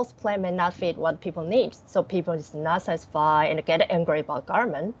 but those plans may not fit what people need. So people is not satisfied and get angry about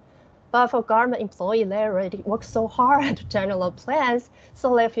government. But for government employees, they already work so hard to generate plans,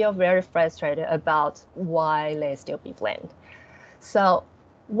 so they feel very frustrated about why they still be blamed. So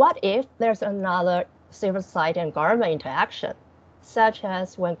what if there's another civil society and government interaction, such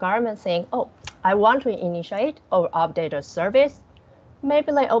as when government saying, oh, I want to initiate or update a service,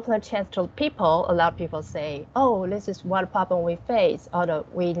 maybe they open a chance to people, allow people say, oh, this is what problem we face, or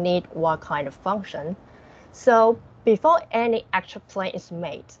we need what kind of function. So before any actual plan is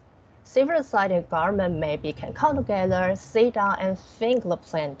made, civil society and government maybe can come together, sit down and think the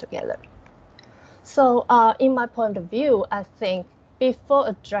plan together. So in my point of view, I think before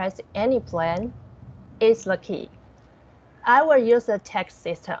addressing any plan is the key. I will use the tax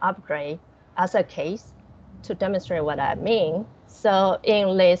system upgrade as a case to demonstrate what I mean. So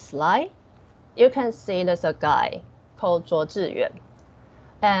in this slide, you can see there's a guy called Zhuo Zhiyuan.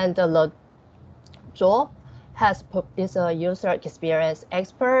 And the Zhuo is a user experience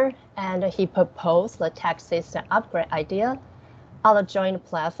expert, and he proposed the tax system upgrade idea on the joint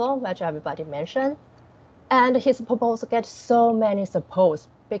platform, which everybody mentioned. And his proposal gets so many support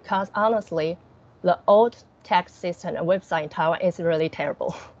because honestly, the old tax system and website in Taiwan is really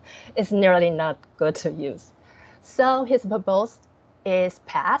terrible. It's nearly not good to use. So his proposal is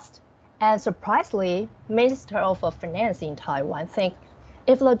passed, and surprisingly, Minister of Finance in Taiwan think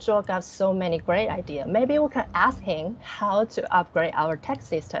if the Zhuo got so many great ideas, maybe we can ask him how to upgrade our tax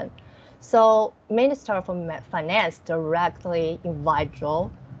system. So Minister of Finance directly invite Zhuo,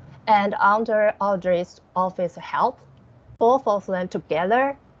 and under Audrey's office help, both of them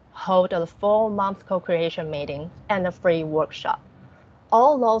together hold a 4-month co-creation meeting and a free workshop.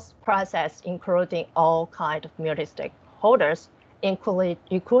 All those processes, including all kinds of multi-stakeholders,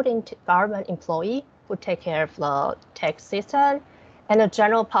 including government employee who take care of the tax system, and the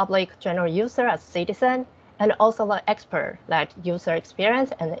general public, general user as citizen, and also the expert like user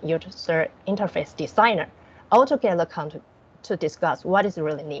experience and user interface designer, all together come to discuss what is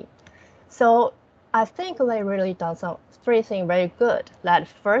really needed. So I think they really done some 3 things very good. That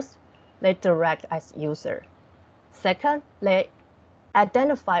first, they direct as user. Second, they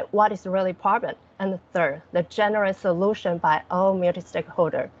identify what is really problem. And third, the generate solution by all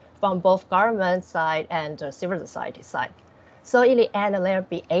multi-stakeholder from both government side and the civil society side. So in the end, they'll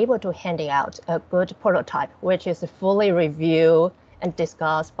be able to hand out a good prototype, which is fully reviewed and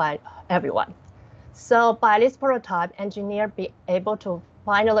discussed by everyone. So by this prototype, engineers be able to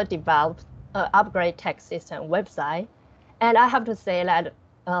finally develop an upgrade tax system website. And I have to say that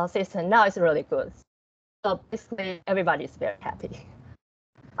system now is really good. So basically, everybody is very happy.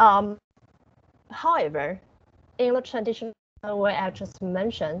 However, in the traditional way I just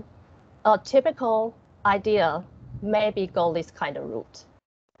mentioned, a typical idea maybe go this kind of route,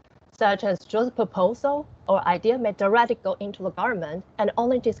 such as just proposal or idea may directly go into the government and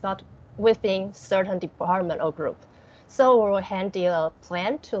only discussed within certain department or group. So we will hand a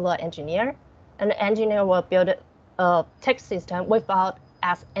plan to the engineer, and the engineer will build a tax system without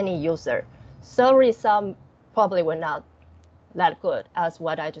ask any user. So result probably will not that good as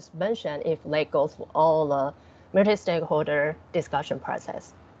what I just mentioned if they go through all the multi-stakeholder discussion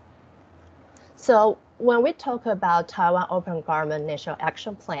process. So when we talk about Taiwan Open Government National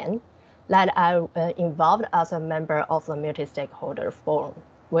Action Plan, that I involved as a member of the multi-stakeholder forum,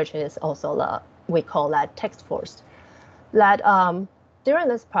 which is also we call that task force. That during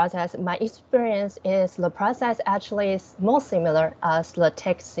this process, my experience is the process actually is more similar as the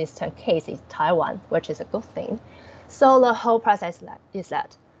tax system case in Taiwan, which is a good thing. So the whole process is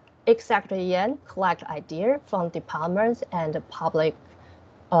that Executive Yuan collect idea from departments and the public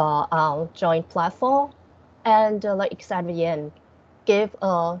on joint platform, and the Executive Yuan give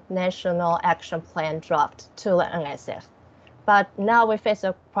a national action plan draft to the NSF. But now we face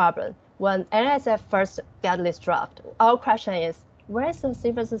a problem. When NSF first get this draft, our question is, where's the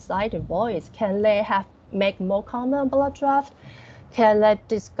civil society voice? Can they make more comment about the draft? Can they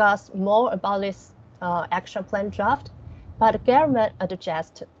discuss more about this action plan draft? But the government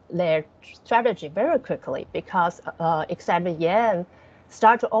adjust their strategy very quickly because Executive Yuan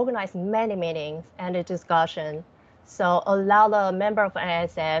start to organize many meetings and a discussion. So allow the member of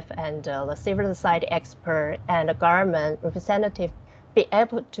NSF and the civil society expert and the government representative be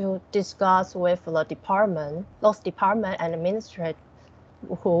able to discuss with the department, those department and administrators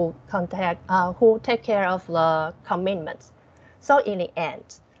who take care of the commitments. So in the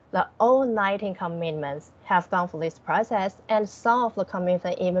end, the all 19 commitments have gone through this process, and some of the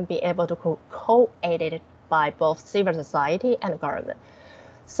commitments even be able to co-edited by both civil society and government.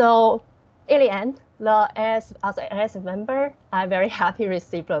 So in the end, As a member, I'm very happy to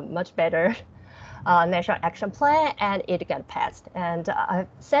receive a much better national action plan, and it got passed. And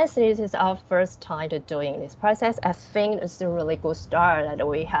since this is our first time to doing this process, I think it's a really good start that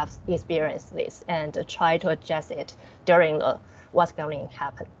we have experienced this and try to adjust it during what's going to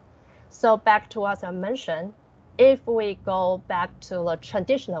happen. So back to what I mentioned, if we go back to the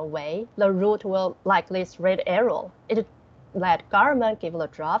traditional way, the route will like this red arrow. It let government give the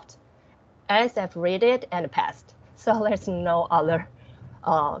draft, NSF read it and passed. So there's no other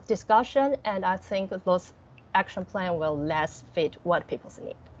discussion, and I think those action plan will less fit what people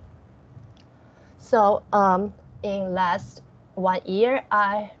need. So in last 1 year,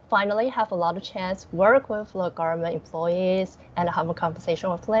 I finally have a lot of chance to work with the government employees and have a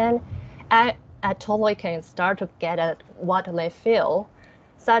conversation with them. I totally can start to get at what they feel,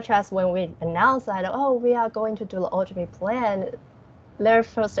 such as when we announce that, oh, we are going to do the OGP plan, their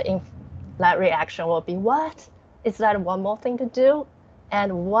first reaction will be, what? Is that one more thing to do?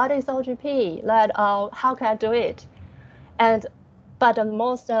 And what is OGP? How can I do it? But the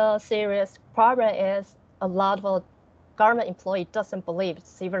most serious problem is a lot of government employee doesn't believe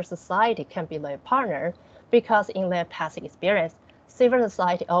civil society can be their partner, because in their past experience, civil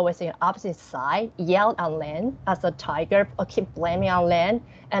society always in the opposite side, yelled on land as a tiger, or keep blaming on land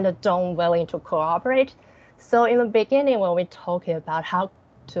and don't willing to cooperate. So in the beginning, when we're talking about how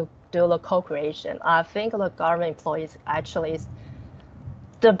to do the co-creation, I think the government employees actually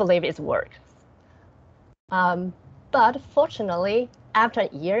don't believe it works. But fortunately, after a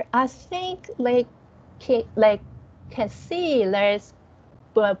year, I think they can see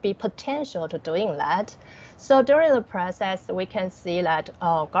will be potential to doing that. So during the process, we can see that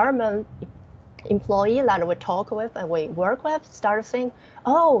government employee that we talk with and we work with start to think,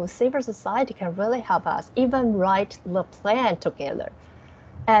 oh, civil society can really help us, even write the plan together.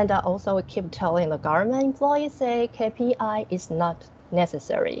 And also we keep telling the government employees, say KPI is not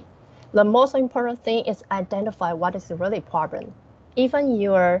necessary. The most important thing is identify what is really problem. Even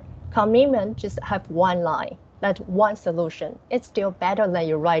your commitment just have one line, that one solution. It's still better than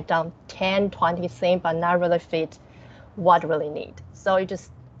you write down 10, 20 things, but not really fit what really need. So you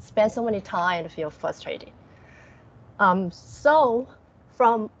just spend so many time and feel frustrated. So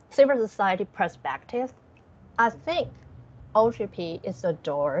from civil society perspective, I think OGP is a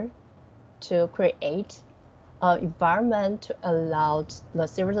door to create an environment to allow the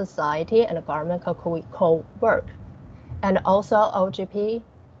civil society and the government co-work. And also OGP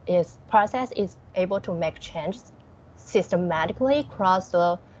process is able to make changes systematically across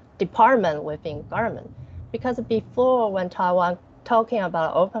the department within government. Because before, when Taiwan talking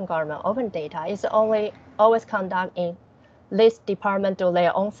about open government, open data, it's always conduct in this department do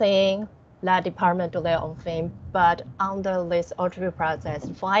their own thing, that department do their own thing. But under this OGP process,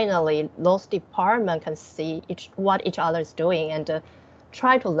 finally, those departments can see what each other is doing and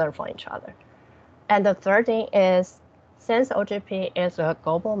try to learn from each other. And the third thing is, since OGP is a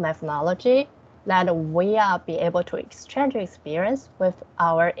global methodology, that we are be able to exchange experience with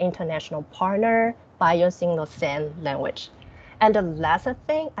our international partner by using the same language. And the last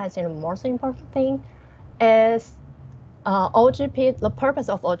thing, I think the most important thing is OGP, the purpose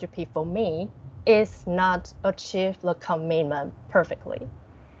of OGP for me is not achieve the commitment perfectly.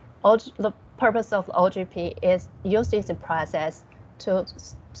 The purpose of OGP is use this process to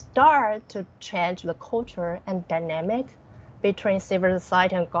start to change the culture and dynamic between civil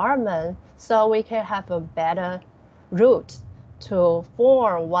society and government, so we can have a better route to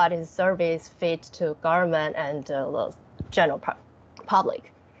form what is service fit to government and the general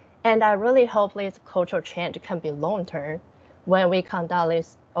public. And I really hope this cultural change can be long-term when we conduct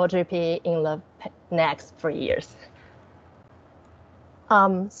this OGP in the next 3 years.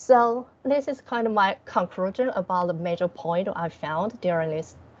 So this is kind of my conclusion about the major point I found during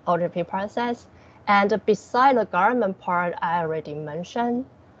this OGP process. And beside the government part, I already mentioned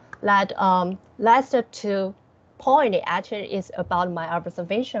that last 2 points actually is about my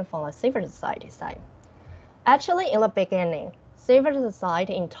observation from the civil society side. Actually, in the beginning, civil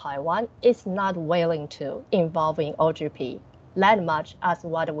society in Taiwan is not willing to involve in OGP that much as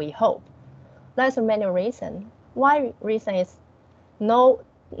what we hope. There's many reasons. One reason is not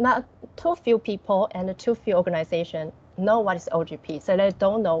too few people and too few organizations know what is OGP, so they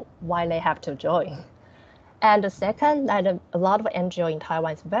don't know why they have to join. And the second, that a lot of NGO in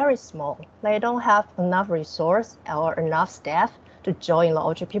Taiwan is very small. They don't have enough resource or enough staff to join the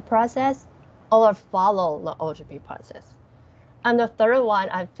OGP process or follow the OGP process. And the third one,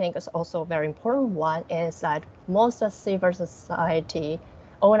 I think is also a very important one, is that most civil society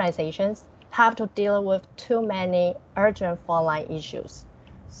organizations have to deal with too many urgent frontline issues.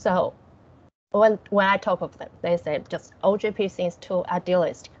 So when I talk with them, they say just OGP seems too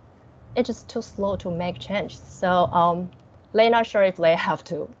idealistic. It's just too slow to make change. So they're not sure if they have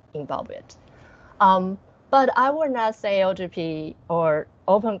to involve it. But I would not say OGP or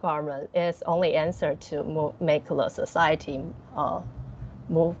open government is only answer to make the society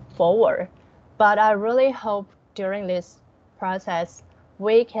move forward. But I really hope during this process,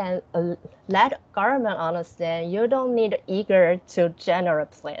 we can let government understand you don't need eager to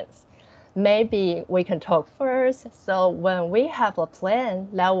generate plans. Maybe we can talk first. So when we have a plan,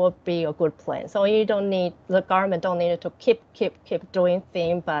 that will be a good plan. So you don't need, the government don't need to keep doing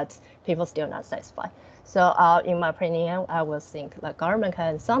things, but people still not satisfied. So in my opinion, I will think the government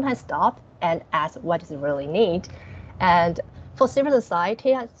can sometimes stop and ask what is really need. And for civil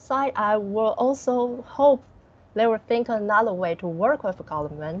society side, I will also hope they will think another way to work with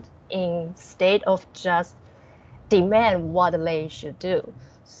government instead of just demand what they should do.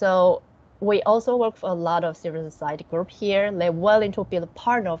 So we also work for a lot of civil society group here. They're willing to be the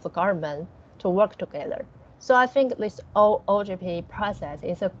partner of the government to work together. So I think this OGP process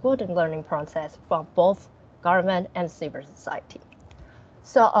is a good learning process from both government and civil society.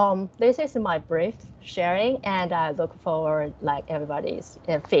 So this is my brief sharing, and I look forward like everybody's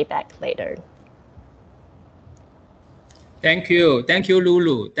feedback later. Thank you,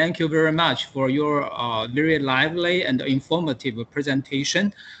 Lulu. Thank you very much for your very lively and informative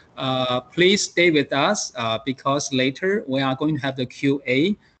presentation. Please stay with us because later we are going to have the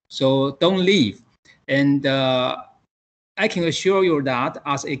QA, so don't leave. And I can assure you that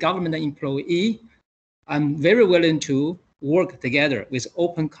as a government employee, I'm very willing to work together with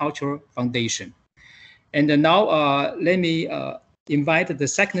Open Culture Foundation. And now let me invite the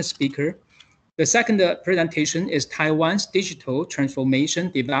second speaker. The second presentation is Taiwan's digital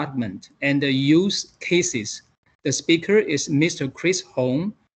transformation development and the use cases. The speaker is Mr. Chris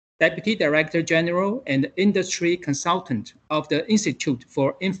Hong, Deputy Director General and Industry Consultant of the Institute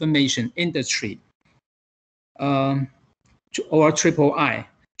for Information Industry, or III.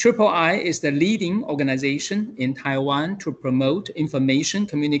 III is the leading organization in Taiwan to promote information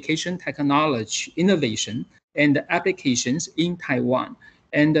communication technology innovation and applications in Taiwan,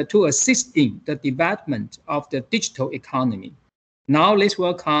 and to assist in the development of the digital economy. Now let's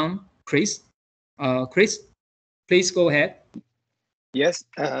welcome Chris. Chris, please go ahead. Yes,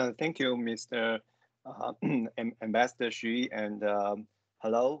 thank you, Mr. Ambassador Xu, and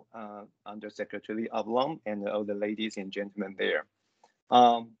hello, Undersecretary Avalon, and all the ladies and gentlemen there.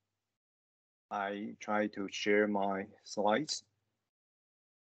 I try to share my slides.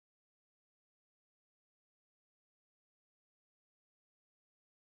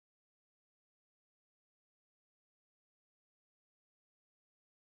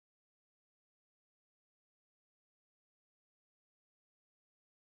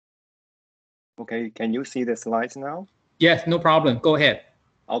 Okay, can you see the slides now? Yes, no problem. Go ahead.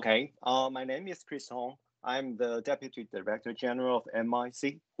 Okay, my name is Chris Hong. I'm the Deputy Director General of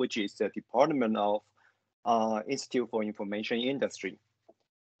MIC, which is the Department of Institute for Information Industry.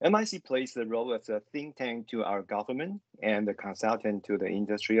 MIC plays the role as a think tank to our government and a consultant to the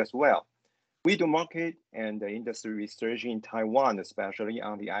industry as well. We do market and the industry research in Taiwan, especially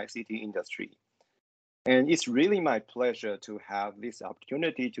on the ICT industry. And it's really my pleasure to have this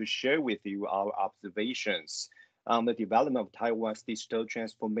opportunity to share with you our observations on the development of Taiwan's digital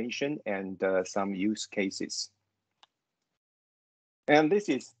transformation and some use cases. And this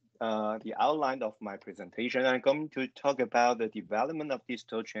is the outline of my presentation. I'm going to talk about the development of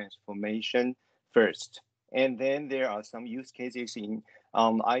digital transformation first. And then there are some use cases in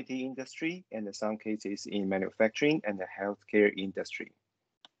IT industry and some cases in manufacturing and the healthcare industry.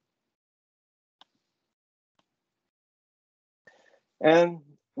 And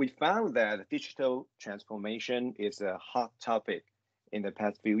we found that digital transformation is a hot topic in the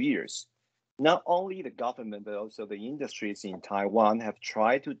past few years. Not only the government, but also the industries in Taiwan have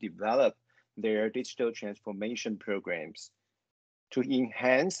tried to develop their digital transformation programs to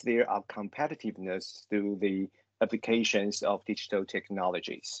enhance their competitiveness through the applications of digital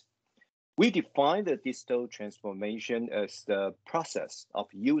technologies. We define the digital transformation as the process of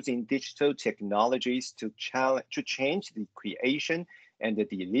using digital technologies to change the creation and the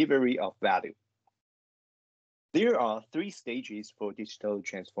delivery of value. There are 3 stages for digital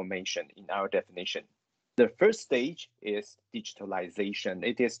transformation in our definition. The first stage is digitalization.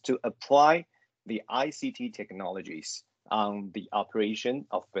 It is to apply the ICT technologies on the operation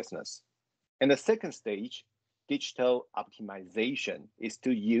of business. And the second stage, digital optimization, is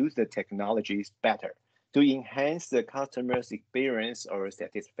to use the technologies better to enhance the customer's experience or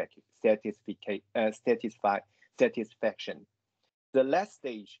satisfaction. The last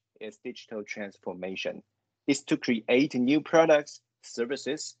stage is digital transformation. It's to create new products,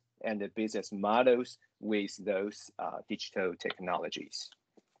 services, and business models with those digital technologies.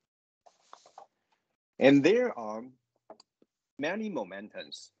 And there are many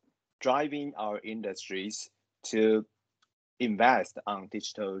momentums driving our industries to invest on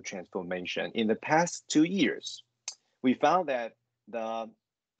digital transformation. In the past 2 years, we found that the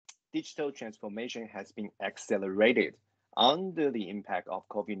digital transformation has been accelerated under the impact of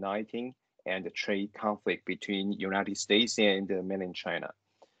COVID-19 and the trade conflict between United States and mainland China.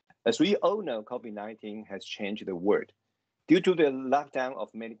 As we all know, COVID-19 has changed the world. Due to the lockdown of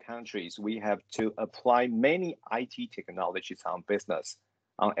many countries, we have to apply many IT technologies on business,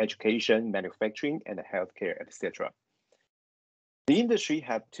 on education, manufacturing, and healthcare, etc. The industry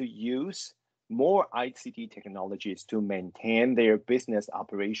have to use more ICT technologies to maintain their business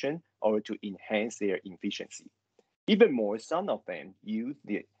operation or to enhance their efficiency. Even more, some of them use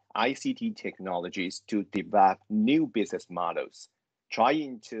the ICT technologies to develop new business models,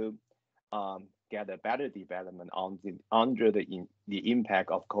 trying to get a better development under the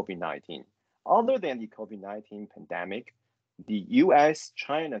impact of COVID-19. Other than the COVID-19 pandemic, the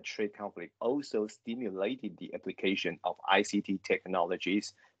US-China trade conflict also stimulated the application of ICT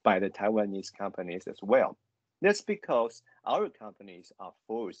technologies by the Taiwanese companies as well. That's because our companies are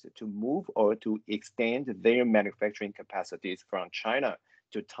forced to move or to extend their manufacturing capacities from China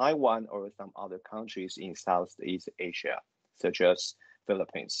to Taiwan or some other countries in Southeast Asia, such as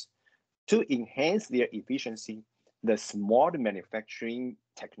Philippines. To enhance their efficiency, the smart manufacturing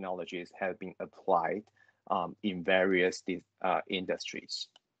technologies have been applied in various industries.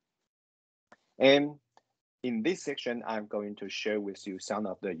 And in this section, I'm going to share with you some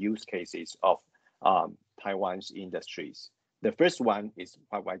of the use cases of Taiwan's industries. The first one is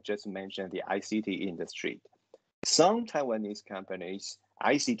what I just mentioned, the ICT industry. Some Taiwanese companies,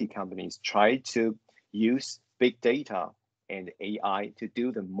 ICT companies, try to use big data and AI to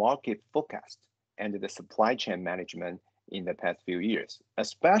do the market forecast and the supply chain management in the past few years.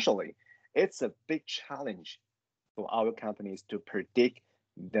 Especially, it's a big challenge for our companies to predict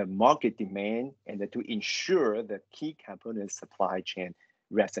the market demand and to ensure the key component supply chain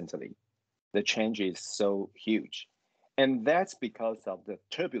recently. The change is so huge. And that's because of the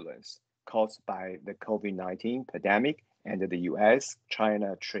turbulence caused by the COVID-19 pandemic and the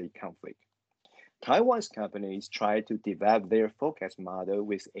US-China trade conflict. Taiwan's companies try to develop their forecast model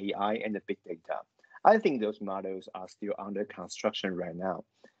with AI and big data. I think those models are still under construction right now.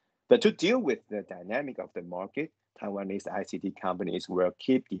 But to deal with the dynamic of the market, Taiwanese ICT companies will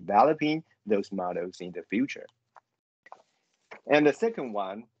keep developing those models in the future. And the second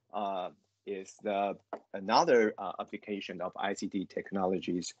one is another application of ICT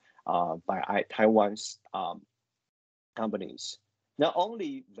technologies by Taiwan's companies. Not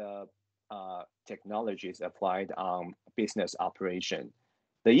only the technologies applied on business operation,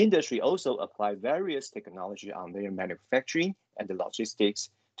 the industry also applied various technology on their manufacturing and the logistics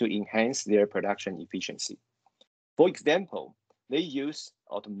to enhance their production efficiency. For example, they use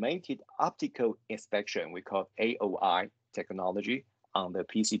automated optical inspection, we call AOI technology, on the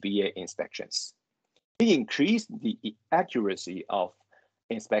PCBA inspections. It increased the accuracy of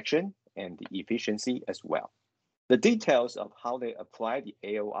inspection and the efficiency as well. The details of how they apply the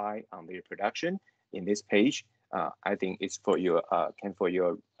AOI on their production in this page, I think it's for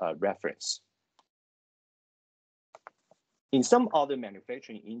your reference. In some other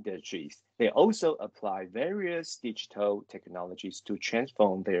manufacturing industries, they also apply various digital technologies to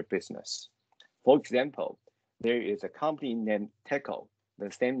transform their business. For example, there is a company named TECO,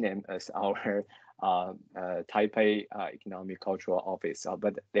 the same name as our Taipei Economic Cultural Office,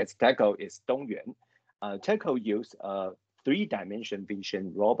 but that's TECO is Dongyuan. TECO used 3-dimension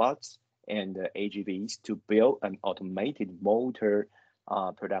vision robots and AGVs to build an automated motor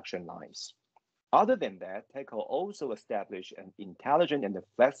production lines. Other than that, TECO also established an intelligent and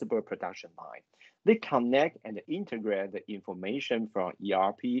flexible production line. They connect and integrate the information from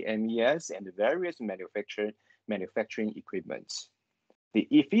ERP, MES, and various manufacturing equipment. The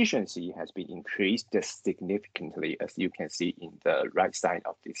efficiency has been increased significantly, as you can see in the right side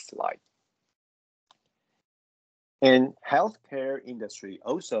of this slide. And healthcare industry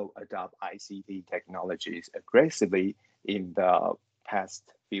also adopt ICT technologies aggressively in the past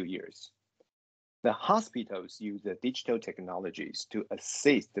few years. The hospitals use the digital technologies to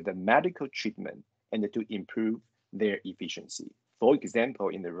assist the medical treatment and to improve their efficiency. For example,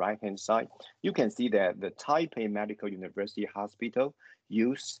 in the right-hand side, you can see that the Taipei Medical University Hospital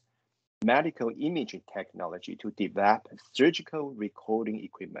use medical imaging technology to develop surgical recording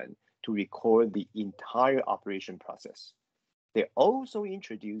equipment to record the entire operation process. They also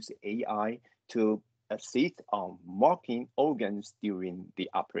introduced AI to assist on marking organs during the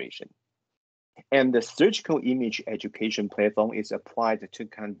operation. And the surgical image education platform is applied to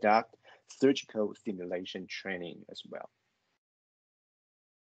conduct surgical simulation training as well.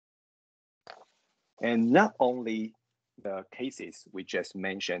 And not only the cases we just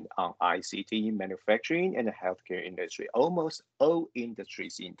mentioned on ICT, manufacturing, and the healthcare industry, almost all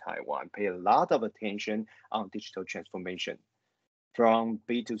industries in Taiwan pay a lot of attention on digital transformation, from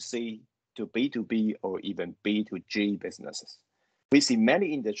B2C to B2B or even B2G businesses. We see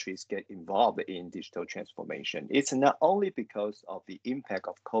many industries get involved in digital transformation. It's not only because of the impact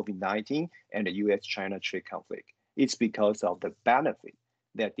of COVID-19 and the US-China trade conflict, it's because of the benefit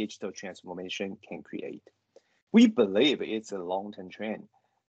that digital transformation can create. We believe it's a long-term trend.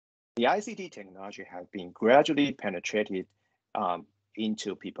 The ICT technology has been gradually penetrated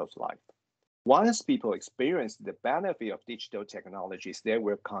into people's life. Once people experience the benefit of digital technologies, they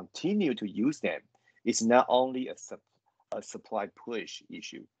will continue to use them. It's not only a supply push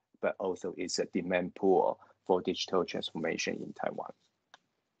issue, but also it's a demand pool for digital transformation in Taiwan.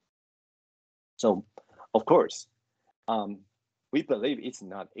 So, of course, we believe it's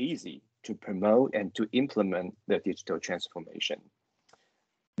not easy to promote and to implement the digital transformation.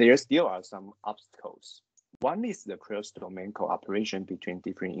 There still are some obstacles. One is the cross-domain cooperation between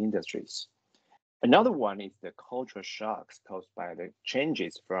different industries. Another one is the cultural shocks caused by the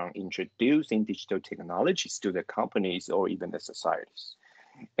changes from introducing digital technologies to the companies or even the societies.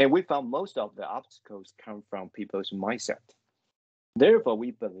 And we found most of the obstacles come from people's mindset. Therefore,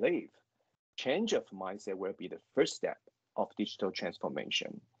 we believe change of mindset will be the first step of digital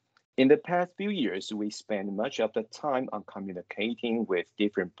transformation. In the past few years, we spent much of the time on communicating with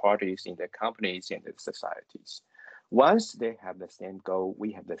different parties in the companies and the societies. Once they have the same goal,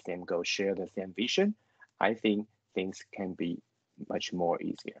 we have the same goal, share the same vision, I think things can be much more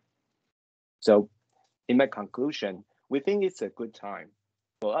easier. So in my conclusion, we think it's a good time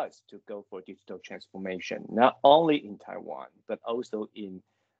for us to go for digital transformation, not only in Taiwan, but also in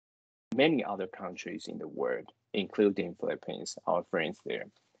many other countries in the world, including Philippines, our friends there.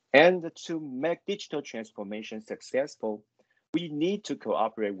 And to make digital transformation successful, we need to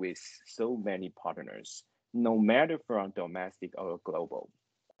cooperate with so many partners, no matter from domestic or global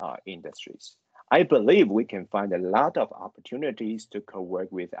industries. I believe we can find a lot of opportunities to co-work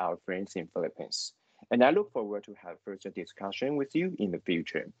with our friends in Philippines. And I look forward to have further discussion with you in the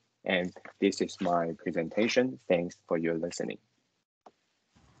future. And this is my presentation. Thanks for your listening.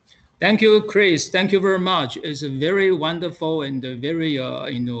 Thank you, Chris. Thank you very much. It's a very wonderful and very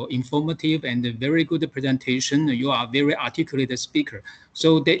informative and a very good presentation. You are a very articulate speaker.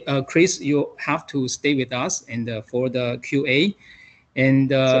 So, Chris, you have to stay with us and for the QA. And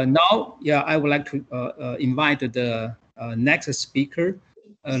now, I would like to invite the next speaker.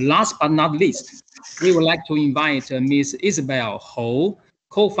 Last but not least, we would like to invite Ms. Isabel Ho,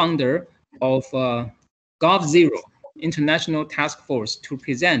 co-founder of GovZero International Task Force, to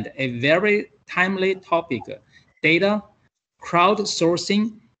present a very timely topic: data,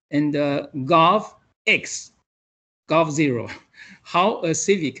 crowdsourcing, and GovX, GovZero, how a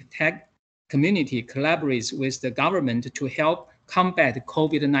civic tech community collaborates with the government to help combat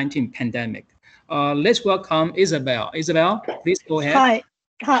COVID-19 pandemic. Let's welcome Isabel. Isabel, please go ahead. Hi.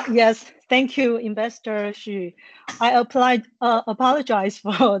 Yes, thank you, Investor Xu. I apologize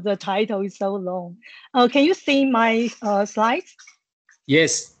for the title is so long. Can you see my slides?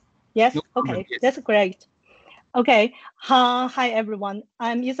 Yes. Yes, No problem. okay, Yes. That's great. Okay, hi everyone.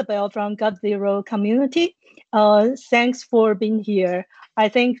 I'm Isabel from GovZero community. Thanks for being here. I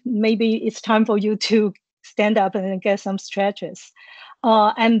think maybe it's time for you to stand up and get some stretches.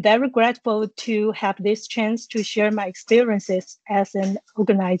 I'm very grateful to have this chance to share my experiences as an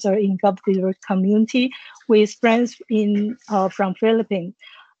organizer in GovZero community with friends from Philippines.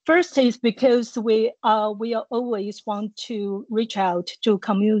 First is because we always want to reach out to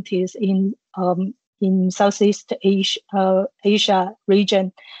communities in Southeast Asia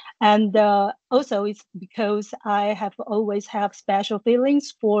region. And also it's because I have always have special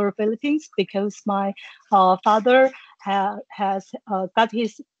feelings for Philippines because my father has got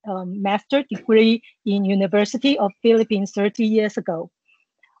his master's degree in University of Philippines 30 years ago.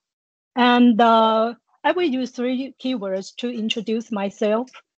 And I will use 3 keywords to introduce myself.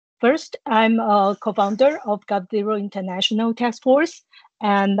 First, I'm a co-founder of GovZero International Task Force,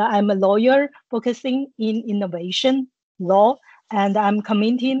 and I'm a lawyer focusing in innovation, law, and I'm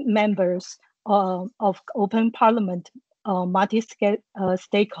committee members of Open Parliament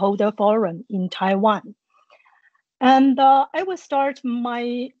multi-stakeholder forum in Taiwan. And I will start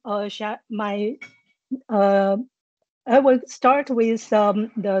my I will start with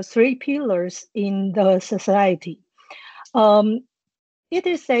the three pillars in the society. It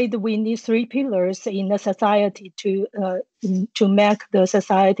is said we need three pillars in the society to make the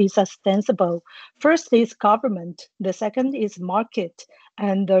society sustainable. First is government, the second is market,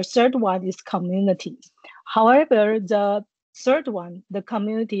 and the third one is community. However, the third one, the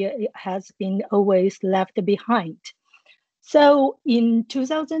community, has been always left behind. So in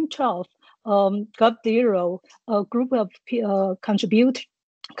 2012, GovZero, a group of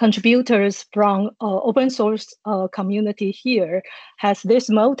contributors from open source community here, has this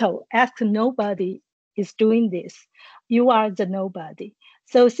motto: ask nobody is doing this. You are the nobody.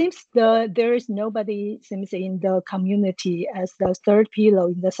 So since there is nobody seems in the community as the third pillar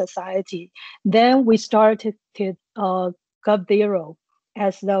in the society, then we started GovZero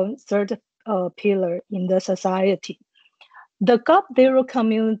as the third pillar in the society. The GovZero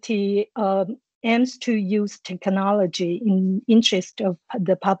community aims to use technology in interest of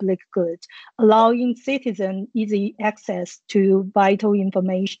the public good, allowing citizens easy access to vital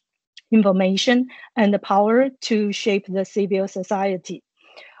information and the power to shape the civil society.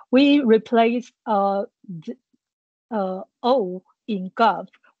 We replace O in Gov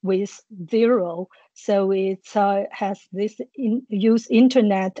with zero, so it has this use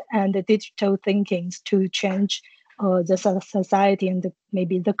internet and digital thinkings to change the society and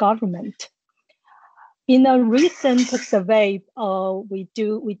maybe the government. In a recent survey we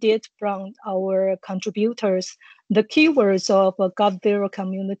did from our contributors, the keywords of GovZero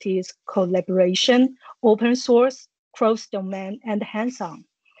community is collaboration, open source, cross-domain, and hands-on.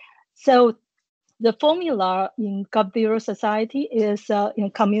 So the formula in GovZero society is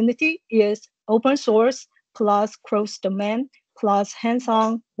in community is open source plus cross-domain plus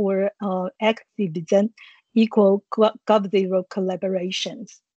hands-on or activism equal GovZero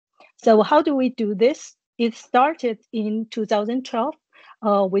collaborations. So how do we do this? It started in 2012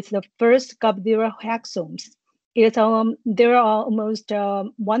 with the first GovZero hackathons. There are almost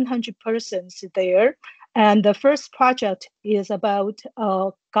 100 persons there. And the first project is about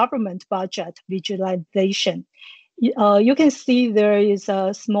government budget visualization. You can see there is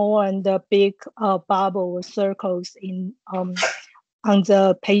a small and a big bubble circles in on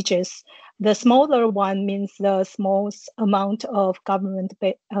the pages. The smaller one means the smallest amount of government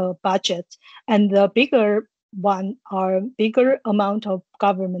budget, and the bigger one are bigger amount of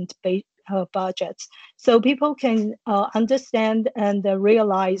government budgets. So people can understand and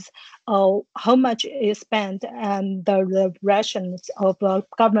realize how much is spent and the rations of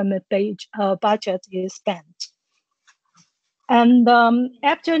government budget is spent. And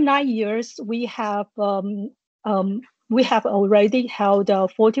after 9 years, we have already held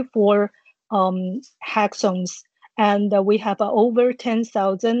 44 hackathons, and we have over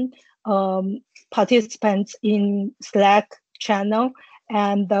 10,000 participants in Slack channel,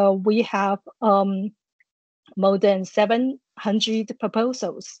 and we have more than 700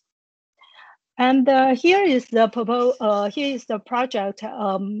 proposals. And here is the project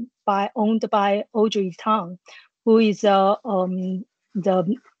owned by Audrey Tang, who is the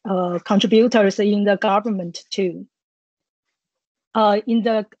contributors in the government too. In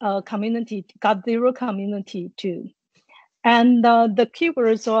the community, GovZero community too. And the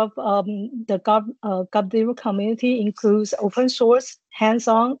keywords of the GovZero community includes open source,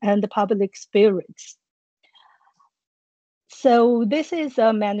 hands-on, and public spirits. So this is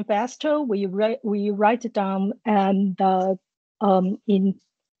a manifesto we write it down, and in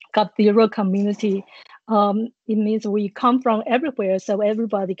GovZero community, it means we come from everywhere, so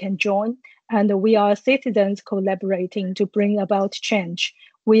everybody can join. And we are citizens collaborating to bring about change.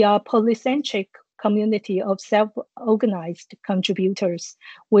 We are polycentric community of self-organized contributors.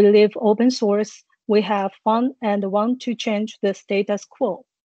 We live open source, we have fun and want to change the status quo.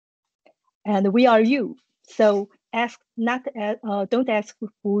 And we are you. So don't ask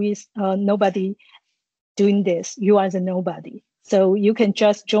who is nobody doing this. You are the nobody. So you can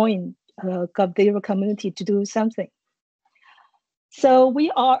just join GovZero community to do something. So we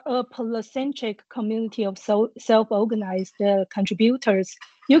are a polycentric community of self-organized contributors.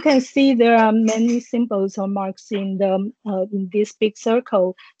 You can see there are many symbols or marks in this big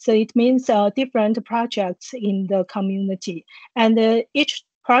circle. So it means different projects in the community, and each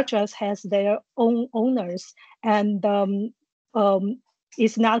project has their own owners, and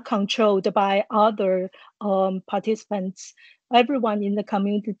is not controlled by other participants. Everyone in the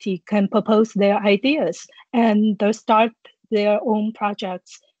community can propose their ideas and start their own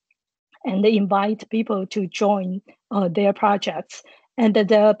projects and invite people to join their projects. And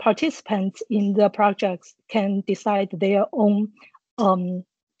the participants in the projects can decide their own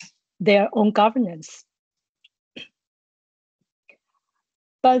governance.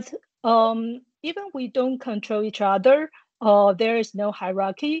 But even we don't control each other, there is no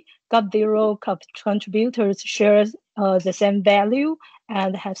hierarchy. GovZero contributors share the same value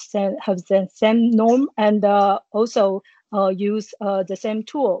and have the same norm, and also use the same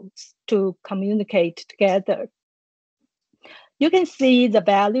tools to communicate together. You can see the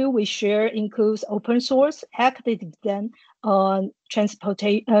value we share includes open source, activism,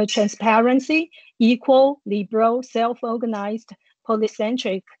 transparency, equal, liberal, self-organized,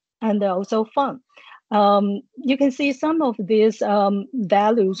 polycentric, and also fun. You can see some of these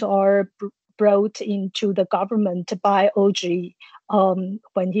values are brought into the government by Audrey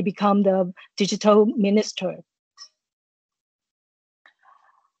when he became the digital minister.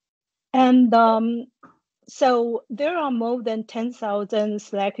 And so there are more than 10,000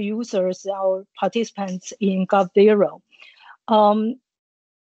 Slack users or participants in GovZero. In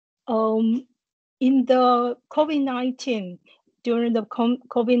the COVID-19, during the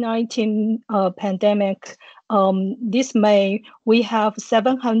COVID-19 pandemic, this May, we have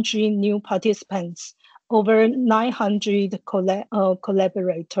 700 new participants, over 900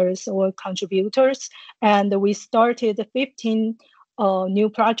 collaborators or contributors, and we started 15 new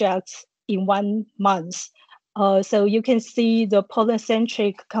projects in 1 month. So you can see the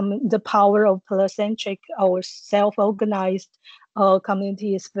the power of polycentric or self-organized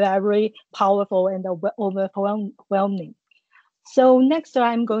community is very powerful and overwhelming. So next,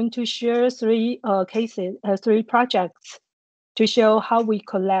 I'm going to share three projects to show how we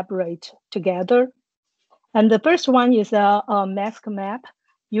collaborate together. And the first one is a mask map.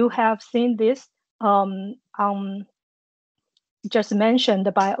 You have seen this just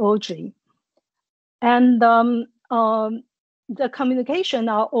mentioned by Audrey. And the communication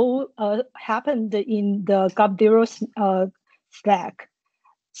are all happened in the GovZero Slack.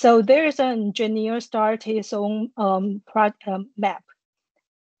 So there is an engineer start his own map.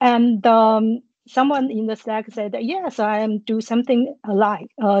 And someone in the Slack said, yes, I am do something alike,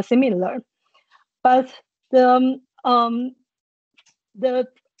 similar. But the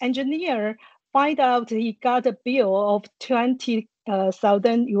engineer find out he got a bill of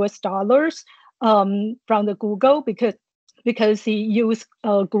 20,000 US dollars from the Google because he used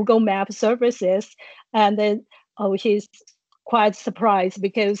Google Map services, and then he's quite surprised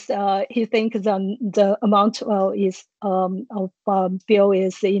because he thinks the amount is of bill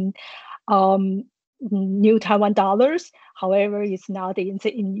is in New Taiwan dollars. However, it's not in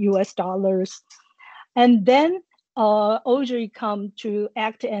US dollars. And then Audrey come to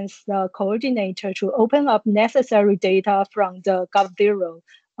act as the coordinator to open up necessary data from the GovZero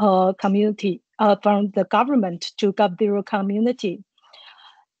community, from the government to GovZero community.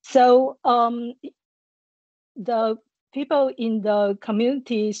 So the people in the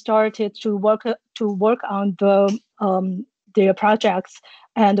community started to work on their projects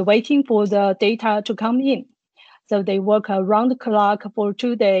and waiting for the data to come in. So they work around the clock for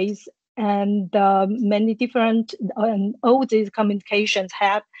 2 days, and many different all these communications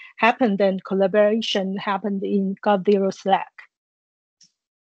have happened, and collaboration happened in GovZero Slack.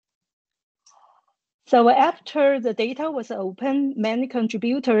 So after the data was open, many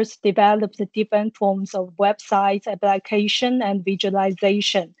contributors developed different forms of websites, application, and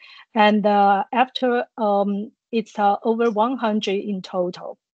visualization. And after it's over 100 in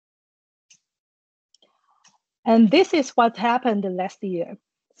total. And this is what happened last year.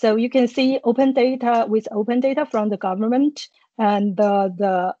 So you can see open data from the government, and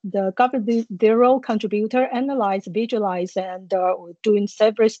the GovZero contributor analyze, visualize, and doing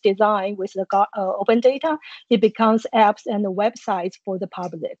service design with the open data. It becomes apps and websites for the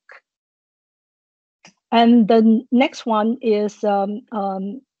public. And the next one is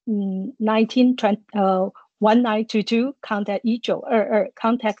 1922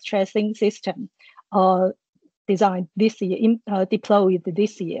 contact tracing system. Designed this year, deployed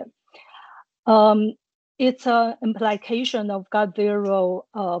this year. It's an implication of GovZero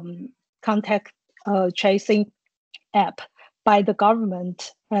contact tracing app by the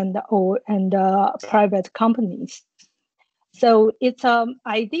government and private companies. So it's an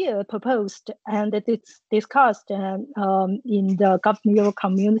idea proposed and it's discussed in the GovZero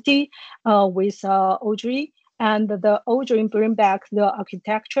community with Audrey, and the Audrey bring back the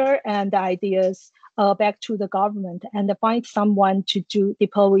architecture and the ideas back to the government and find someone to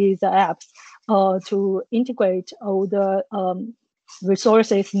deploy the apps to integrate all the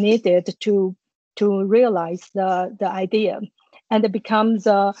resources needed to realize the idea. And it becomes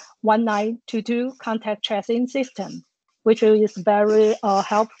a 1922 contact tracing system, which is very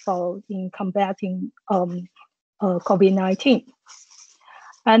helpful in combating COVID-19.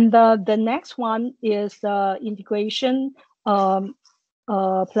 And the next one is the integration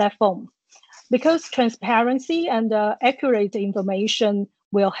platform. Because transparency and accurate information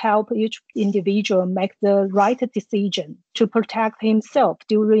will help each individual make the right decision to protect himself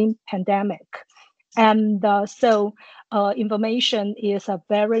during pandemic. And so information is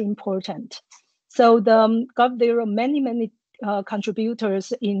very important. So the GovZero, many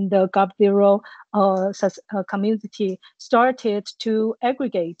contributors in the GovZero community started to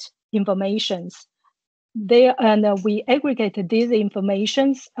aggregate informations. We aggregated these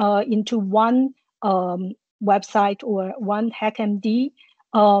informations into one website or one HackMD.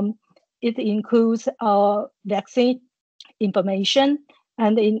 It includes vaccine information,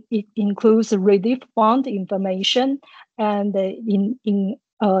 and it includes relief fund information, and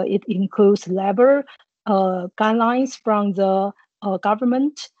it includes labor guidelines from the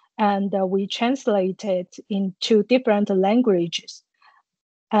government, and we translate it into different languages.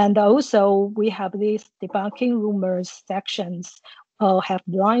 And also we have these debunking rumors sections, have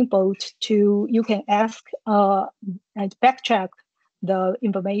blindfold to, you can ask and fact check the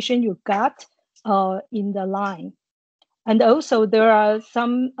information you got in the line. And also there are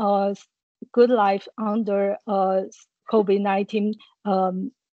some good life under COVID-19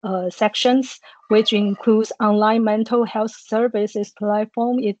 sections, which includes online mental health services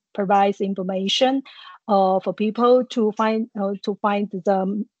platform. It provides information for people to find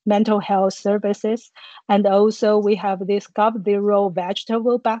the mental health services. And also we have this GovZero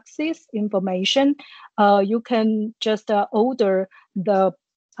vegetable boxes information. You can just order the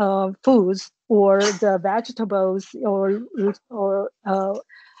foods or the vegetables or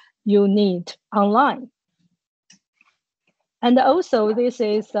you need online. And also this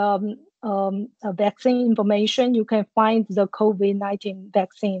is a vaccine information. You can find the COVID-19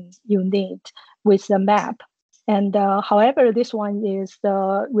 vaccine you need with the map. And however, this one is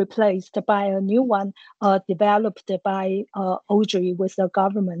replaced by a new one developed by Audrey with the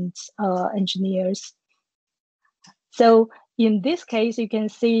government engineers. So in this case, you can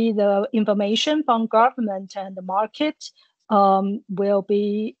see the information from government and the market will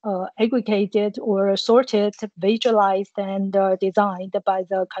be aggregated or sorted, visualized, and designed by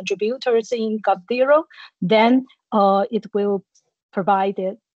the contributors in GovZero. Then it will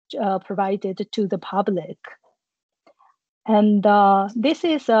provided to the public. And this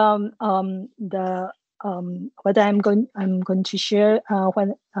is what I'm going to share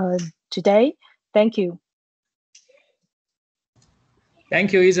today. Thank you.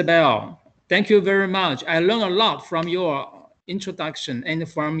 Thank you, Isabel. Thank you very much. I learned a lot from your introduction and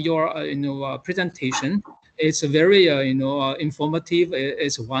from your presentation. It's very informative.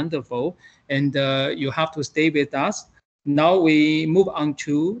 It's wonderful, and you have to stay with us. Now we move on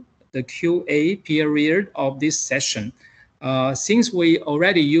to the QA period of this session. Since we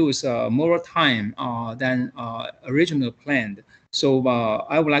already use more time than originally planned, so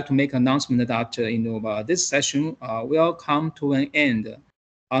I would like to make an announcement that this session will come to an end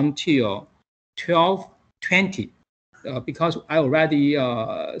until 12:20, because I already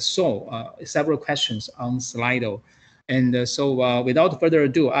saw several questions on Slido, and so without further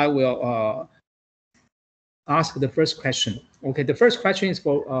ado, I will ask the first question. Okay, the first question is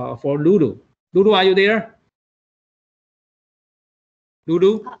for Lulu. Lulu, are you there?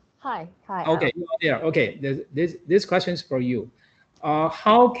 Lulu? Hi. Okay, you are there. Okay, this question is for you.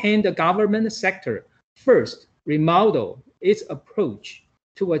 How can the government sector first remodel its approach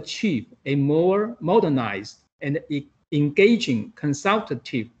to achieve a more modernized and engaging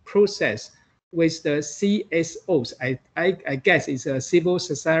consultative process with the CSOs? I guess it's civil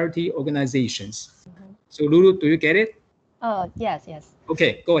society organizations. Mm-hmm. So Lulu, do you get it? Yes.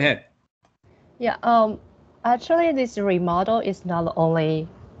 Okay, go ahead. Yeah. Actually, this remodel is not only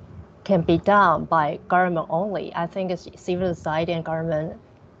can be done by government only. I think it's civil society and government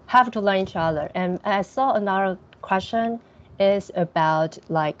have to learn each other. And I saw another question is about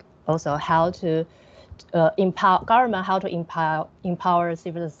like also how to empower government, how to empower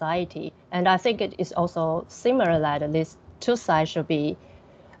civil society. And I think it is also similar that these two sides should be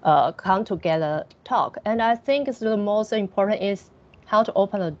come together, talk. And I think the most important is how to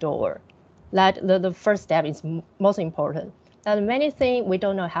open the door. That the first step is most important. And many things we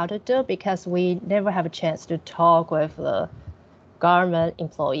don't know how to do because we never have a chance to talk with the government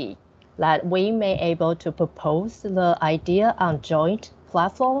employee. That we may able to propose the idea on joint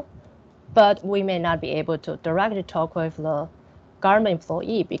platform, but we may not be able to directly talk with the government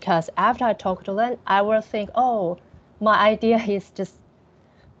employee because after I talk to them, I will think, oh, my idea is just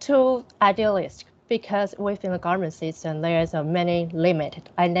too idealistic because within the government system, there's a many limit.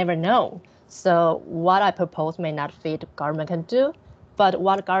 I never know. So what I propose may not fit government can do, but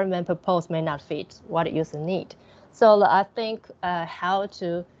what government propose may not fit what user need. So I think how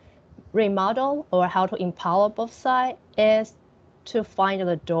to remodel or how to empower both sides is to find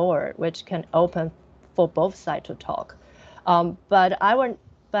the door which can open for both sides to talk. But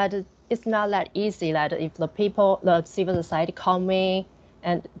it's not that easy that if the civil society coming,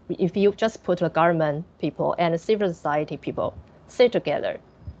 and if you just put the government people and the civil society people sit together,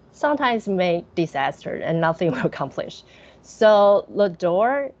 sometimes make disaster and nothing will accomplish. So the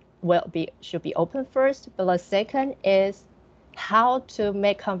door should be open first, but the second is how to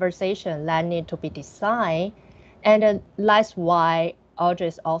make conversation that need to be designed, and that's why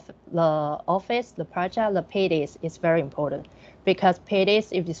Audrey's office, the project, the PDIS is very important, because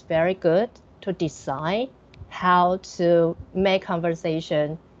PDIS is very good to design how to make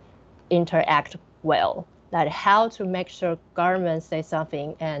conversation interact well. That how to make sure government say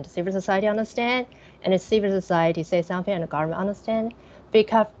something and civil society understand, and the civil society say something and the government understand.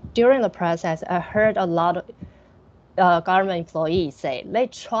 Because during the process, I heard a lot of government employees say they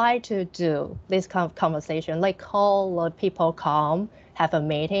try to do this kind of conversation. They call the people come, have a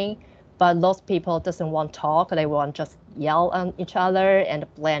meeting, but those people doesn't want to talk. They want just yell on each other and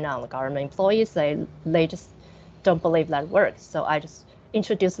blame on the government employees. They just don't believe that works. So I just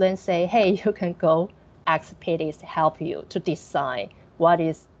introduce them and say, hey, you can go ask PDIS to help you to design what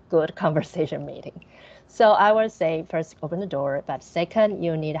is good conversation meeting. So I would say first open the door, but second,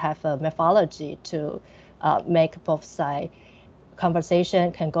 you need to have a methodology to make both side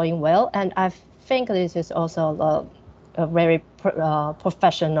conversation can going well. And I think this is also a very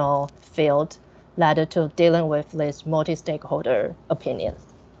professional field that to dealing with this multi-stakeholder opinions.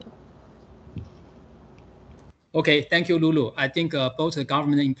 Okay, thank you, Lulu. I think both the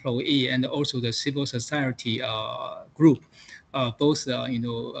government employee and also the civil society group, both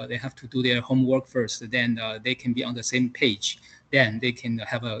they have to do their homework first. Then they can be on the same page. Then they can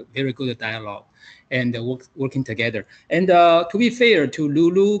have a very good dialogue and working together. And to be fair to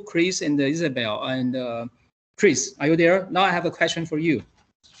Lulu, Chris, and Isabel, and Chris, are you there? Now I have a question for you.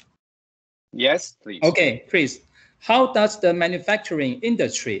 Yes, please. Okay, Chris. How does the manufacturing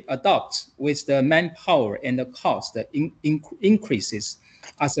industry adapt with the manpower and the cost increases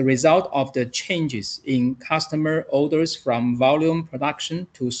as a result of the changes in customer orders from volume production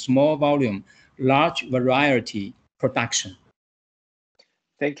to small volume, large variety production?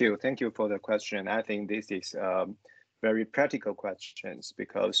 Thank you. Thank you for the question. I think this is very practical questions,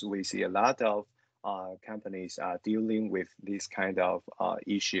 because we see a lot of companies are dealing with these kind of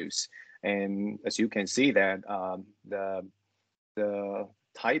issues. And as you can see that the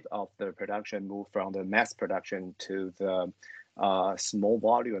type of the production moved from the mass production to the small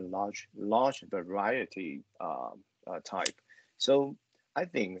volume, large variety type. So I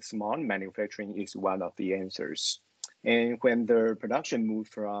think smart manufacturing is one of the answers. And when the production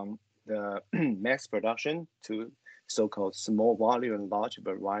moved from the mass production to so-called small volume, large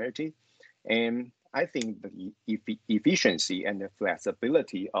variety, and I think the efficiency and the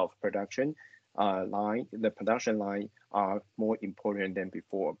flexibility of production the production line are more important than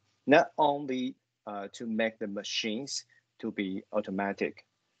before. Not only to make the machines to be automatic,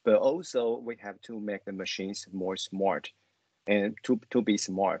 but also we have to make the machines more smart and to be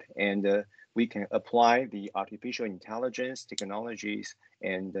smart. And we can apply the artificial intelligence technologies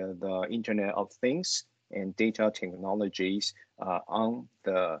and the Internet of Things and data technologies on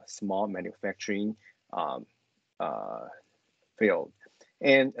the small manufacturing field.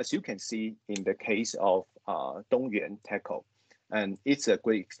 And as you can see in the case of Dongyuan Taco, and it's a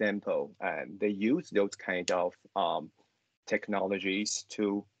great example, and they use those kind of technologies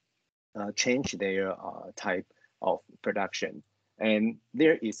to change their type of production. And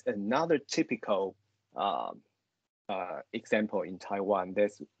there is another typical example in Taiwan.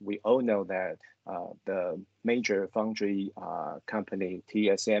 We all know that the major foundry company,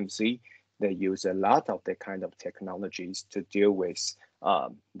 TSMC, they use a lot of the kind of technologies to deal with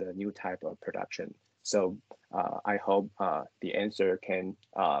the new type of production. So I hope the answer can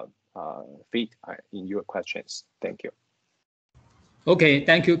fit in your questions. Thank you. Okay,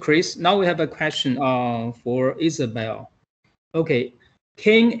 thank you, Chris. Now we have a question for Isabel. Okay,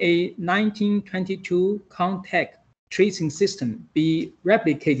 can a 1922 contact tracing system be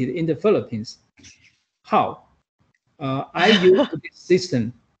replicated in the Philippines? How? I use this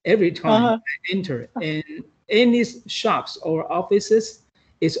system every time I enter in any shops or offices.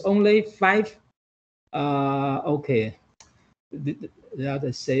 It's only 5. Okay. The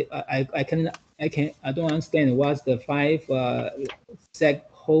other say I don't understand what's the 5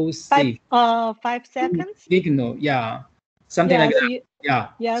 whole safe. 5 seconds. Signal, yeah, something like that. Yeah.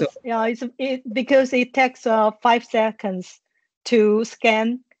 Yes. So, yeah. Because it takes 5 seconds to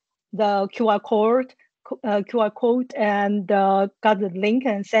scan the QR QR code and got the link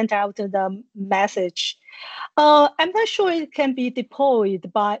and sent out the message. I'm not sure it can be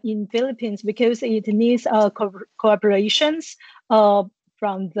deployed in Philippines because it needs cooperations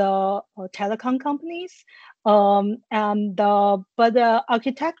from the telecom companies. But the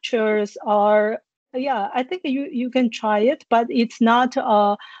architectures are, yeah, I think you can try it, but it's not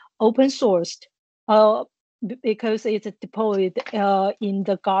open sourced because it's deployed in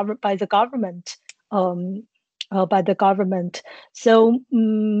the by the government. So,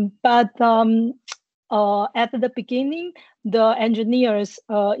 at the beginning, the engineers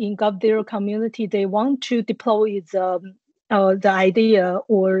in GovZero community, they want to deploy the idea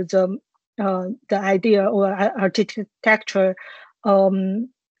or the idea or architecture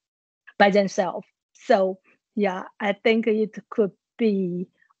by themselves. So yeah, I think it could be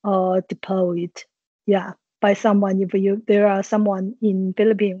deployed, yeah, by someone if there are someone in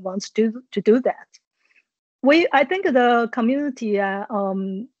Philippines wants to do that. I think the community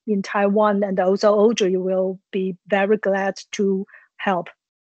in Taiwan and also Audrey will be very glad to help.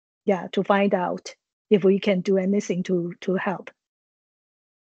 Yeah, to find out if we can do anything to help.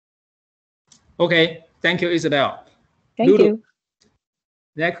 Okay, thank you, Isabel. Thank Lulu. you.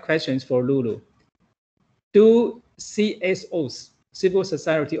 Next question is for Lulu. Do CSOs, civil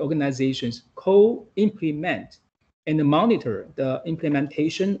society organizations, co-implement and monitor the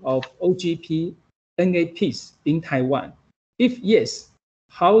implementation of OGP NAPs in Taiwan? If yes,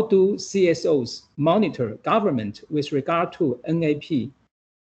 how do CSOs monitor government with regard to NAP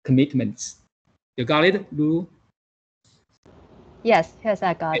commitments? You got it, Lulu? Yes,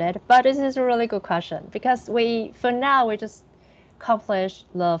 I got it. But this is a really good question because for now, we just accomplished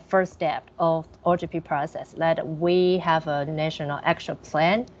the first step of OGP process, that we have a national action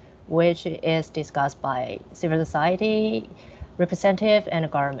plan, which is discussed by civil society, representative, and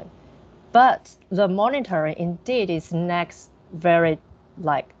government. But the monitoring indeed is next very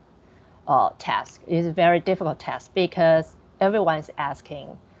task. It's a very difficult task because everyone's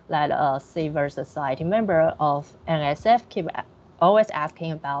asking that a civil society member of NSF keep always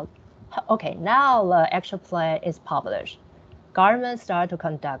asking about, okay, now the action plan is published. Government start to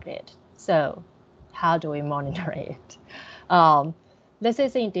conduct it. So how do we monitor it? This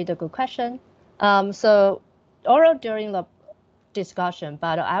is indeed a good question. So oral during the discussion,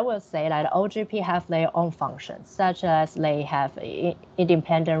 but I will say that OGP have their own functions, such as they have an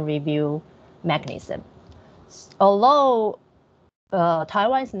independent review mechanism. Although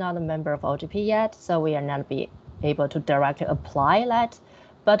Taiwan is not a member of OGP yet, so we are not able to directly apply that.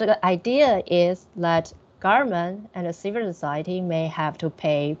 But the idea is that government and the civil society may have to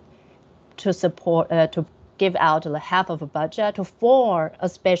pay to support, to give out the half of a budget to form a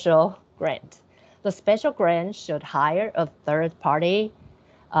special grant. The special grant should hire a third-party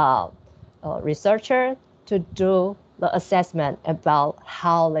researcher to do the assessment about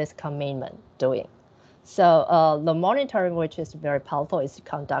how this commitment doing. So the monitoring, which is very powerful, is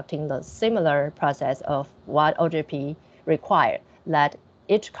conducting the similar process of what OGP require, that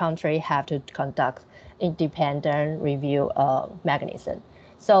each country have to conduct independent review mechanism.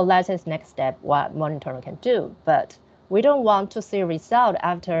 So that is next step, what monitoring can do. But we don't want to see result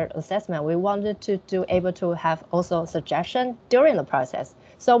after assessment. We wanted to able to have also suggestion during the process.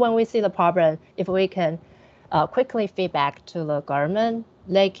 So when we see the problem, if we can quickly feedback to the government,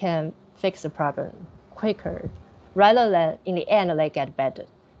 they can fix the problem quicker, rather than in the end they get better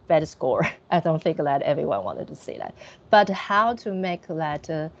score. I don't think that everyone wanted to see that. But how to make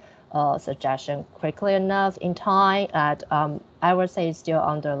that suggestion quickly enough in time, that I would say is still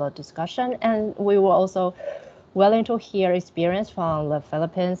under the discussion. And we were also willing to hear experience from the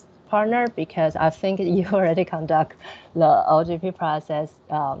Philippines partner, because I think you already conduct the OGP process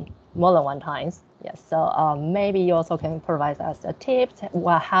more than one time. Yes, so maybe you also can provide us a tip.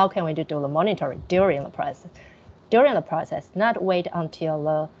 Well, how can we do the monitoring during the process? During the process, not wait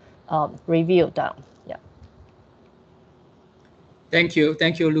until the review done. Yeah. Thank you,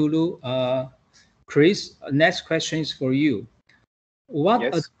 Lulu. Chris, next question is for you. What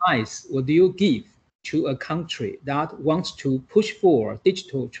advice would you give to a country that wants to push for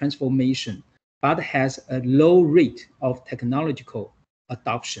digital transformation but has a low rate of technological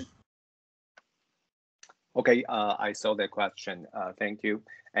adoption? Okay, I saw that question. Thank you.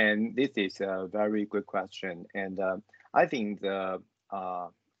 And this is a very good question. And I think the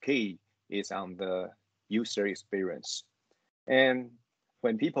key is on the user experience. And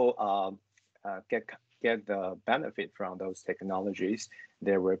when people get the benefit from those technologies,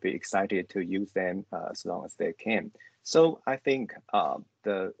 they will be excited to use them as long as they can. So I think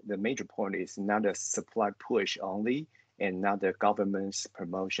the major point is not a supply push only and not the government's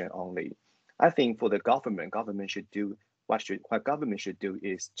promotion only. I think for the government should do what government should do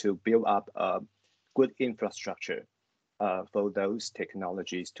is to build up a good infrastructure for those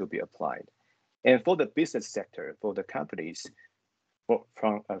technologies to be applied. And for the business sector, for the companies,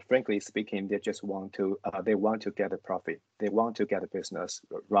 frankly speaking, they just want to get a profit. They want to get a business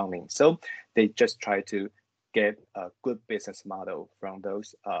running. So they just try to get a good business model from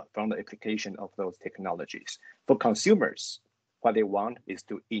those from the application of those technologies. For consumers, what they want is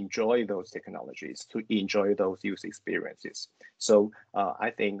to enjoy those technologies, to enjoy those user experiences. So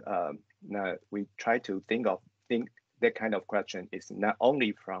I think we try to think that kind of question is not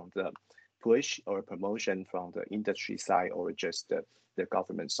only from the push or promotion from the industry side or just the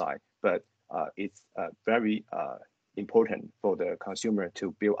government side, but it's very important for the consumer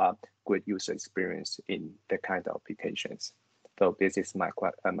to build up good user experience in that kind of applications. So this is my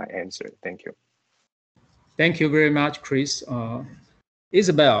answer. Thank you. Thank you very much, Chris.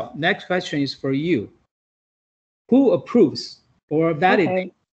 Isabel, next question is for you. Who approves or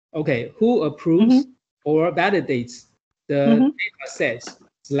validates? Okay, who approves or validates the data sets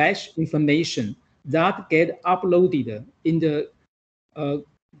 / information that get uploaded in the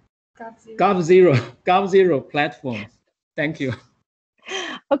GovZero platform? Thank you.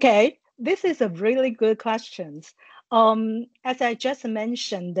 Okay, this is a really good question. As I just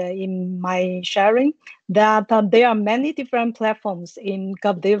mentioned in my sharing, that there are many different platforms in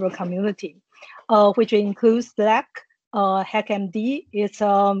GovZero community, which includes Slack, HackMD, its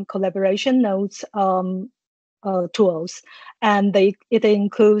collaboration notes tools, and it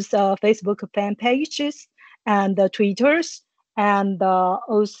includes Facebook fan pages and Twitters, and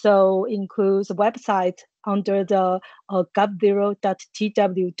also includes a website under the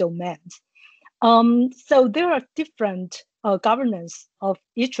govzero.tw domains. So there are different governance of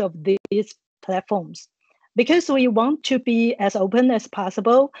each of these platforms. Because we want to be as open as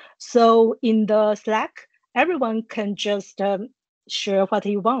possible, so in the Slack, everyone can just share what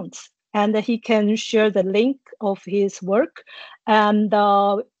he wants, and he can share the link of his work, and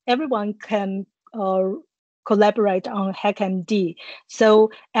everyone can collaborate on HackMD.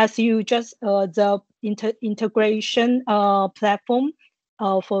 So as you just the integration platform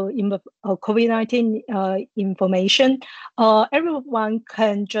for COVID-19 information, everyone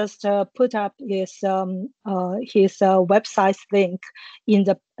can just put up his website link in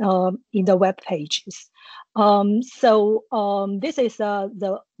the web pages. So this is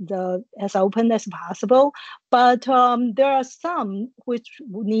the as open as possible, but there are some which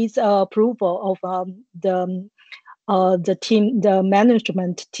needs approval of the team, the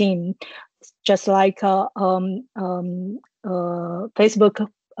management team, just like Facebook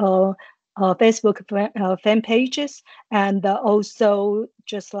fan pages, and also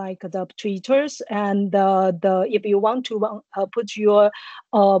just like the Twitters, and if you want to put your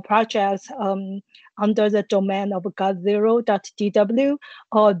projects under the domain of govzero.tw,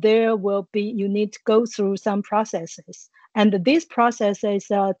 there will be, you need to go through some processes, and these processes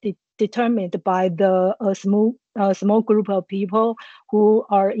are determined by the small group of people who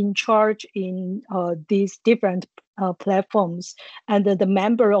are in charge in these different platforms, and the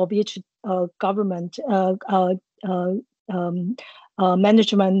member of each government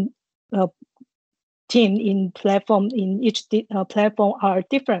management team in each platform are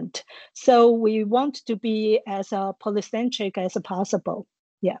different. So we want to be as polycentric as possible.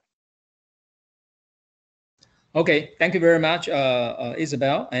 Yeah. Okay, thank you very much,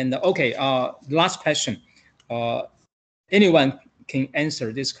 Isabel. And okay, last question. Anyone can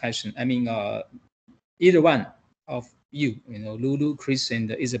answer this question. I mean, either one of you, Lulu, Chris,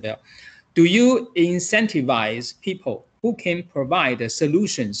 and Isabel. Do you incentivize people who can provide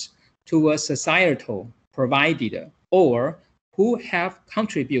solutions to a societal provided or who have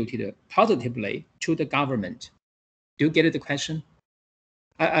contributed positively to the government? Do you get the question?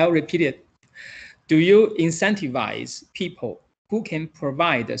 I'll repeat it. Do you incentivize people who can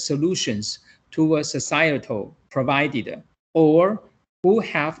provide solutions to a societal provided or who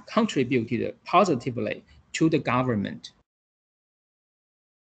have contributed positively to the government?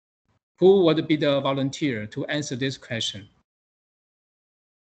 Who would be the volunteer to answer this question?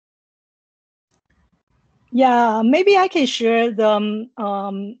 Yeah, maybe I can share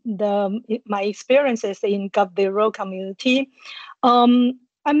my experiences in GovZero community. I'm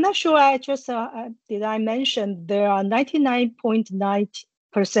not sure. I just did I mention there are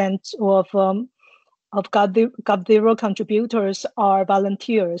 99.9% of GovZero contributors are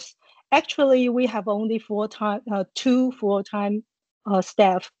volunteers. Actually, we have only two full-time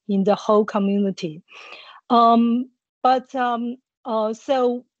staff in the whole community. So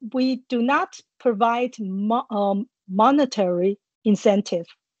we do not provide monetary incentive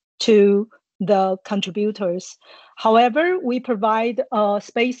to the contributors. However, we provide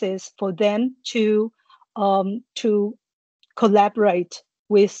spaces for them to collaborate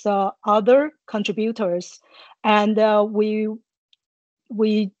with other contributors, and we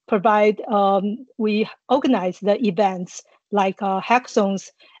provide we organize the events like hackathons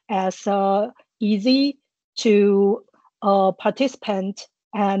as easy to participant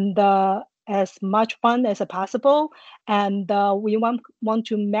and as much fun as possible, and we want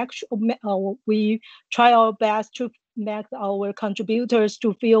to make sure we try our best to make our contributors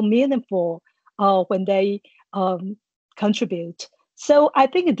to feel meaningful when they contribute. So I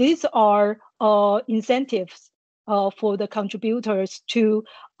think these are incentives for the contributors to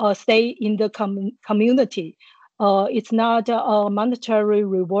stay in the community. It's not monetary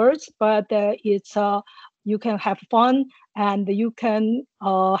rewards, but it's you can have fun and you can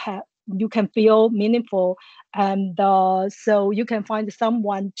feel meaningful, and so you can find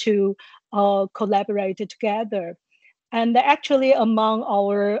someone to collaborate together. And actually, among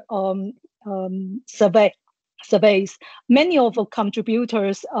our surveys, many of the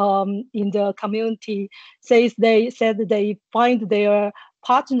contributors in the community said they find their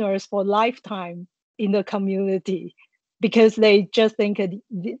partners for lifetime in the community, because they just think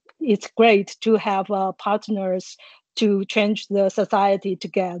it's great to have partners to change the society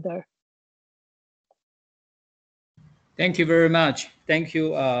together. Thank you very much. Thank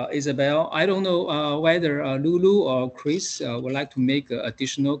you, Isabel. I don't know whether Lulu or Chris would like to make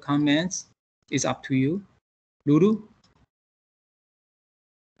additional comments. It's up to you. Lulu?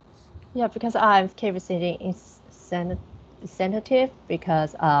 Yeah, because I'm capacity incentive,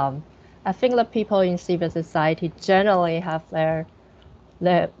 because I think the people in civil society generally have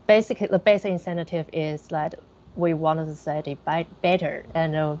the basic incentive is that we want the society better,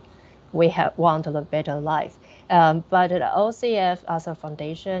 and we want a better life. But the OCF as a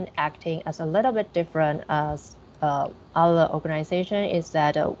foundation acting as a little bit different as other organization is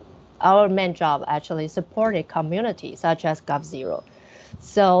that our main job actually supporting community such as GovZero.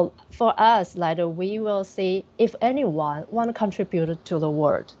 So for us, like we will see if anyone want to contribute to the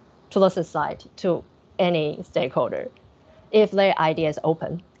world, to the society, to any stakeholder, if their idea is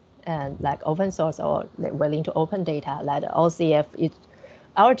open and like open source or they're willing to open data, like OCF,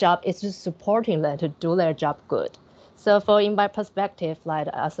 our job is just supporting them to do their job good. So in my perspective, like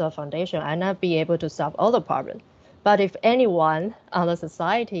as a foundation, I not be able to solve all the problems. But if anyone on the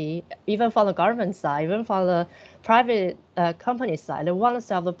society, even from the government side, even from the private company side, they want to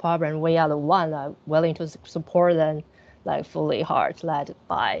solve the problem, we are the one willing to support them like fully hard, like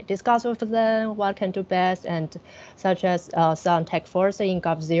by discuss with them what can do best, and such as some tech force in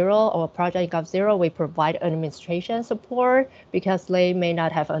GovZero or project in GovZero, we provide administration support because they may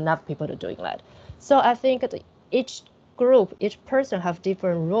not have enough people to doing that. So I think each group, each person have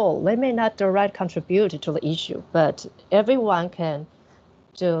different role. They may not directly contribute to the issue, but everyone can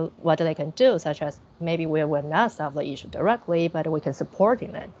do what they can do, such as maybe we will not solve the issue directly, but we can support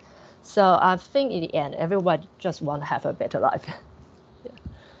in it. So I think in the end, everyone just want to have a better life. Yeah.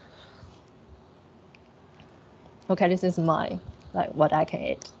 Okay, this is my what I can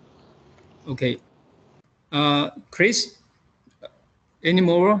add. Okay, Chris, any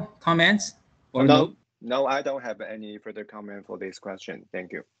more comments or no? No, I don't have any further comment for this question.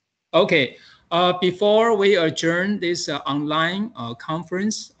 Thank you. Okay, before we adjourn this online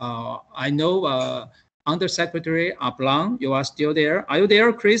conference, I know Undersecretary Ablang, you are still there. Are you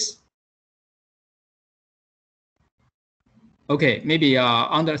there, Chris? Okay, maybe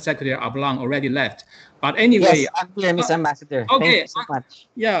Undersecretary Ablang already left. But anyway, yes, I'm here, Mr. Ambassador. Okay, thank you so much.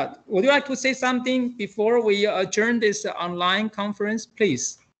 Yeah, would you like to say something before we adjourn this online conference,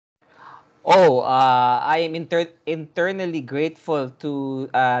 please? Oh, I am internally grateful to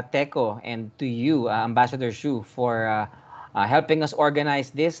TECO and to you, Ambassador Xu, for helping us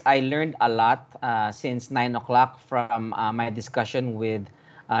organize this. I learned a lot since 9 o'clock from my discussion with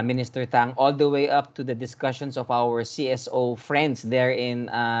Minister Tang, all the way up to the discussions of our CSO friends there in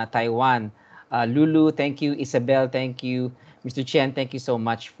Taiwan. Lulu, thank you. Isabel, thank you. Mr. Chen, thank you so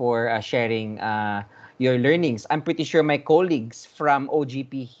much for sharing your learnings. I'm pretty sure my colleagues from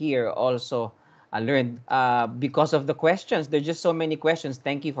OGP here also learned because of the questions. There's just so many questions.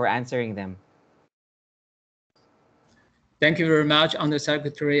 Thank you for answering them. Thank you very much,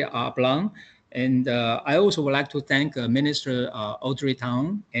 Undersecretary Blanc. And I also would like to thank Minister Audrey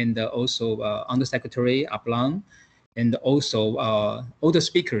Tang and also Undersecretary Blanc, and also all the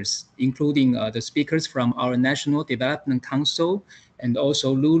speakers, including the speakers from our National Development Council, and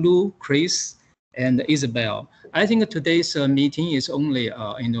also Lulu, Chris, and Isabel. I think today's meeting is only,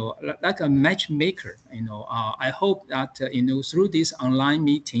 like a matchmaker. I hope that through this online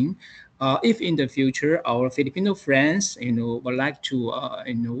meeting, If in the future our Filipino friends, would like to,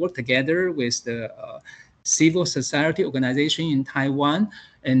 work together with the civil society organization in Taiwan,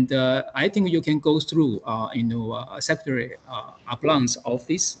 and I think you can go through, Secretary Aplang's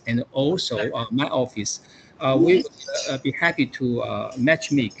office and also my office. We will be happy to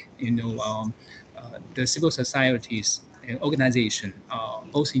matchmake, the civil societies and organization,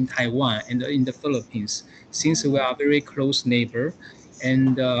 both in Taiwan and in the Philippines, since we are very close neighbor.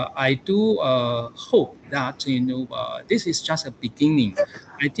 And I do hope that this is just a beginning.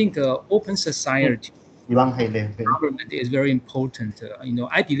 I think open society government is very important.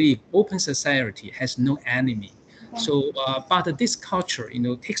 I believe open society has no enemy. So, but this culture,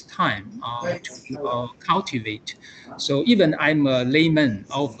 takes time to cultivate. So even I'm a layman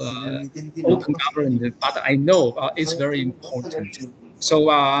of open government, but I know it's very important. So,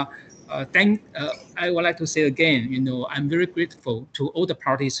 I would like to say again, I'm very grateful to all the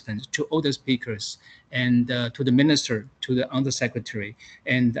participants, to all the speakers, and to the minister, to the undersecretary.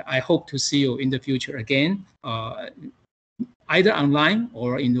 And I hope to see you in the future again, either online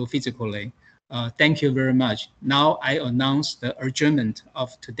or physically. Thank you very much. Now I announce the adjournment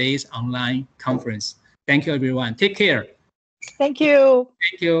of today's online conference. Thank you, everyone. Take care. Thank you.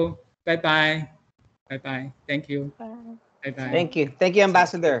 Thank you. Bye-bye. Bye-bye. Thank you. Bye. Bye-bye. Thank you. Thank you,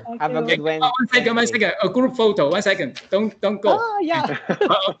 Ambassador. Thank Have a you. good one. One second. A group photo. 1 second. Don't go. Oh, yeah.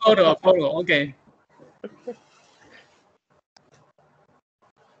 A photo. Okay.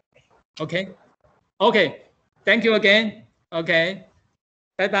 Okay. Thank you again. Okay.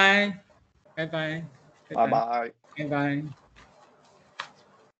 Bye-bye. Bye-bye. Bye-bye. Bye-bye.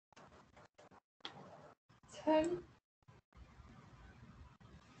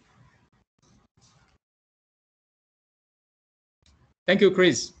 Thank you,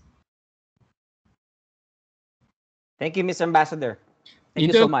 Chris. Thank you, Mr. Ambassador. 你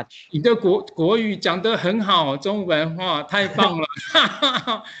Thank 的 you so much. 你的国语讲得很好，中文哇，太棒了！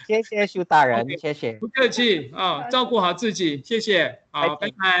谢谢徐大人， OK 谢谢。不客气啊，照顾好自己，谢谢，好，拜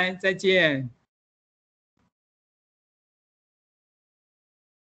拜，再见。